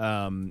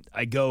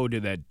 I go to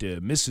that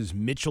Mrs.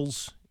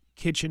 Mitchell's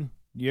Kitchen.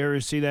 You ever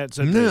see that?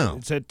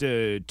 It's at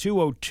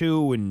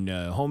 202 in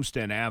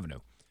Homestead Avenue,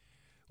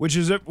 which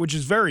is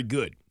very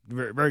good,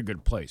 very, very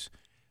good place.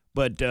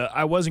 But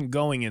I wasn't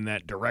going in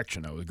that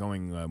direction. I was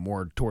going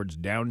more towards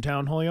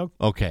downtown Holyoke.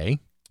 Okay.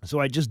 So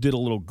I just did a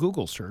little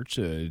Google search.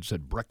 It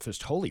said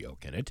Breakfast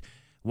Holyoke in it.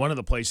 One of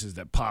the places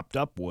that popped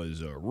up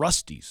was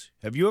Rusty's.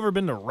 Have you ever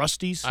been to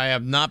Rusty's? I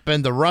have not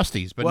been to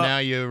Rusty's, but now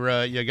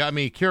you got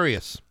me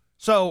curious.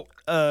 So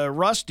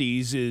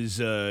Rusty's is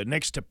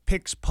next to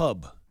Pick's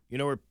Pub. You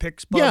know where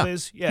Pick's Pub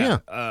is? Yeah.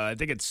 I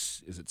think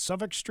is it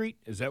Suffolk Street?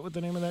 Is that what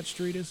the name of that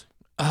street is?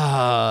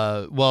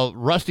 Well,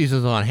 Rusty's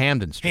is on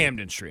Hamden Street.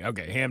 Hamden Street.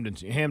 Okay,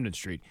 Hamden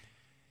Street.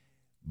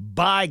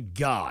 By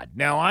God.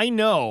 Now, I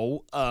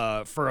know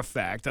for a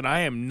fact that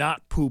I am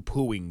not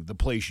poo-pooing the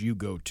place you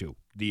go to.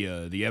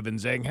 The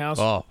Evans Egg House.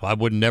 Oh, I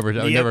would never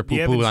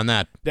poo-poo on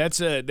that. That's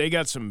they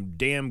got some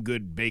damn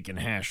good bacon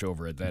hash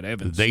over at that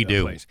Evans. They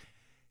do. Place.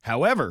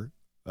 However,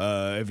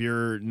 if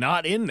you're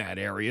not in that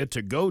area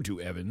to go to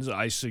Evans,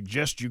 I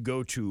suggest you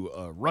go to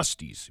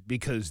Rusty's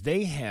because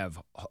they have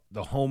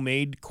the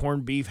homemade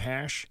corned beef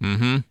hash.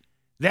 Mm-hmm.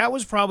 That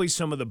was probably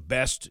some of the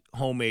best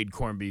homemade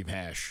corned beef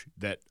hash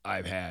that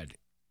I've had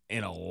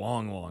in a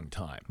long, long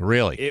time.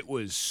 Really? It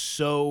was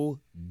so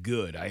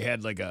good. I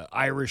had like a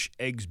Irish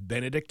Eggs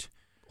Benedict.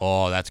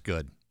 Oh, that's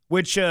good.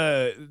 Which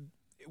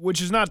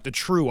is not the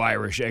true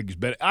Irish Eggs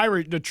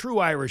Benedict. The true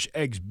Irish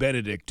Eggs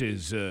Benedict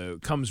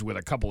comes with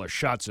a couple of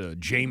shots of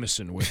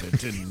Jameson with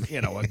it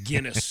and a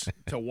Guinness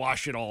to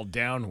wash it all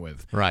down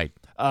with. Right.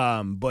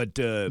 But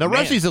now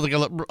Rusty's is like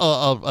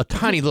a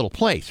tiny little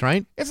place,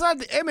 right? It's not.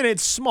 I mean,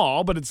 it's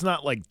small, but it's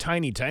not like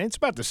tiny. It's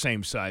about the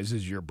same size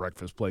as your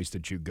breakfast place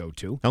that you go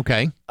to.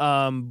 Okay.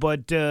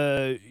 But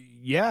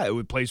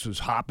the place was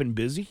hopping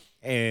busy,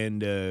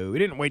 and we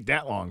didn't wait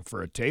that long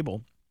for a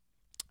table.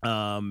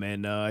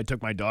 And I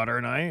took my daughter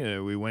and I.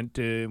 We went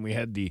and we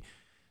had the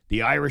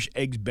Irish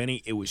Eggs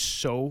Benny. It was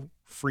so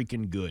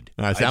freaking good.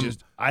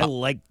 I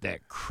like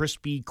that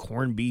crispy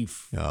corned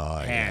beef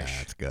hash. Yeah,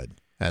 that's good.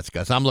 That's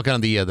good. So I'm looking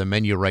on the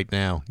menu right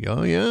now.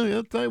 Oh, yeah,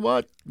 I'll tell you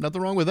what.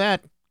 Nothing wrong with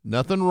that.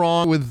 Nothing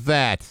wrong with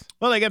that.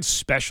 Well, they got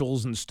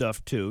specials and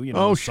stuff, too.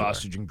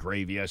 Sausage and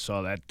gravy. I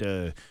saw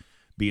that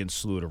being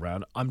slewed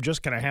around. I'm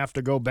just going to have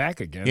to go back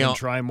again and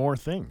try more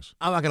things.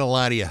 I'm not going to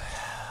lie to you.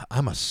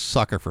 I'm a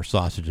sucker for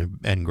sausage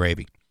and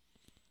gravy.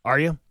 Are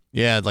you?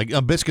 Yeah, like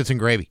biscuits and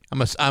gravy.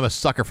 I'm a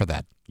sucker for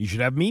that. You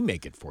should have me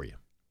make it for you.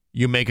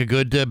 You make a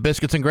good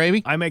biscuits and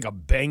gravy? I make a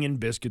banging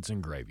biscuits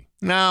and gravy.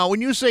 Now, when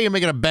you say you're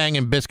making a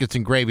banging biscuits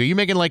and gravy, are you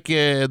making like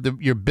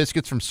your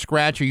biscuits from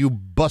scratch, or are you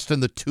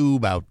busting the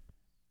tube out?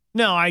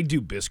 No, I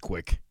do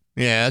Bisquick.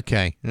 Yeah,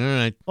 okay. All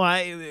right.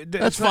 Well,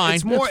 that's fine.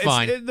 That's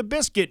fine. The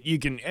biscuit, you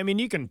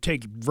can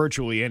take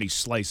virtually any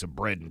slice of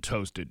bread and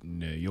toast it,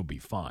 and you'll be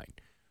fine.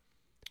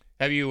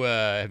 Have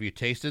you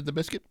tasted the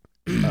biscuit?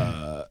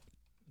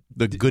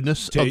 The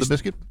goodness of the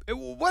biscuit?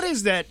 What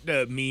is that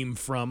meme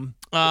from?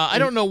 I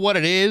don't know what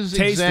it is.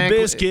 Taste exactly.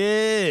 the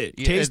biscuit.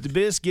 Taste the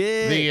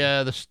biscuit.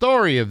 The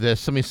story of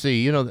this. Let me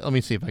see. Let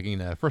me see if I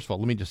can. First of all,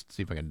 let me just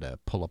see if I can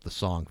pull up the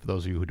song for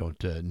those of you who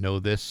don't know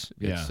this.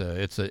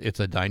 It's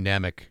a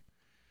dynamic.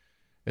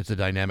 It's a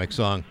dynamic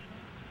song.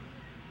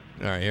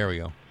 All right, here we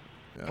go.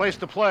 Place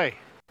to play.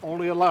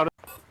 Only allowed.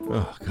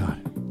 Oh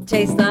God.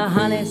 Taste the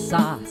honey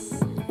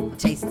sauce.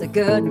 Taste the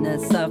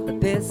goodness of the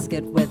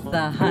biscuit with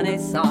the honey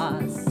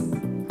sauce.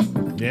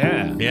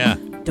 Yeah. Yeah.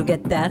 Don't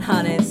get that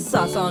honey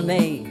sauce on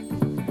me.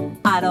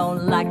 I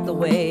don't like the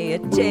way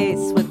it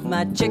tastes with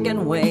my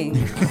chicken wing.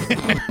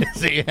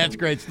 See, that's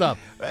great stuff.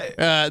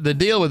 The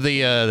deal with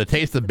the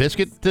taste the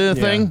biscuit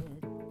thing,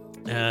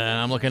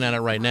 I'm looking at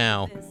it right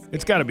now.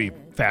 It's got to be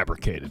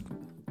fabricated.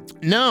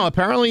 No,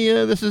 apparently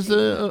this is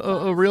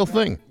a real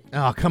thing.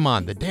 Oh, come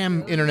on. The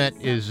damn internet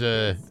is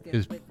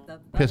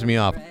pissing me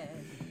off.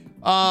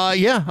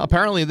 Yeah,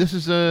 apparently this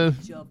is oh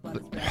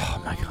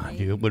my God,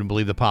 you wouldn't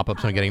believe the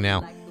pop-ups I'm getting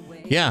now.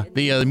 Yeah,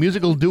 the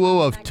musical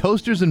duo of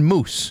Toasters and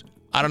Moose.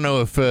 I don't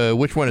know if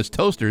which one is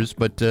Toasters,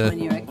 but when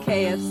you're at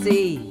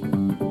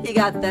KFC, you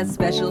got that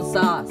special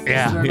sauce.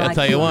 Yeah, I'll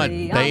tell you what,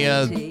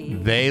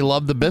 they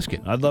love the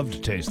biscuit. I'd love to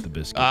taste the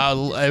biscuit.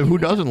 Who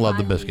doesn't love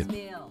the biscuit?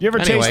 You ever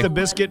taste the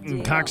biscuit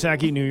in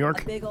Coxsackie, New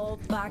York? Big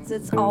old box,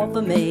 it's all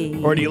for me.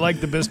 Or do you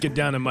like the biscuit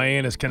down in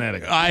Mianus,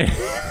 Connecticut?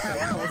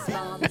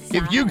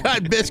 If you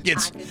got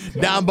biscuits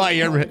down by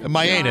your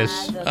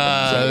Mianus,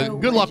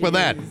 good luck with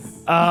that.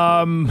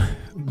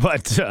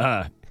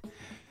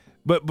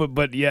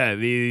 But yeah,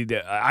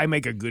 I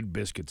make a good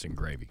biscuits and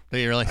gravy.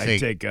 You really? I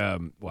take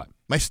what?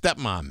 My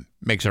stepmom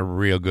makes a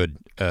real good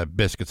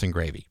biscuits and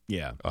gravy.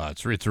 Yeah,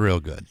 it's real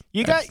good.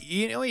 You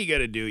know what you got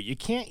to do. You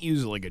can't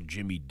use like a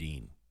Jimmy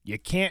Dean. You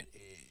can't.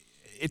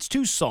 It's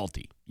too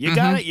salty. You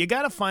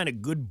gotta find a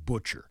good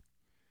butcher.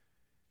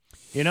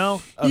 You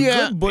know, a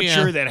good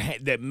butcher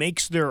that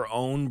makes their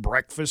own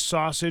breakfast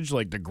sausage,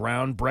 like the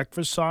ground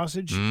breakfast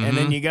sausage, and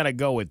then you got to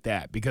go with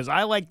that because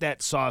I like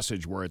that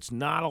sausage where it's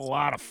not a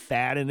lot of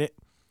fat in it.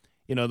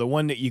 You know, the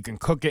one that you can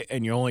cook it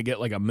and you only get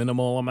like a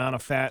minimal amount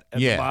of fat at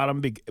the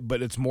bottom,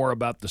 but it's more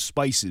about the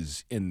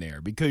spices in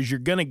there because you're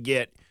gonna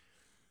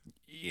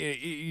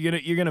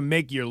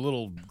make your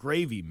little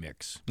gravy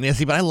mix. Yeah,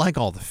 see, but I like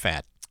all the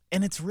fat.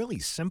 And it's really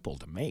simple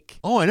to make.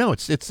 Oh, I know.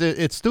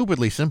 It's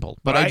stupidly simple.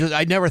 But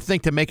I never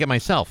think to make it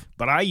myself.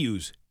 But I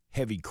use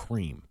heavy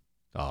cream.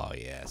 Oh,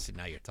 yeah. See,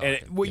 now you're talking.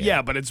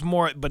 But it's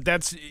more.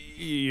 But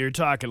you're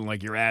talking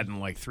like you're adding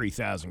like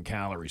 3,000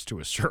 calories to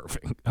a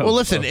serving. Well,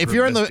 listen, if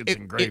you're in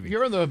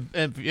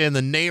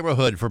the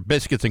neighborhood for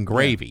biscuits and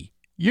gravy,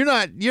 you're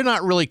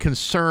not really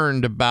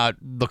concerned about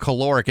the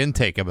caloric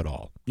intake of it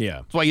all. Yeah.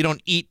 That's why you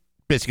don't eat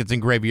biscuits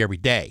and gravy every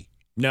day.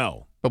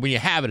 No. But when you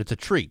have it, it's a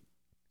treat.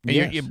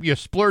 And you're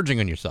splurging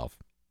on yourself.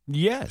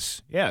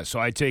 Yes. Yeah. So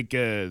I take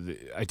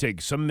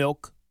some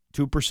milk,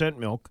 2%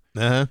 milk,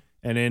 and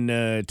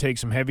then take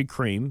some heavy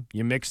cream.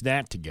 You mix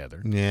that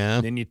together. Yeah.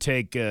 And then you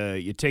take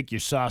your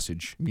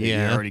sausage that you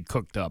already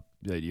cooked up,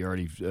 that you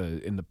already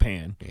in the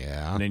pan.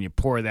 Yeah. And then you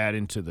pour that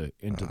into the.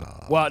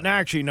 Well, no,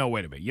 actually, no.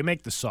 Wait a minute. You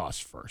make the sauce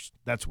first.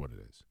 That's what it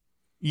is.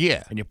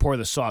 Yeah. And you pour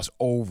the sauce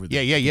over the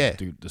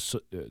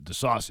the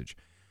sausage.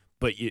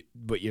 But you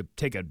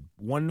take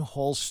one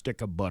whole stick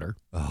of butter.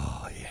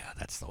 Oh, yeah,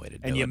 that's the way to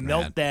do it, and you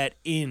melt that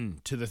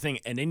into the thing.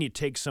 And then you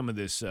take some of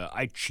this,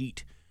 I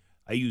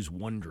use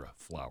Wondra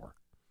flour.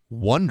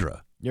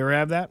 Wondra? You ever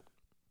have that?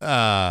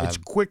 It's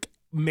quick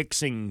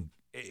mixing.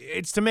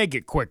 It's to make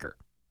it quicker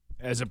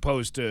as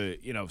opposed to,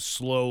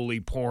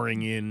 slowly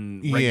pouring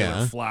in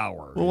regular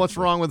flour. Well, what's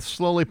wrong with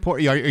slowly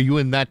pouring? Are you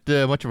in that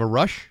much of a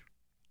rush?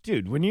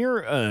 Dude, when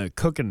you're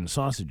cooking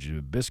sausage,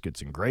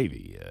 biscuits, and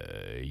gravy,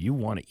 you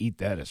want to eat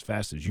that as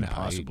fast as you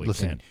possibly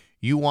can.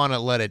 You want to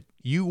let it.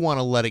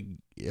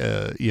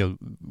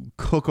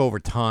 Cook over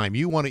time.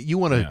 You want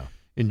to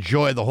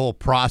enjoy the whole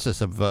process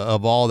of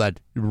all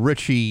that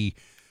richy,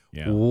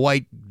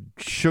 white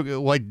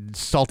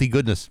salty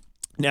goodness.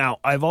 Now,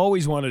 I've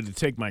always wanted to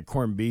take my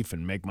corned beef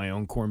and make my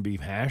own corned beef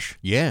hash.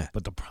 Yeah.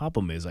 But the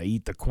problem is I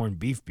eat the corned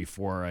beef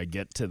before I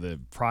get to the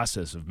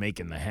process of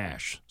making the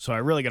hash. So I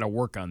really got to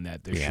work on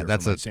that this year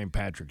for St.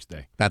 Patrick's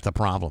Day. That's a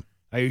problem.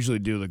 I usually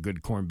do the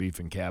good corned beef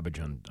and cabbage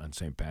on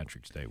St.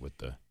 Patrick's Day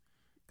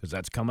because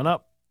that's coming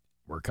up.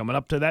 We're coming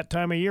up to that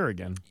time of year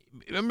again.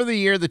 Remember the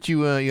year that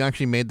you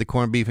actually made the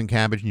corned beef and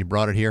cabbage and you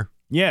brought it here?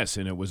 Yes,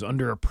 and it was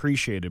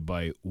underappreciated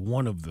by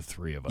one of the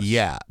three of us.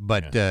 Yeah,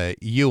 but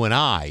you and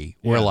I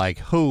were like,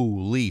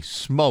 holy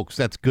smokes,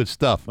 that's good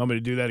stuff. Want me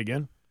to do that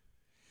again?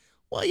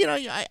 Well,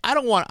 I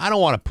don't want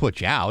to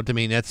put you out. I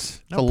mean,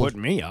 that's not putting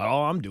me out.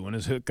 All I'm doing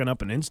is hooking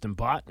up an Instant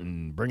Pot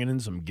and bringing in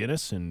some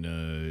Guinness and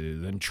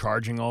then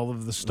charging all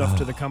of the stuff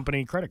to the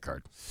company credit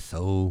card.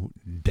 So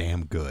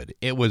damn good.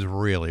 It was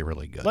really,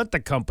 really good. Let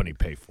the company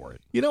pay for it.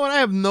 You know what? I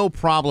have no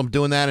problem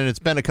doing that, and it's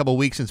been a couple of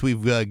weeks since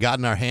we've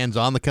gotten our hands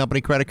on the company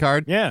credit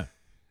card. Yeah.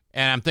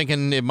 And I'm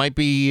thinking it might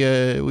be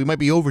we might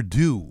be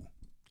overdue.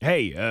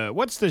 Hey,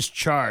 what's this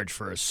charge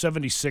for a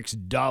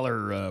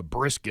 $76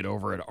 brisket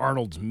over at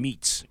Arnold's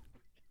Meats?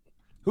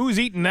 Who's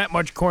eating that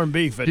much corned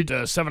beef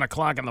at 7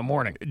 o'clock in the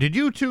morning? Did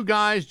you two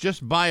guys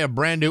just buy a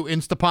brand new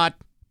Instapot?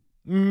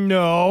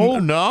 No.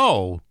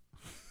 No.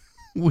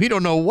 We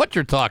don't know what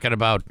you're talking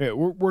about. Yeah,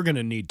 we're going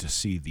to need to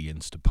see the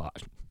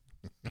Instapot.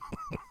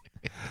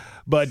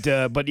 But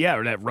yeah,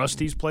 that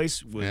Rusty's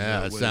place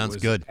was, sounds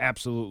good.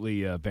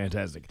 Absolutely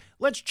fantastic.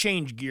 Let's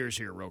change gears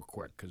here real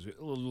quick because a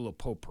little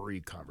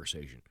potpourri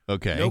conversation.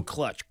 Okay. No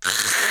clutch.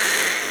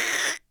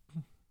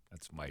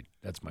 That's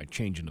my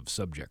changing of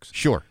subjects.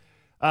 Sure.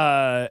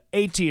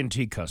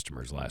 AT&T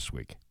customers last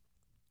week.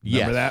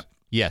 Remember that?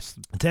 Yes.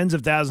 Tens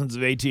of thousands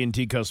of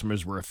AT&T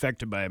customers were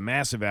affected by a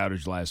massive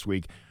outage last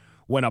week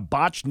when a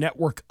botched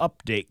network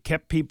update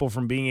kept people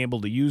from being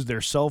able to use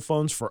their cell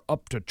phones for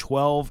up to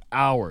 12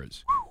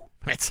 hours.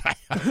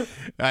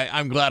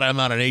 I'm glad I'm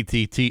not an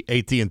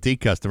AT&T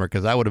customer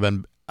because I would have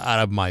been out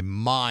of my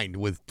mind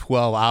with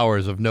 12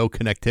 hours of no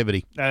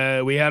connectivity.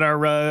 We had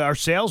our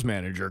sales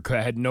manager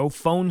had no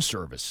phone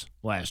service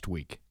last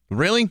week.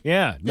 Really?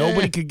 Yeah.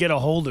 Nobody could get a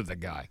hold of the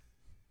guy.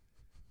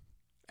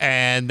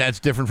 And that's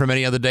different from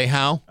any other day.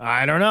 How?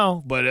 I don't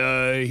know, but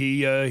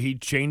he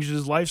changed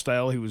his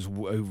lifestyle. He was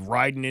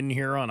riding in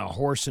here on a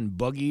horse and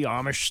buggy,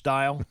 Amish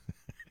style.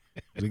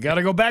 We got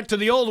to go back to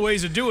the old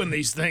ways of doing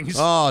these things.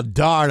 Oh,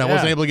 darn. I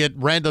wasn't able to get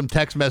random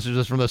text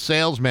messages from the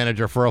sales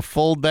manager for a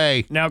full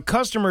day. Now,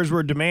 customers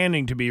were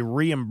demanding to be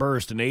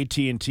reimbursed, and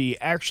AT&T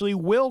actually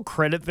will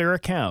credit their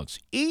accounts.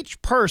 Each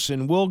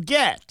person will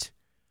get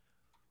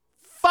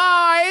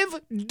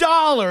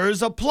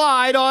 $5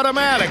 applied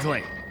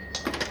automatically.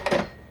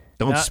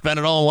 Don't spend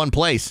it all in one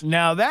place.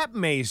 Now, that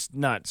may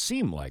not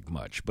seem like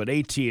much, but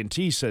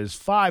AT&T says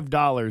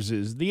 $5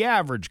 is the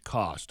average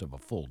cost of a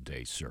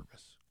full-day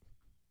service.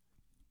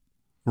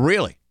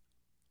 Really?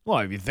 Well,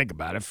 if you think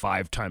about it,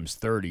 5 times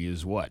 30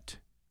 is what?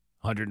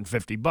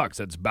 $150.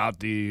 That's about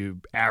the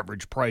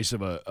average price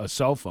of a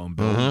cell phone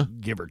bill,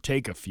 give or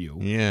take a few.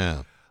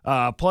 Yeah.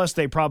 Plus,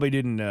 they probably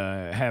didn't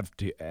have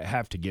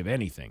to give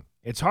anything.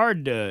 It's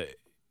hard to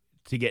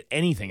get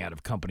anything out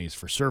of companies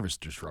for service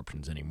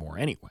disruptions anymore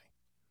anyway.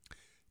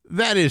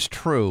 That is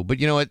true. But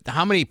you know what?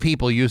 How many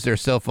people use their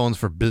cell phones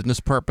for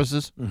business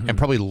purposes and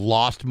probably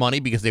lost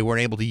money because they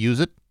weren't able to use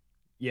it?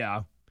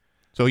 Yeah.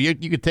 So you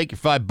could take your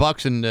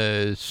 $5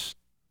 and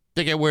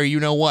stick it where you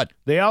know what.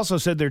 They also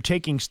said they're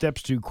taking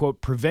steps to,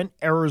 quote, prevent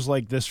errors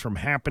like this from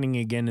happening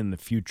again in the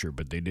future,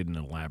 but they didn't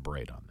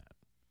elaborate on that.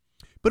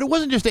 But it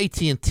wasn't just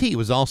AT&T. It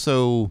was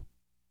also...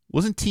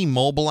 Wasn't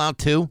T-Mobile out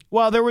too?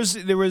 Well, there was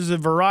a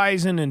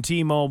Verizon and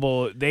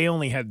T-Mobile. They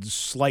only had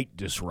slight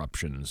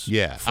disruptions.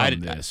 Yeah,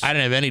 from this. I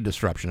didn't have any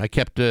disruption. I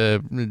kept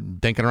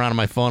dinking around on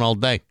my phone all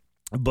day.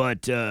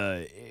 But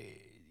you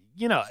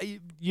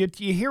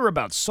hear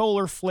about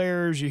solar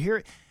flares.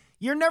 You're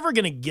never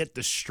going to get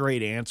the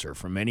straight answer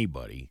from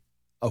anybody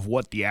of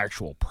what the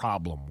actual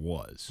problem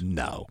was.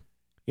 No,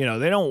 they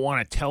don't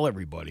want to tell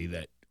everybody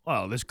that.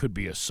 Well, this could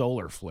be a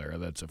solar flare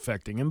that's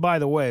affecting. And by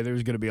the way,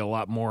 there's going to be a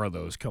lot more of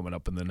those coming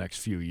up in the next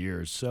few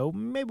years. So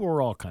maybe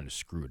we're all kind of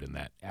screwed in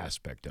that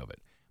aspect of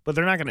it. But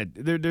they're not going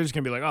to, they're just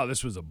going to be like, oh,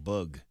 this was a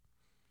bug.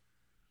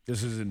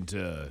 This isn't.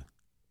 The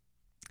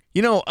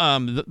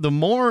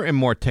more and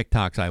more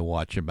TikToks I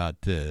watch about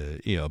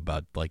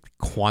like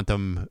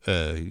quantum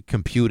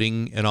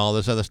computing and all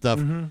this other stuff,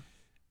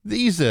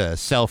 these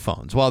cell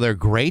phones, while they're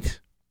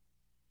great,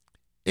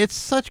 it's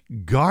such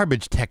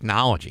garbage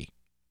technology.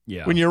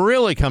 Yeah. When you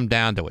really come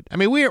down to it. I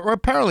mean, we're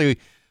apparently,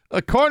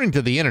 according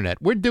to the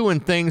internet, we're doing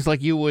things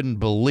like you wouldn't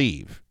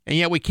believe. And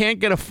yet we can't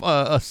get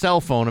a cell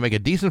phone to make a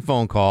decent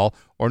phone call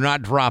or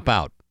not drop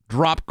out.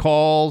 Drop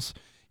calls,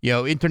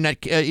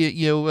 internet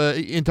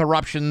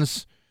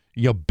interruptions,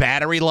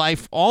 battery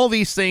life, all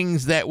these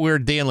things that we're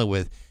dealing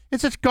with.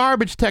 It's just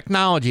garbage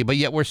technology, but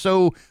yet we're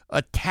so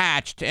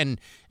attached and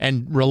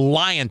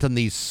reliant on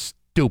these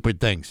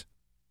stupid things.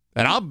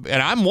 And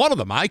I'm one of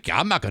them.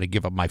 I'm not going to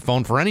give up my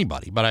phone for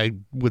anybody, but I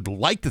would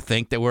like to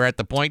think that we're at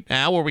the point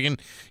now where we can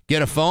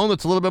get a phone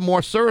that's a little bit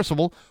more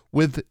serviceable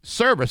with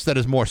service that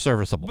is more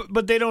serviceable.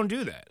 But they don't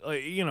do that.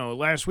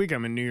 Last week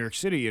I'm in New York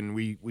City and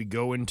we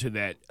go into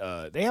that.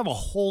 They have a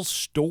whole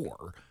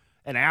store,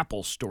 an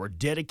Apple store,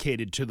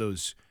 dedicated to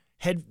those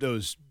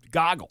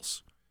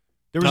goggles.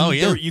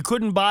 You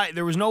couldn't buy.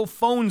 There was no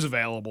phones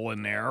available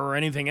in there or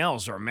anything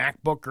else or a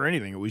MacBook or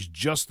anything. It was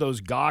just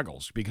those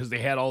goggles because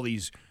they had all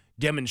these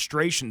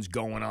demonstrations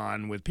going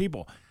on with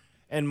people,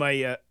 and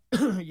you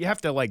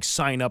have to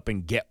sign up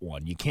and get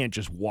one. You can't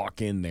just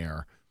walk in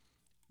there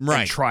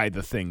and try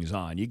the things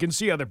on. You can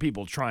see other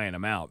people trying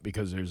them out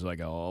because there's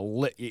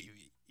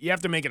you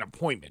have to make an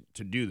appointment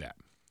to do that.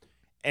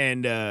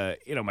 And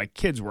my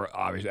kids were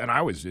obvious, and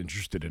I was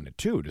interested in it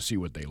too to see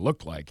what they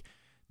looked like.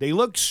 They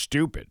looked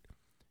stupid.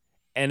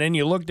 And then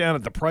you look down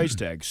at the price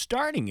tag,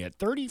 starting at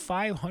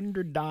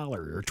 $3,500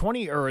 or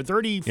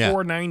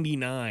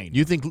 $34.99.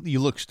 You think you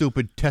look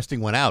stupid?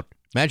 Testing went out.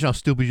 Imagine how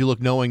stupid you look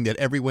knowing that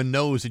everyone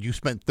knows that you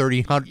spent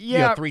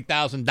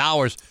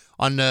 $3,000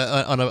 on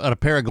a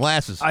pair of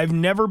glasses. I've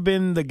never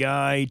been the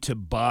guy to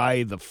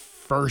buy the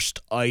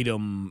first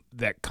item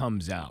that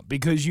comes out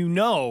because you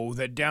know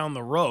that down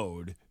the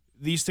road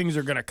these things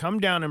are going to come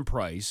down in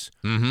price,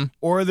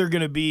 or there's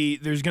going to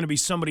be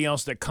somebody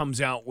else that comes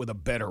out with a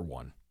better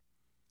one.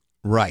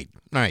 Right.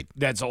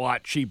 That's a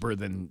lot cheaper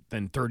than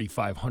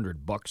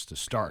 $3,500 to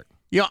start.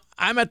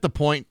 I'm at the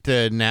point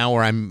now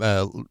where I'm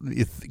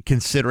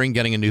considering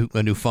getting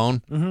a new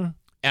phone, and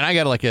I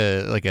got like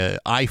a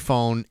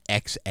iPhone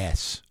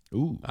XS.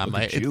 Ooh,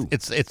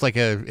 it's like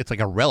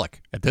a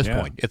relic at this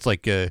point. It's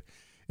like an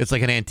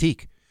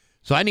antique.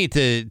 So I need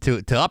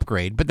to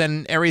upgrade. But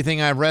then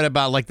everything I've read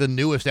about like the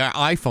newest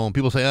iPhone,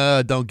 people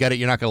say, don't get it.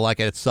 You're not going to like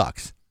it. It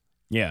sucks.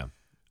 Yeah. All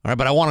right,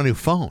 but I want a new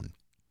phone.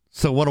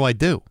 So what do I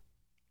do?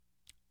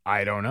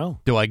 I don't know.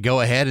 Do I go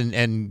ahead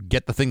and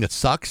get the thing that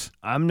sucks?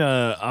 I'm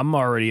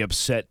already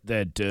upset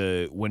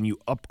that when you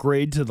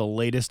upgrade to the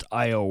latest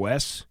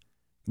iOS,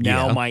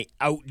 now my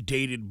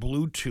outdated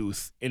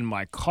Bluetooth in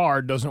my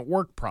car doesn't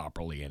work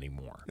properly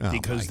anymore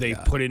because they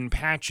put in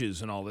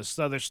patches and all this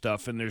other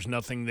stuff, and there's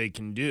nothing they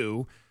can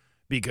do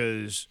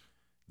because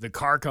the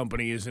car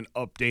company isn't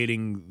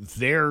updating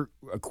their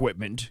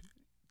equipment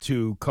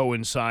to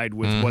coincide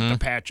with what the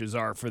patches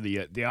are for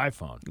the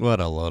iPhone. What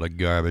a load of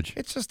garbage.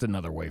 It's just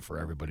another way for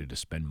everybody to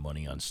spend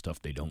money on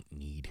stuff they don't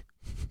need.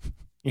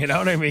 You know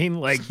what I mean?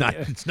 Like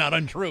it's not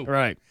untrue.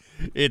 Right.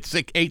 It's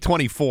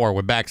 8:24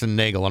 with Bax and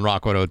Nagle on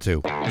Rock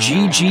 102.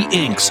 GG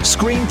Inks,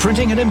 screen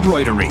printing and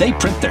embroidery. They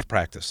print their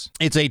practice.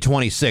 It's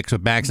 8:26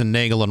 with Bax and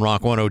Nagle on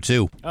Rock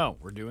 102. Oh,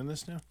 we're doing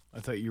this now? I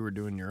thought you were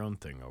doing your own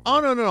thing over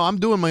there. No. I'm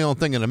doing my own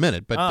thing in a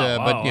minute,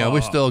 but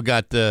we've still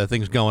got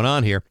things going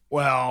on here.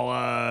 Well,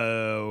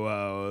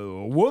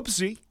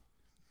 whoopsie.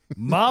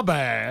 My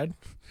bad.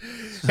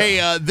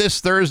 Hey,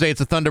 this Thursday,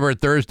 it's a Thunderbird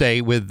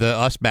Thursday with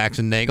us, Bax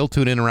and Nagle.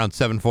 Tune in around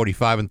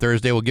 7:45 on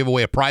Thursday. We'll give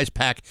away a prize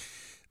pack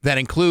that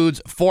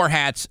includes 4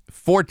 hats,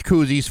 4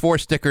 koozies, 4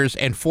 stickers,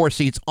 and 4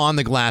 seats on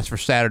the glass for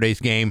Saturday's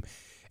game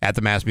at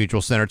the Mass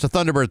Mutual Center. It's a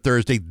Thunderbird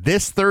Thursday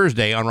this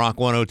Thursday on Rock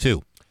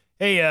 102.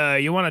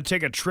 Hey, you want to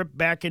take a trip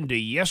back into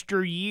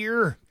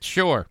yesteryear?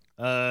 Sure.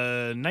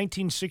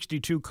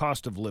 1962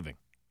 cost of living.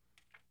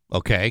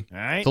 Okay. All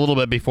right. It's a little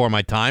bit before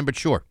my time, but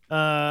sure.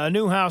 A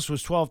new house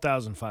was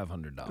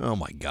 $12,500. Oh,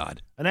 my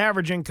God. An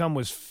average income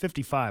was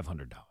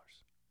 $5,500.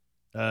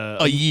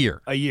 A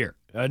year. A year.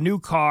 A new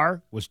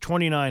car was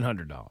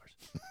 $2,900.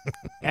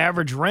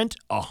 Average rent,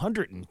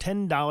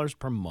 $110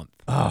 per month.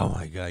 Oh,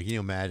 my God. Can you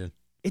imagine?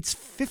 It's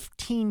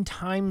 15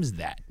 times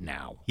that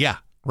now. Yeah,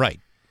 right.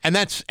 And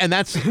that's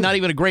not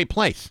even a great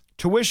place.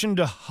 Tuition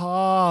to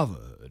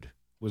Harvard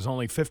was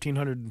only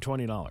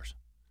 $1,520.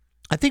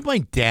 I think my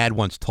dad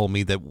once told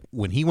me that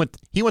when he went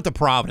to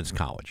Providence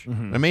College.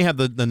 Mm-hmm. I may have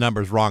the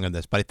numbers wrong on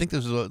this, but I think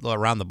this is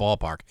around the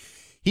ballpark.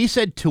 He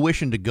said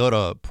tuition to go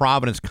to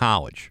Providence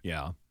College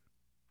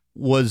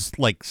was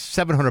like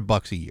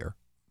 $700 a year.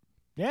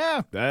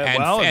 Yeah.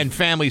 And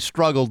families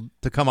struggled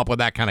to come up with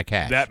that kind of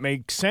cash. That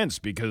makes sense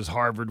because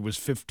Harvard was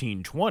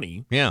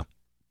 $1,520. Yeah.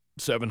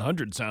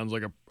 700 sounds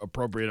like an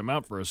appropriate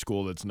amount for a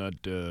school that's not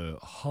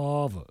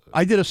Harvard.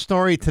 I did a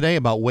story today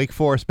about Wake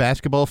Forest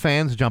basketball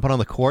fans jumping on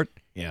the court.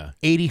 Yeah.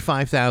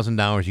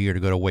 $85,000 a year to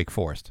go to Wake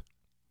Forest.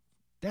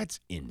 That's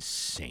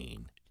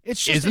insane.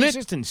 It's just, Isn't it? It's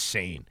just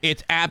insane.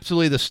 It's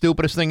absolutely the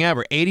stupidest thing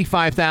ever.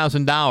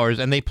 $85,000,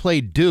 and they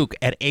played Duke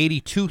at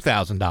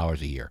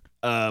 $82,000 a year.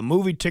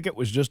 Movie ticket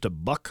was just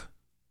 $1,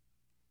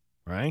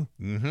 right?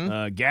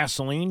 Mm-hmm.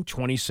 Gasoline,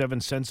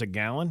 27 cents a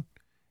gallon.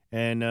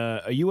 And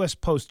a U.S.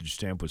 postage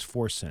stamp was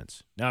 4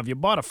 cents. Now, if you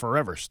bought a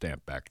Forever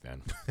stamp back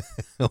then.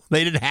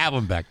 They didn't have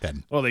them back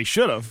then. Well, they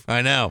should have.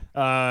 I know.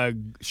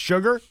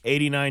 Sugar,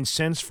 89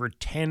 cents for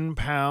 10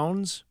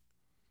 pounds.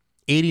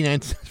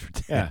 89 cents for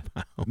 10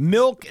 pounds.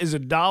 Milk is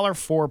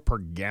 $1.04 per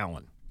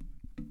gallon.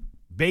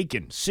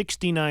 Bacon,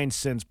 69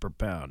 cents per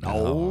pound.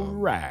 All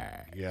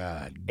right.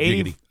 God.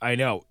 80. I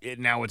know.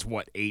 Now it's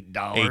what, $8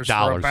 $8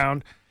 for a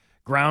pound?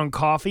 Ground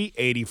coffee,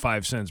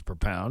 85 cents per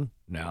pound.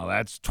 Now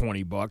that's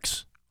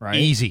 $20. Right?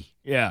 Easy.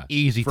 Yeah.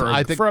 Easy. For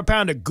a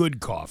pound of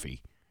good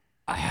coffee.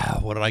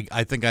 What did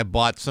I think I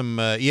bought some,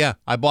 I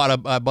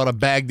bought a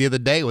bag the other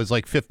day. It was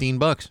like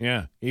 $15.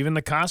 Yeah. Even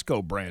the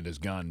Costco brand has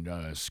gone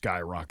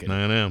skyrocketing.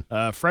 I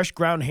know. Fresh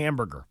ground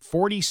hamburger,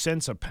 40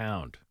 cents a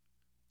pound.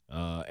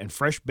 And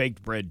fresh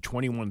baked bread,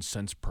 21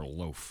 cents per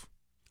loaf.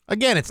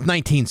 Again, it's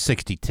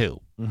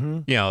 1962. Mm-hmm.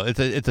 You know, it's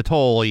a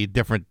totally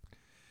different.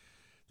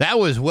 That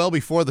was well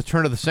before the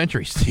turn of the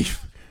century,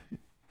 Steve.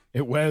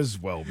 It was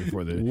well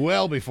before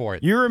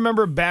it. You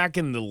remember back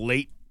in the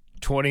late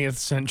 20th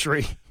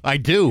century? I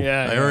do.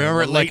 Yeah, I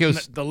remember it like it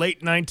was the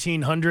late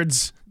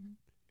 1900s.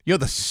 You know,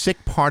 the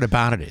sick part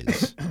about it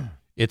is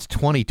it's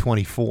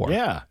 2024.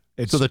 Yeah.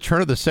 So the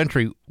turn of the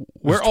century,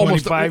 we're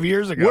almost 25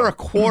 years ago. We're a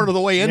quarter of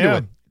the way into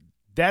it.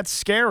 That's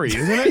scary,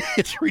 isn't it?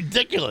 It's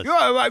ridiculous.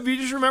 You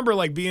just remember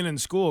like being in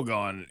school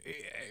going,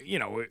 you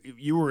know,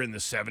 you were in the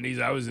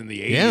 70s, I was in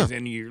the 80s,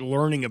 and you're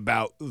learning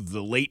about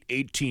the late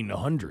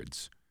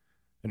 1800s.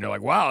 And you're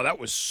like, wow, that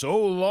was so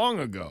long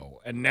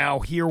ago. And now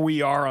here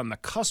we are on the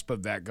cusp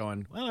of that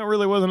going, well, it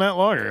really wasn't that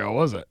long ago,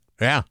 was it?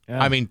 Yeah.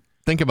 I mean,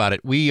 think about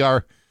it. We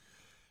are,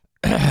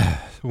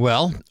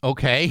 well,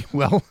 okay.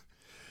 Well,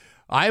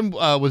 I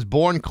was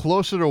born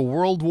closer to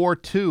World War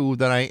II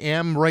than I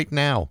am right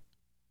now.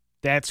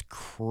 That's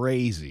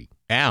crazy.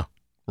 Yeah,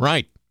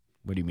 right.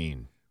 What do you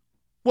mean?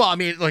 Well, I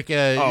mean, like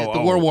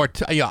the World War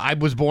II. Yeah, I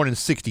was born in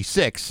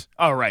 '66.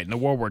 Oh, right. And the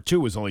World War II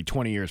was only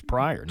 20 years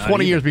prior.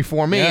 20 years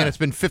before me, and it's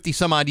been 50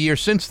 some odd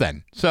years since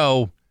then.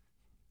 So,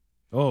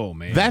 oh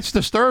man, that's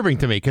disturbing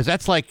to me because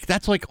that's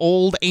like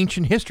old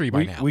ancient history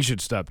by now. We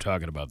should stop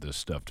talking about this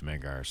stuff to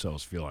make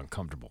ourselves feel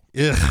uncomfortable.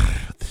 Ugh,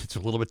 it's a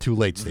little bit too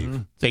late, Steve.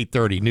 Mm-hmm. It's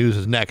 8:30. News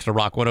is next to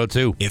Rock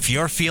 102. If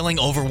you're feeling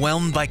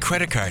overwhelmed by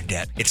credit card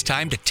debt, it's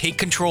time to take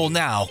control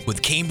now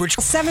with Cambridge.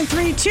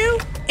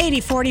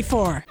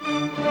 732-8044.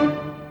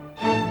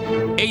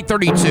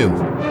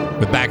 8:32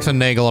 with Bax and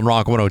Nagle on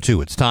Rock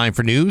 102. It's time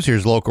for news.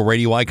 Here's local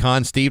radio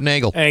icon Steve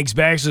Nagle. Thanks,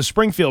 Bax. A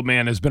Springfield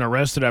man has been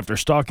arrested after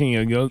stalking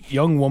a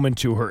young woman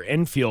to her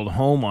Enfield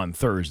home on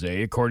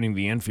Thursday. According to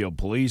the Enfield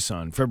police,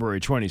 on February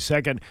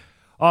 22nd,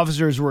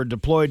 officers were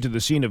deployed to the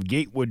scene of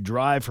Gatewood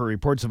Drive for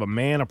reports of a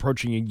man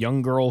approaching a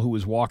young girl who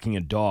was walking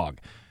a dog.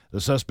 The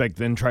suspect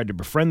then tried to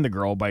befriend the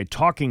girl by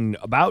talking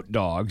about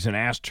dogs and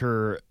asked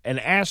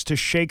to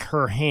shake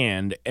her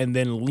hand and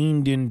then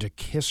leaned in to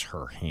kiss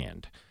her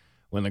hand.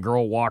 When the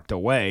girl walked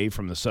away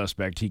from the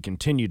suspect, he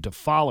continued to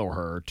follow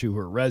her to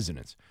her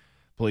residence.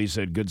 Police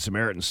said Good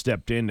Samaritans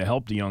stepped in to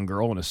help the young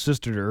girl and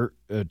assisted her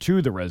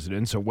to the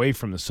residence away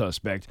from the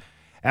suspect.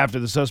 After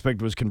the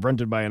suspect was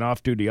confronted by an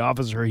off-duty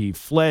officer, he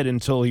fled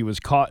until he was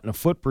caught in a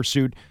foot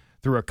pursuit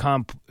through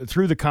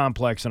the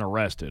complex and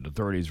arrested.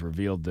 Authorities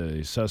revealed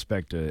the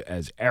suspect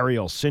as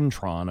Ariel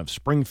Cintron of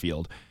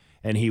Springfield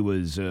and he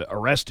was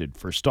arrested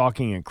for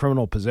stalking and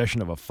criminal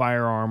possession of a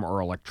firearm or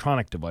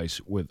electronic device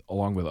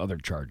along with other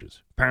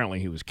charges. Apparently,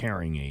 he was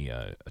carrying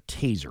a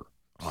taser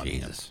on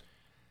him.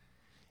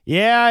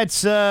 Yeah,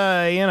 it's,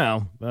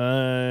 another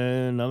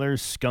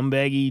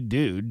scumbaggy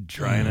dude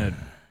trying to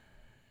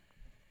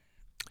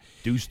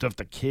do stuff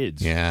to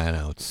kids. Yeah, I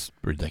know. It's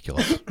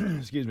ridiculous.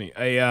 Excuse me.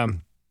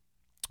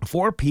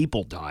 4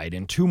 people died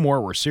and 2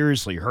 more were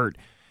seriously hurt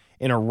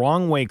in a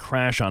wrong-way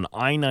crash on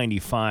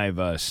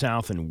I-95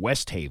 south in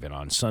West Haven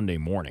on Sunday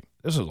morning.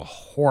 This is a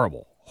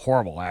horrible,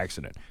 horrible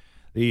accident.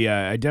 They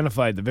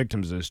identified the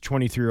victims as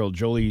 23-year-old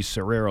Jolie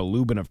Serrera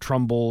Lubin of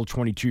Trumbull,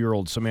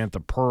 22-year-old Samantha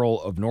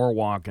Pearl of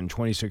Norwalk, and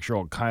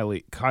 26-year-old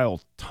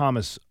Kyle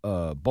Thomas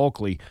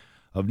Bulkley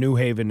of New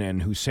Haven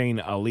and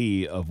Hussein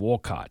Ali of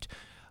Wolcott.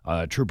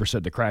 Trooper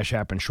said the crash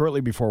happened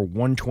shortly before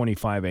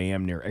 1:25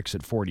 a.m. near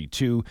exit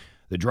 42.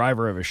 The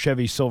driver of a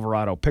Chevy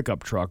Silverado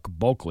pickup truck,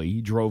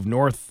 Bulkley, drove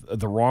north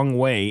the wrong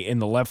way in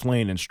the left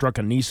lane and struck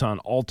a Nissan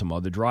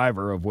Altima, the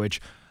driver of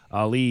which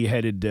Ali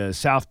headed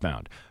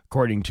southbound.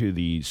 According to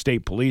the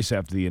state police,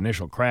 after the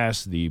initial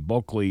crash, the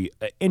Bulkley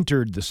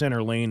entered the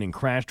center lane and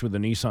crashed with a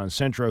Nissan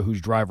Sentra, whose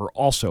driver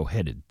also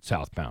headed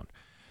southbound.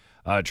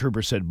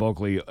 Trooper said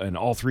Bulkley and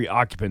all 3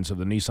 occupants of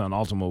the Nissan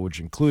Altima, which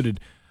included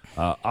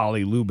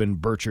Ali Lubin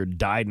Burchard,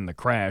 died in the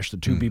crash. The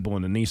 2 people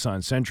in the Nissan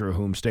Sentra,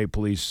 whom state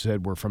police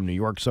said were from New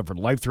York, suffered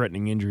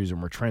life-threatening injuries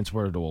and were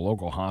transported to a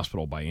local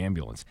hospital by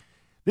ambulance.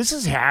 This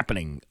is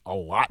happening a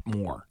lot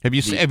more. Have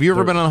you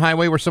ever been on a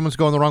highway where someone's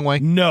going the wrong way?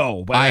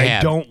 No, but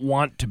I don't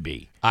want to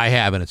be. I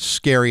have, and it's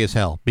scary as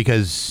hell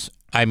because,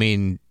 I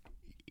mean,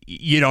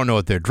 you don't know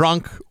if they're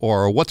drunk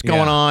or what's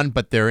going on,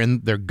 but they're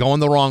going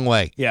the wrong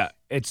way. Yeah.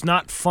 It's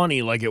not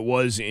funny like it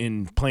was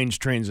in Planes,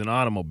 Trains, and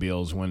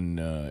Automobiles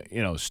when,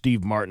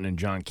 Steve Martin and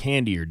John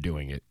Candy are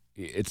doing it.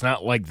 It's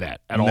not like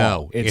that at all.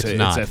 No, it's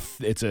not.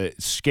 It's a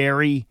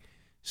scary,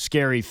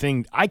 scary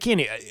thing. I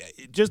can't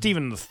 – just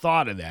even the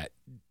thought of that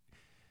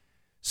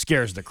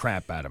scares the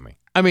crap out of me.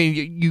 I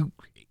mean,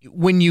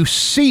 when you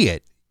see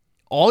it,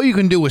 all you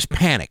can do is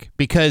panic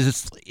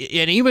because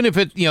and even if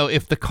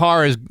if the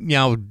car is,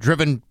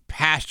 driven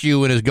past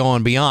you and is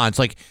going beyond, it's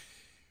like,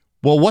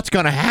 well, what's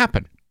going to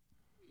happen?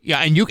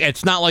 Yeah, and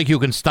it's not like you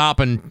can stop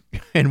and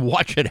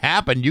watch it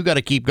happen. You got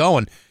to keep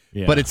going.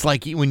 Yeah. But it's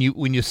like when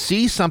you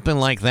see something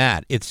like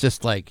that, it's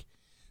just like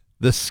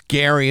the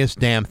scariest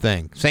damn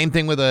thing. Same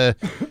thing with a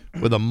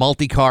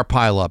multi-car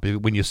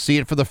pileup. When you see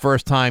it for the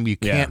first time, you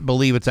can't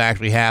believe it's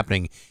actually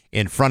happening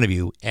in front of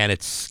you, and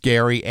it's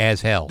scary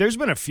as hell. There's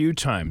been a few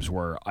times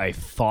where I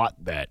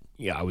thought that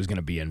I was going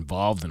to be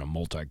involved in a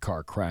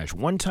multi-car crash.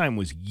 One time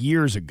was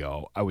years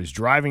ago. I was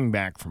driving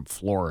back from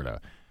Florida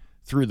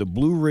through the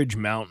Blue Ridge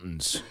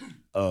Mountains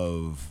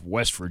of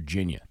West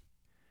Virginia.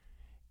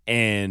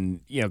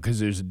 And, because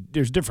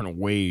there's different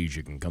ways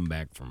you can come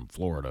back from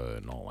Florida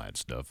and all that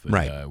stuff. And,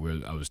 right. I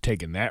was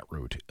taking that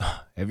route.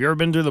 Have you ever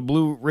been to the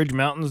Blue Ridge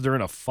Mountains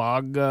during a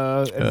fog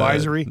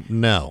advisory?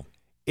 No.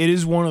 It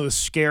is one of the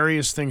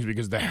scariest things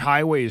because the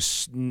highway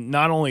is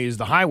not only is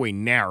the highway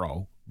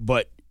narrow,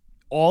 but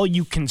all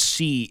you can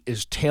see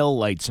is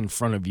taillights in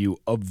front of you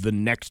of the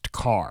next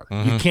car.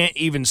 Mm-hmm. You can't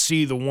even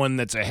see the one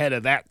that's ahead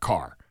of that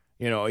car.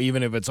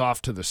 Even if it's off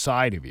to the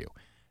side of you.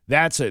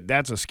 That's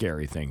a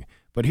scary thing.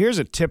 But here's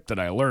a tip that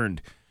I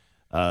learned.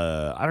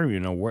 I don't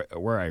even know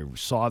where I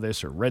saw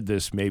this or read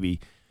this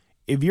maybe.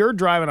 If you're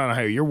driving on a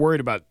highway, you're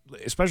worried about,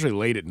 especially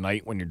late at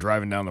night when you're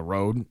driving down the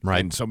road. Right.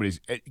 And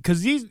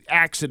because these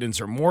accidents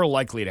are more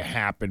likely to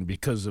happen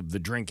because of the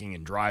drinking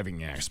and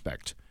driving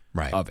aspect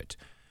of it.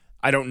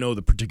 I don't know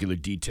the particular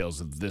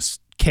details of this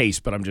case,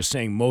 but I'm just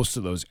saying most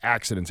of those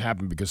accidents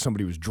happen because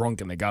somebody was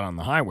drunk and they got on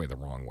the highway the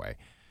wrong way.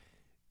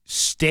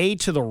 Stay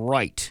to the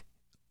right.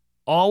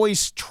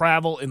 Always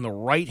travel in the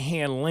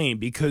right-hand lane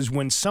because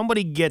when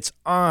somebody gets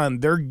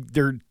on,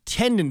 their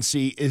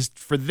tendency is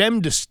for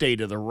them to stay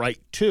to the right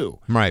too.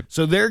 Right.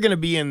 So they're going to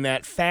be in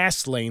that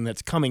fast lane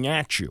that's coming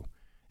at you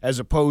as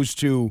opposed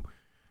to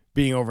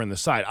being over in the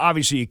side.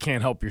 Obviously, you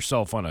can't help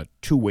yourself on a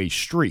two-way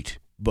street,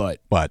 but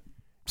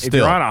still, if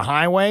you're on a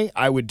highway,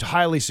 I would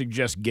highly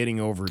suggest getting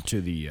over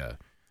to the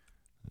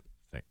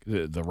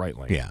right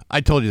lane. Yeah,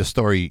 I told you the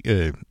story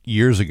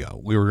years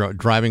ago. We were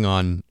driving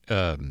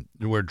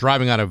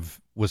out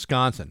of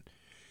Wisconsin,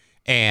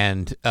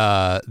 and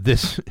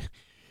it's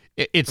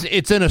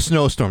in a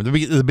snowstorm,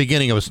 the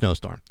beginning of a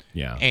snowstorm.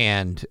 Yeah,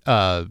 and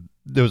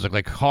there was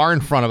a car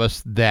in front of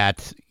us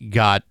that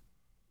got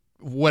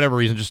whatever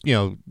reason just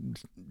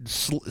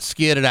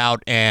skidded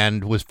out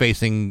and was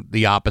facing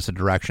the opposite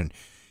direction,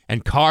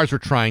 and cars were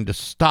trying to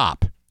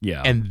stop.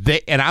 Yeah,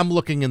 and I'm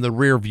looking in the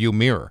rear view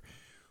mirror.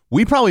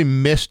 We probably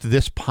missed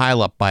this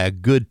pileup by a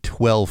good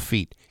 12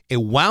 feet. It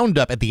wound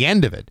up at the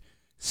end of it,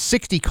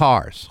 60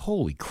 cars.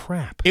 Holy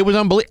crap! It was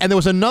unbelievable. And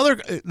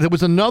there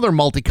was another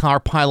multi-car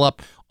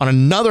pileup on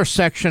another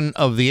section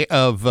of in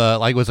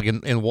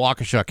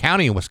Waukesha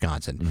County in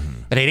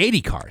Wisconsin that had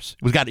 80 cars.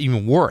 It got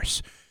even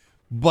worse.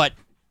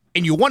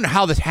 And you wonder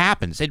how this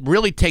happens. It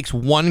really takes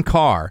one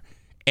car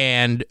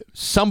and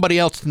somebody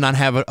else to not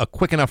have a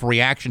quick enough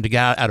reaction to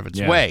get out of its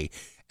way.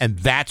 And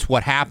that's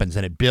what happens,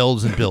 and it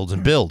builds and builds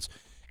and builds.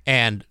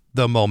 And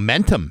the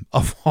momentum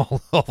of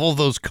all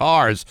those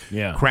cars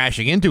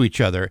crashing into each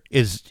other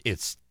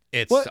it's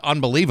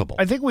unbelievable.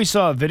 I think we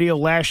saw a video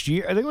last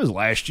year. I think it was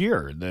last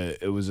year.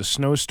 It was a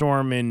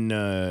snowstorm in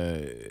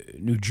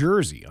New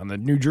Jersey, on the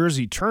New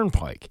Jersey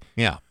Turnpike.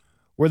 Yeah.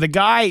 Where the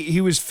guy, he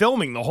was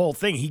filming the whole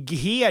thing.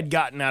 He had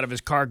gotten out of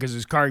his car because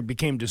his car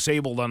became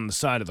disabled on the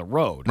side of the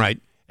road.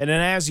 Right. And then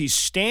as he's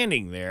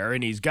standing there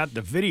and he's got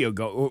the video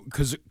go,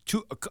 because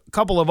a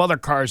couple of other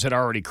cars had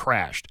already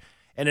crashed.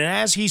 And then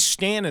as he's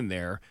standing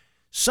there,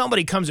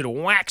 somebody comes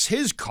and whacks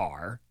his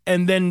car,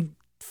 and then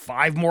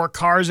 5 more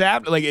cars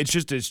after. Like, it's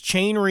just this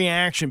chain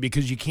reaction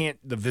because you can't.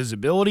 The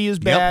visibility is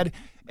bad,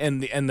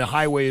 and the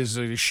highway is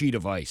a sheet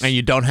of ice. And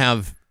you don't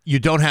have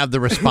the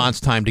response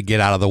time to get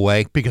out of the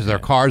way because there are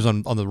cars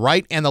on the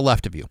right and the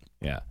left of you.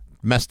 Yeah,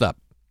 messed up.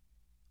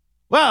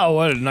 Well,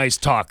 what a nice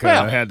talk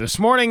I had this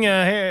morning.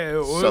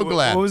 So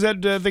glad. What was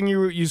that thing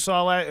you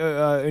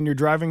saw in your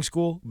driving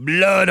school?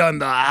 Blood on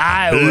the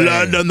highway.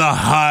 Blood on the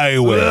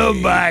highway. Oh,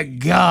 my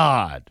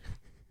God.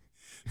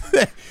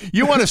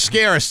 You want to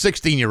scare a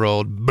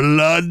 16-year-old?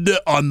 Blood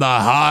on the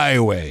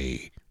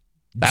highway.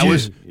 That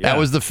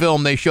was the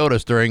film they showed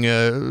us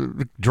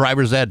during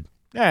driver's ed.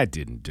 That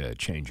didn't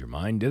change your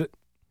mind, did it?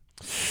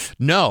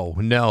 No.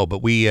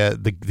 But we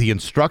the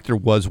instructor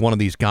was one of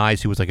these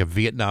guys who was like a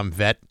Vietnam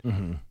vet.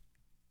 Mm-hmm.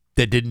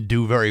 That didn't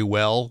do very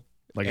well.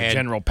 Like a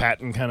General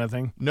Patton kind of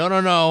thing?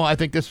 No. I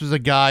think this was a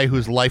guy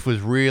whose life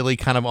was really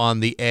kind of on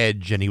the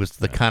edge, and he was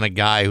the kind of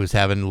guy who was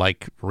having,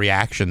 like,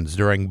 reactions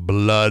during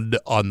Blood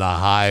on the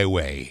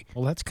Highway.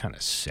 Well, that's kind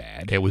of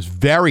sad. It was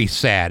very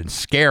sad and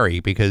scary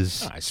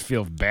because... I just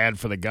feel bad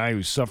for the guy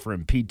who's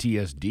suffering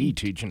PTSD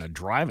teaching a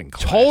driving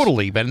class.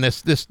 Totally, but in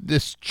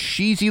this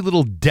cheesy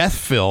little death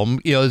film,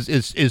 is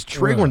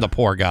triggering the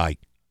poor guy.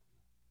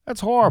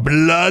 That's horrible.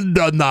 Blood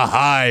on the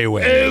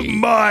highway. Oh,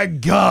 my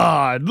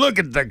God. Look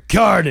at the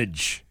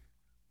carnage.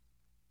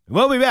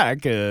 We'll be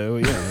back.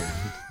 Oh,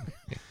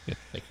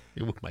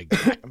 my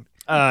God.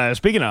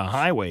 Speaking of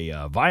highway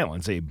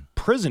violence, a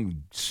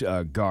prison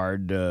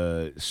guard,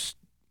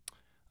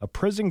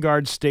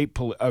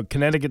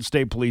 Connecticut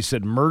State Police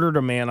said murdered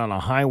a man on a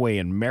highway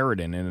in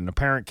Meriden in an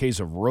apparent case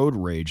of road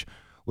rage,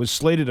 was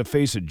slated to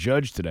face a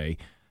judge today.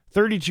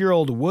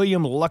 32-year-old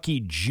William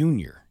Lucky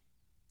Jr.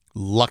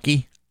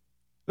 Lucky?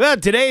 Well,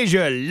 today's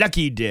your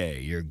lucky day.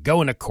 You're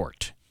going to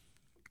court.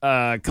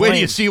 Wait till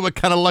you see what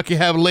kind of luck you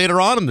have later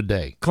on in the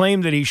day.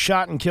 Claimed that he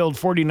shot and killed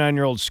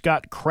 49-year-old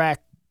Scott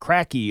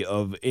Cracky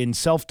in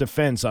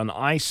self-defense on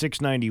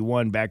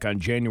I-691 back on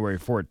January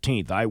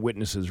 14th.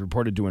 Eyewitnesses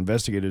reported to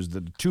investigators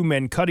that the two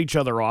men cut each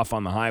other off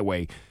on the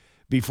highway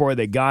before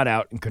they got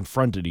out and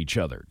confronted each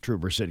other.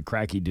 Troopers said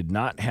Cracky did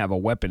not have a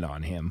weapon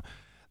on him.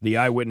 The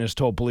eyewitness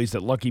told police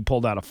that Lucky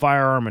pulled out a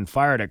firearm and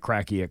fired at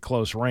Cracky at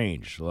close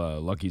range.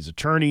 Lucky's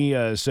attorney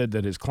said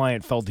that his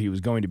client felt he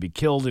was going to be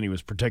killed and he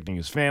was protecting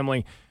his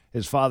family.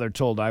 His father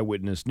told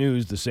Eyewitness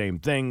News the same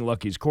thing.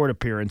 Lucky's court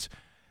appearance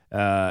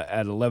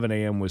at 11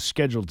 a.m. was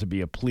scheduled to be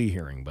a plea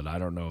hearing, but I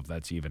don't know if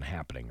that's even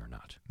happening or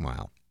not.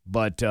 Wow.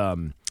 But,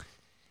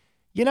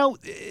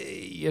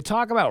 you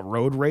talk about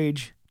road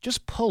rage,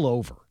 just pull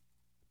over.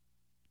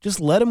 Just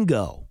let him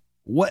go.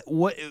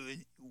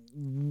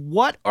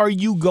 What are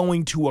you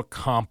going to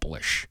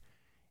accomplish?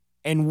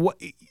 And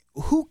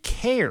who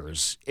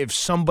cares if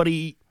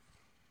somebody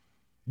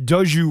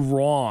does you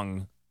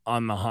wrong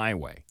on the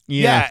highway?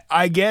 Yeah,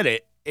 I get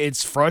it.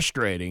 It's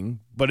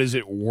frustrating, but is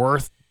it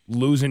worth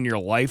losing your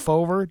life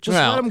over? Just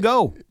let him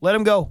go. Let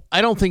him go.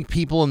 I don't think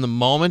people in the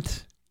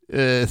moment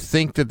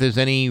think that there's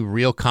any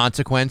real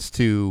consequence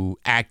to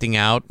acting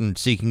out and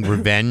seeking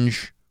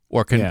revenge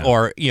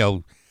or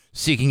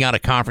seeking out a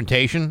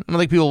confrontation. I don't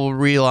think people will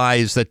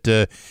realize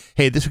that,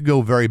 hey, this could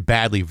go very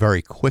badly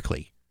very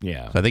quickly.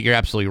 Yeah. So I think you're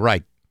absolutely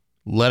right.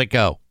 Let it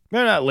go.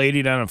 Remember that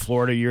lady down in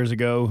Florida years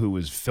ago who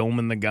was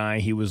filming the guy?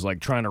 He was like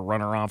trying to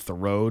run her off the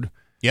road.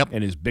 Yep.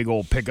 In his big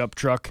old pickup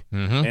truck.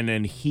 Mm-hmm. And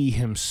then he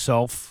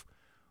himself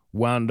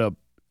wound up,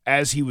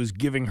 as he was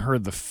giving her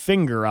the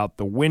finger out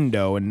the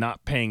window and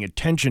not paying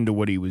attention to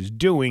what he was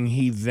doing,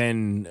 he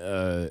then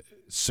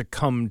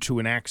succumbed to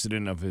an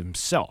accident of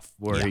himself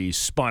where he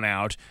spun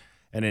out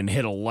and then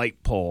hit a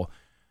light pole.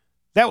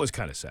 That was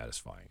kind of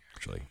satisfying,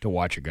 actually, to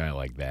watch a guy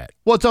like that.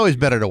 Well, it's always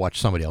better to watch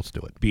somebody else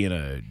do it. Being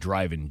a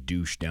driving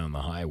douche down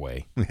the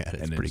highway. Yeah,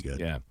 that's pretty good.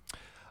 Yeah.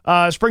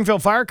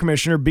 Springfield Fire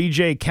Commissioner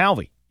B.J.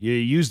 Calvey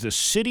used a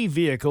city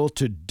vehicle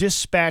to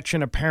dispatch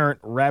an apparent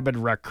rabid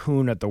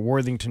raccoon at the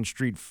Worthington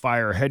Street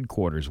Fire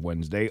Headquarters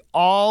Wednesday,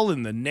 all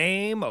in the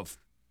name of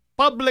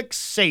public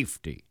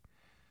safety.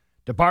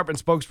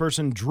 Department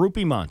spokesperson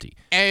Droopy Monty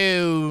said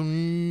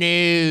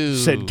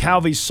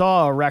Calvey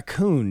saw a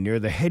raccoon near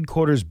the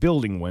headquarters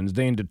building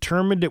Wednesday and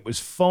determined it was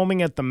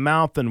foaming at the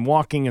mouth and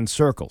walking in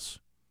circles.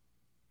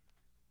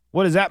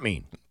 What does that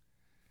mean?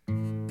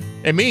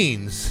 It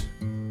means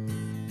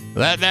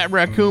that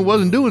raccoon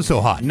wasn't doing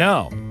so hot.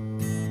 No.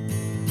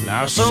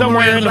 Now,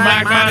 somewhere in the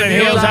Black Mountain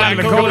Hills out in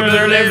Dakota,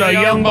 there lived a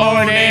young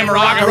boy named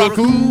Rocky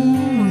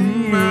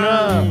Raccoon.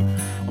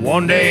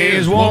 One day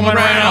his woman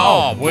ran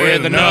off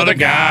with another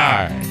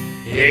guy.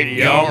 Hit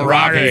young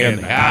Rocky in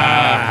the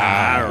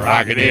eye.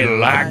 Rocky didn't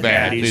like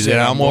that. He said,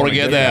 I'm gonna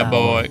get that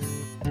boy.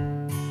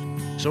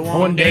 So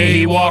one day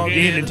he walked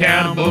into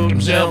town and booked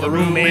himself a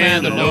room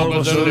in the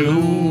local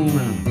saloon.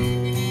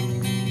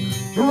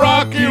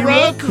 Rocky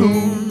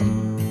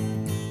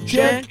Raccoon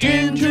checked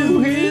into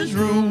his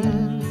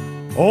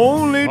room,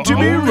 only to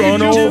be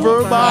run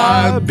over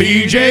by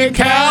B.J.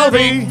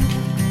 Calvey.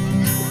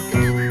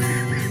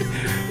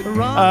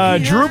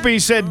 Droopy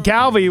said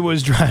Calvey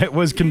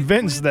was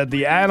convinced that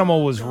the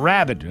animal was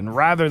rabid, and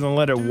rather than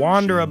let it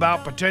wander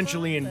about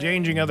potentially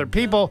endangering other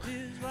people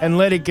and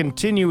let it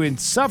continue in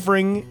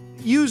suffering,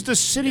 used a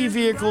city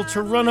vehicle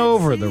to run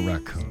over the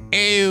raccoon.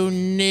 Oh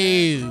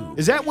no!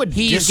 Is that what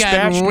He's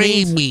dispatch got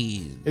means?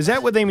 rabies. Is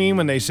that what they mean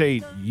when they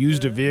say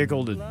used a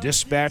vehicle to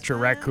dispatch a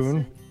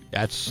raccoon?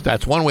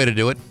 That's one way to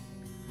do it.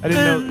 I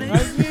didn't know.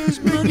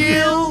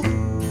 McGill,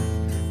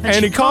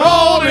 and he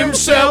called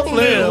himself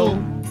Lil,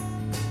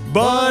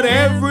 but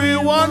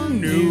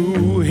everyone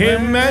knew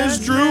him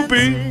as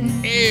Droopy.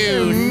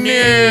 Oh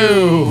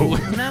no!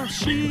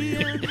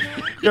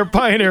 Your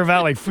Pioneer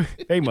Valley,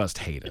 they must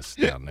hate us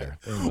down there.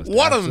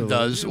 One of them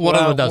does. One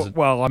of them doesn't.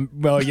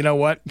 Well, you know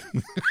what?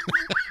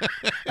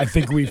 I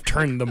think we've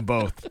turned them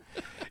both.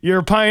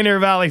 Your Pioneer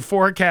Valley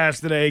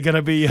forecast today going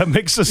to be a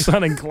mix of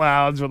sun and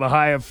clouds with a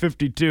high of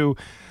 52.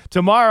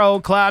 Tomorrow,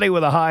 cloudy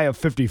with a high of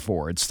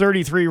 54. It's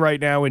 33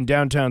 right now in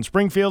downtown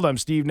Springfield. I'm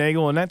Steve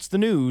Nagle, and that's the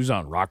news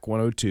on Rock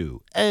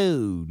 102.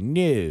 Oh,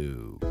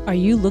 no. Are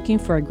you looking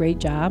for a great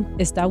job?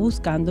 ¿Está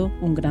buscando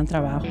un gran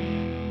trabajo?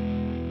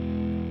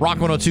 Rock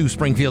 102,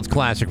 Springfield's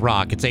classic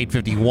rock. It's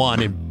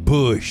 8:51 in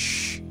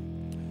Bush.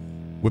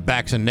 With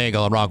Bax and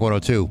Nagle on Rock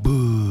 102.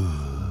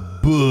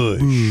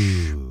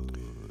 Bush.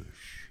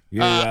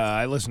 Yeah,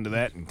 I listened to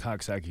that in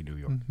Coxsackie, New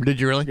York. Did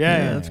you really?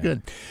 Yeah, that's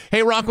good.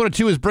 Hey, Rock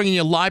 102 is bringing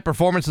you live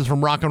performances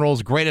from rock and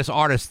roll's greatest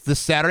artists this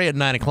Saturday at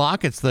 9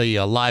 o'clock. It's the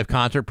live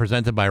concert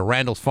presented by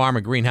Randall's Farm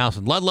and Greenhouse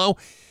in Ludlow.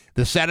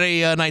 The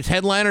Saturday night's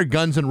headliner,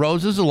 Guns N'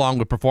 Roses, along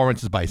with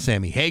performances by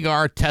Sammy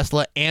Hagar,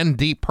 Tesla, and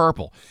Deep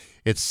Purple.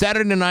 It's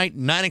Saturday night,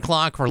 9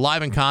 o'clock, for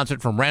live in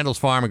concert from Randall's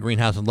Farm and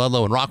Greenhouse in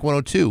Ludlow and Rock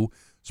 102,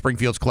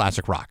 Springfield's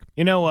classic rock.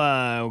 You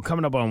know,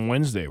 coming up on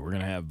Wednesday, we're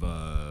going to have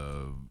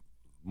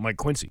Mike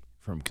Quincy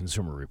from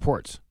Consumer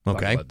Reports.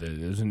 Okay.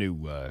 There's a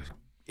new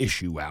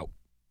issue out.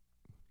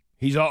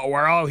 He's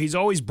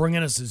always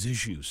bringing us his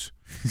issues.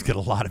 He's got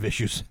a lot of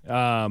issues.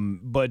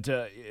 But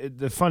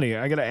the funny,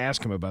 I got to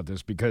ask him about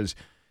this because,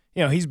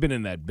 you know, he's been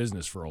in that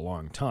business for a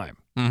long time.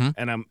 Mm-hmm.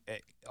 And I'm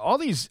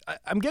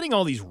getting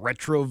all these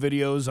retro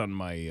videos on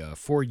my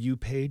For You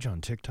page on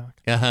TikTok.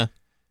 Uh-huh.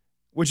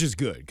 Which is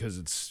good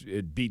because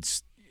it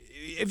beats.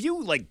 If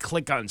you like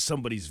click on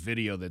somebody's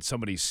video that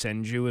somebody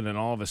sends you and then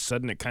all of a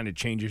sudden it kind of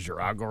changes your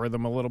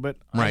algorithm a little bit,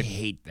 right. I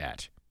hate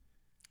that.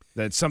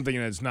 That's something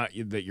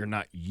that you're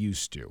not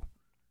used to.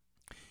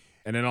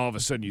 And then all of a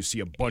sudden you see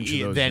a bunch of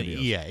those videos.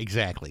 Yeah,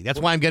 exactly. That's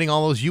why I'm getting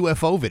all those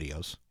UFO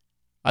videos.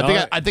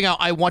 I think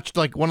I watched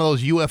like one of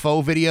those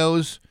UFO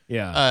videos.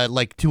 Yeah.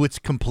 Like to its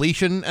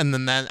completion, and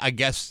then that, I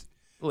guess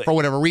for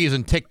whatever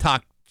reason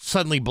TikTok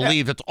suddenly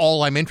believes it's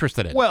all I'm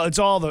interested in. Well, it's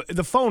all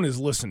the phone is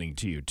listening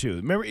to you too.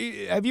 Remember,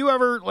 have you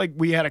ever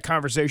we had a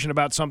conversation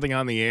about something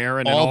on the air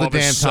and then all of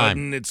a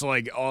sudden it's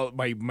like all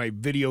my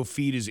video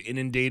feed is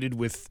inundated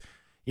with,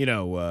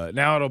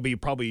 now it'll be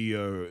probably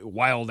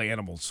wild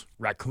animals,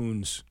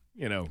 raccoons,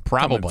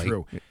 probably.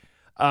 coming through.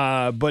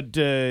 But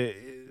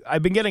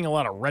I've been getting a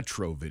lot of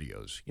retro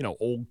videos,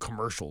 old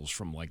commercials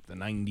from like the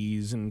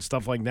 90s and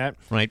stuff like that.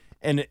 Right.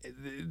 And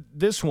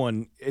this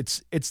one,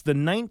 it's the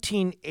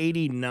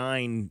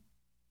 1989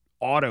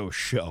 auto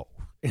show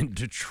in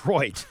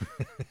Detroit.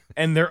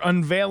 And they're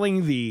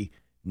unveiling the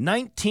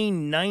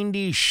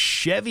 1990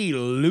 Chevy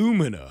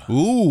Lumina.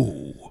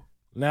 Ooh.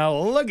 Now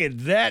look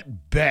at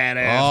that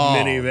badass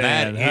minivan.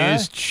 That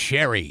is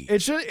cherry.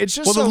 It's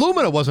just well, the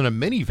Lumina wasn't a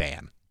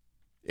minivan.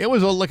 It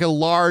was like a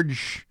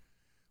large.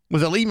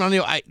 Was it even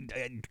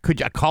on could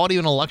you call it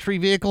even a luxury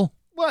vehicle?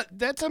 Well,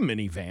 that's a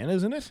minivan,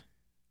 isn't it?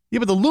 Yeah,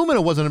 but the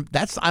Lumina wasn't.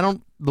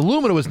 The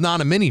Lumina was not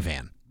a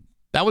minivan.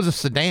 That was a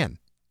sedan.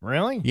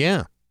 Really?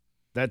 Yeah.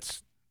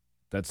 That's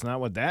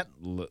not what that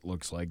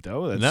looks like,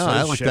 though. That's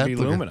no, Chevy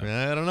Lumina.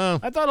 I don't know.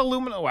 I thought a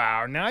Lumina.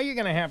 Wow, now you're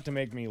gonna have to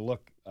make me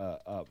look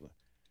up.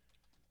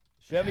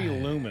 Chevy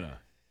Lumina.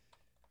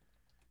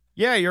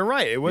 Yeah, you're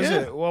right. It was.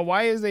 Well,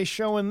 why is they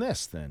showing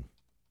this then?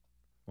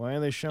 Why are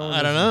they showing?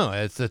 I don't know.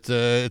 It's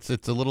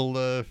a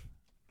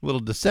little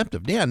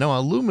deceptive. Yeah, no,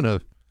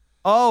 Lumina.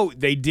 Oh,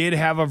 they did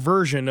have a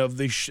version of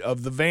the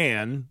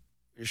van,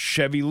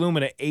 Chevy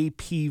Lumina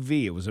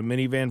APV. It was a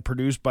minivan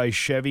produced by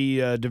Chevy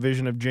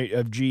division of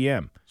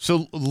GM.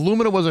 So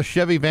Lumina was a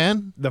Chevy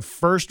van? The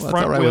first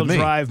front-wheel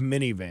drive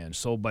minivan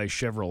sold by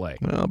Chevrolet.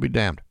 Well, I'll be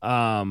damned.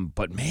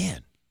 But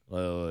man,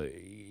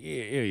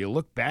 you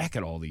look back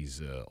at all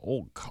these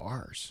old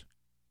cars.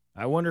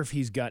 I wonder if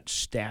he's got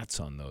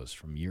stats on those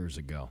from years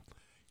ago.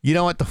 You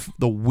know what?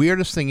 The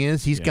weirdest thing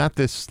is he's got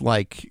this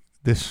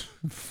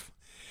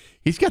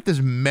he's got this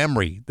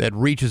memory that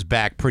reaches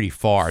back pretty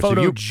far.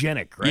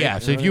 Photogenic, right? Yeah,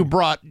 so if you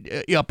brought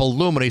up a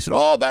Lumina, he said,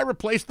 oh, that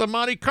replaced the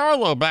Monte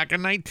Carlo back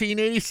in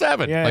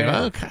 1987.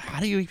 How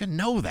do you even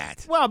know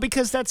that? Well,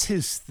 because that's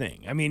his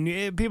thing. I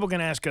mean, people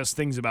can ask us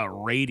things about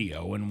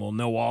radio, and we'll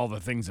know all the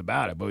things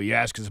about it. But you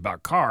ask us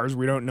about cars,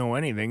 we don't know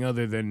anything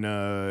other than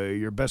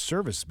your best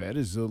service bet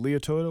is Leah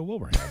Toyota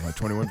Wilbraham,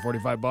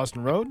 2145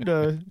 Boston Road,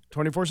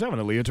 24/7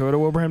 at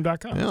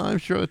leahtoyotawilbraham.com. Yeah, I'm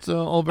sure it's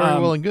all very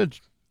well and good.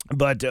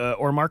 But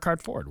or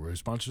Marquardt Ford, we're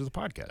sponsors of the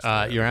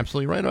podcast. You're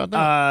absolutely right about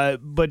that.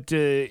 But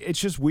it's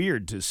just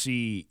weird to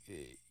see.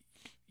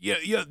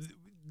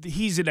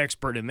 He's an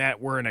expert in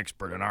that. We're an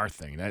expert in our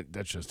thing.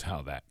 That's just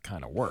how that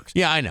kind of works.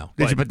 Yeah, I know.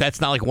 But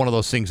that's not like one of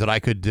those things that I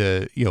could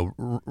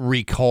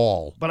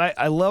recall. But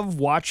I love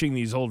watching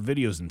these old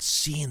videos and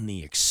seeing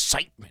the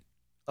excitement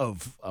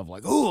of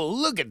like, oh,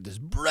 look at this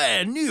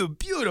brand new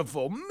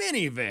beautiful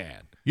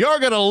minivan. You're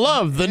going to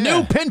love the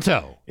new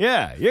Pinto.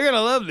 Yeah, you're going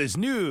to love this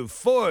new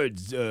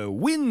Ford's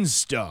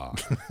Windstar.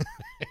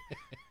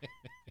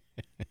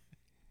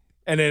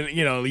 And then,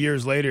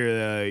 years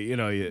later,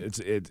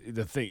 it's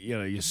the thing,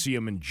 you see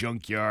them in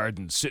junkyard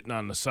and sitting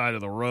on the side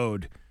of the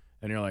road,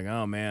 and you're like,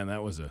 oh, man,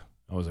 that was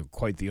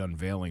quite the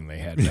unveiling they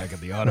had back at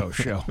the auto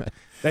show.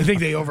 I think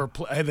they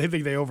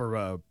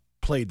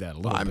overplayed that a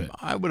little bit.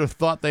 I would have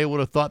thought they would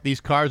have thought these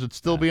cars would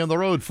still be on the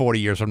road 40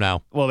 years from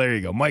now. Well, there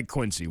you go. Mike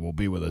Quincy will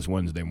be with us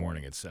Wednesday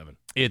morning at 7.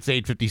 It's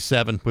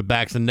 8:57 with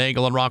Bax and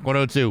Nagle on Rock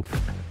 102.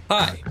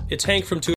 Hi, it's Hank from